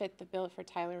might fit the bill for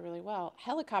Tyler really well.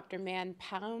 Helicopter Man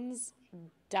pounds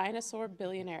dinosaur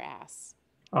billionaire ass.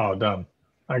 Oh, done.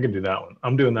 I could do that one.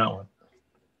 I'm doing that one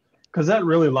because that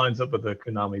really lines up with the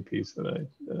Konami piece that I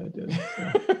did.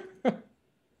 So.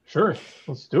 Sure,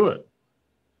 let's do it.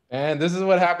 And this is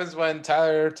what happens when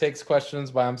Tyler takes questions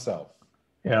by himself.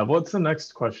 Yeah, what's the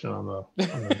next question on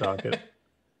the docket?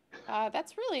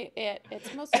 That's really it.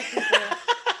 It's mostly people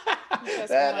that's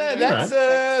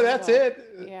it.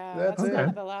 Yeah, that's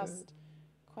the last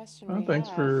question. Well, thanks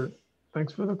for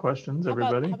the questions,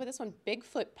 everybody. How about this one?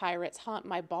 Bigfoot pirates haunt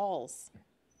my balls.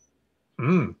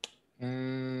 No.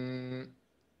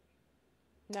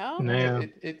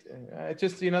 It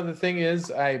just the thing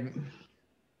is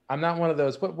I'm not one of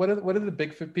those. What are the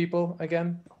Bigfoot people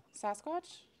again?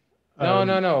 Sasquatch?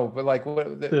 No. But like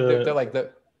they're like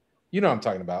the, what I'm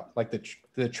talking about, like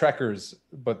the trekkers,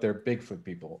 but they're Bigfoot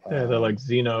people. Yeah, they're like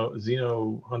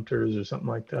Xeno hunters or something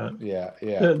like that. Yeah.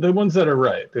 The ones that are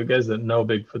right, the guys that know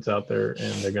Bigfoot's out there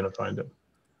and they're gonna find him.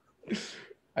 We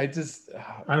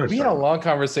had a long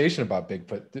conversation about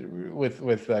Bigfoot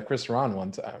with Chris Ron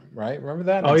one time, right? Remember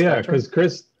that? Oh yeah, because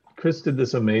Chris Chris did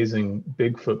this amazing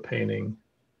Bigfoot painting.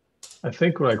 I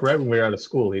think like right when we were out of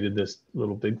school, he did this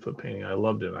little Bigfoot painting. I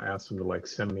loved it. I asked him to like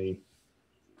send me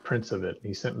prints of it.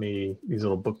 He sent me these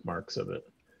little bookmarks of it.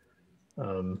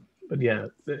 But yeah,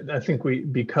 I think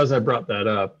because I brought that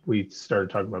up, we started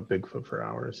talking about Bigfoot for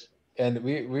hours. And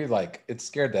we like, it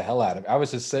scared the hell out of me. I was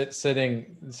just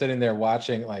sitting there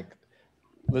watching, like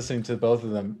listening to both of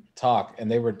them talk,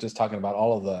 and they were just talking about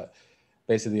all of the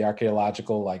basically the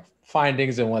archaeological like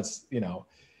findings and what's, you know,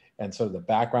 and sort of the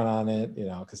background on it, you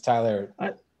know, because Tyler's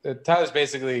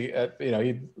basically, you know,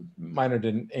 he minored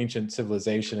in ancient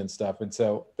civilization and stuff. And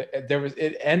so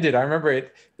it ended, I remember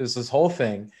there's this whole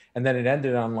thing, and then it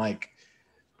ended on like,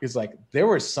 it's like, there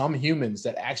were some humans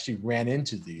that actually ran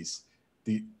into these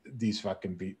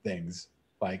fucking things,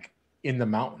 like in the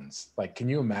mountains. Like, can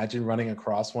you imagine running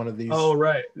across one of these? Oh,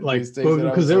 right. Like,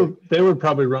 because they were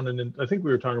probably running in, I think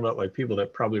we were talking about like people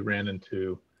that probably ran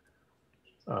into,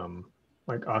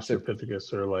 like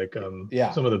Australopithecus or like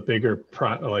some of the bigger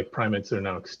primates that are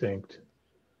now extinct,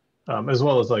 as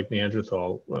well as like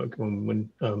Neanderthal. Like when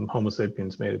Homo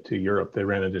sapiens made it to Europe, they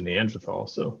ran into Neanderthal.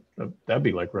 So that'd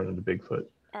be like running into Bigfoot.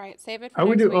 All right, save it for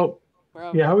next week. Oh,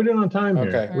 yeah, how are we doing on time here?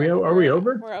 Okay. Are we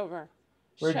over? We're over.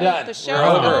 We're done. The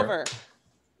show's over.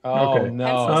 Oh, okay. no.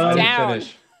 Pencils I down.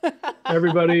 didn't finish.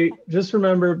 Everybody, just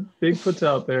remember, Bigfoot's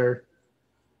out there.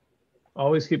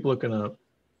 Always keep looking up.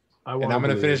 And I'm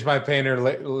going to finish my painter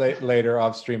later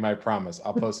off stream, I promise.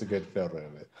 I'll post a good photo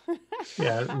of it.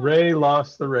 Yeah, Ray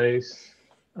lost the race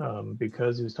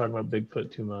because he was talking about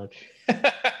Bigfoot too much.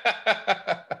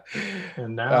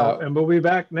 And now, and we'll be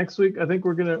back next week. I think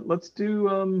let's do.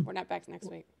 We're not back next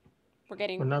week.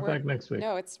 We're not back next week.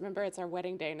 No, remember, it's our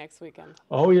wedding day next weekend.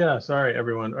 Oh yeah, sorry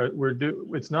everyone.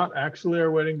 It's not actually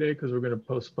our wedding day because we're going to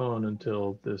postpone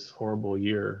until this horrible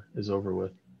year is over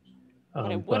with.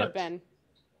 But it would have been.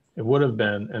 It would have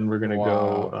been, and we're going to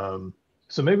go.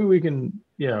 So maybe we can.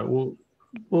 Yeah, we'll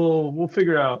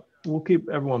figure out. We'll keep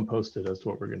everyone posted as to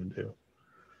what we're going to do.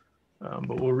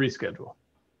 But we'll reschedule.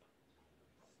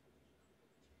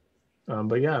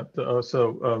 But yeah,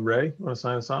 so Ray, you want to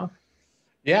sign us off?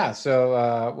 Yeah,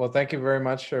 so well, thank you very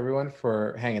much, everyone,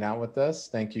 for hanging out with us.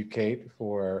 Thank you, Kate,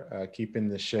 for keeping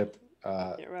the ship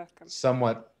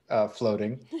somewhat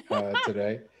floating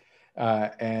today.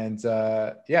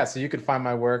 Yeah, so you can find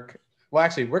my work. Well,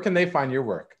 actually, where can they find your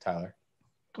work, Tyler?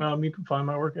 You can find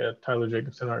my work at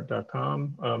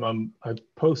tylerjacobsonart.com. I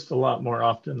post a lot more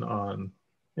often on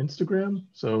Instagram,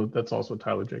 so that's also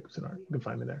Tyler Jacobson Art. You can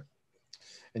find me there.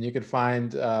 And you can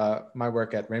find my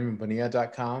work at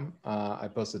raymondbonilla.com. I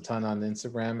post a ton on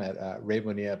Instagram at Ray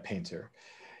Bonilla Painter.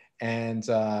 And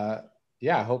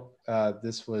yeah, I hope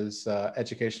this was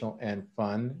educational and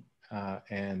fun.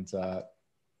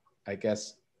 I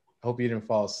guess I hope you didn't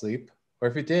fall asleep. Or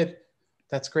if you did,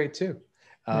 that's great too.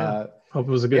 Yeah, hope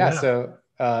it was a good nap.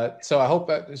 So I hope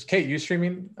Kate, you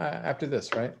streaming after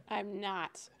this, right? I'm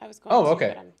not. I was going to,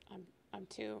 okay. But I'm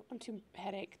too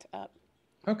headached up.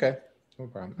 Okay. No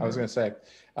problem. I was going to say,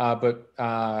 but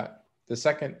the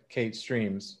second Kate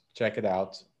streams, check it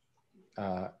out,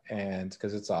 and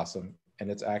because it's awesome, and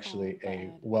it's actually a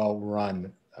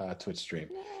well-run Twitch stream.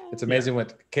 Yeah. It's amazing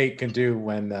what Kate can do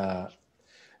when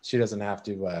she doesn't have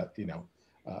to,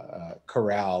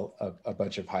 corral a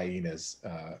bunch of hyenas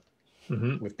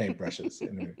with paintbrushes.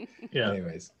 Yeah.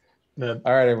 Anyways, all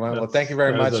right, everyone. Well, thank you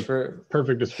very much for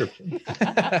perfect description.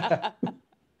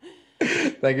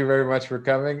 Thank you very much for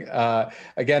coming.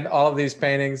 Again, all of these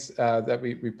paintings that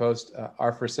we post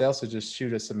are for sale, so just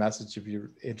shoot us a message if you're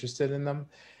interested in them.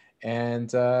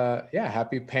 And yeah,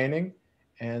 happy painting.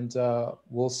 And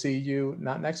we'll see you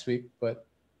not next week, but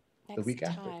the week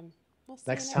after. We'll see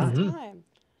next you time. next time.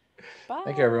 Bye.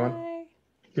 Thank you, everyone.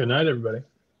 Good night, everybody.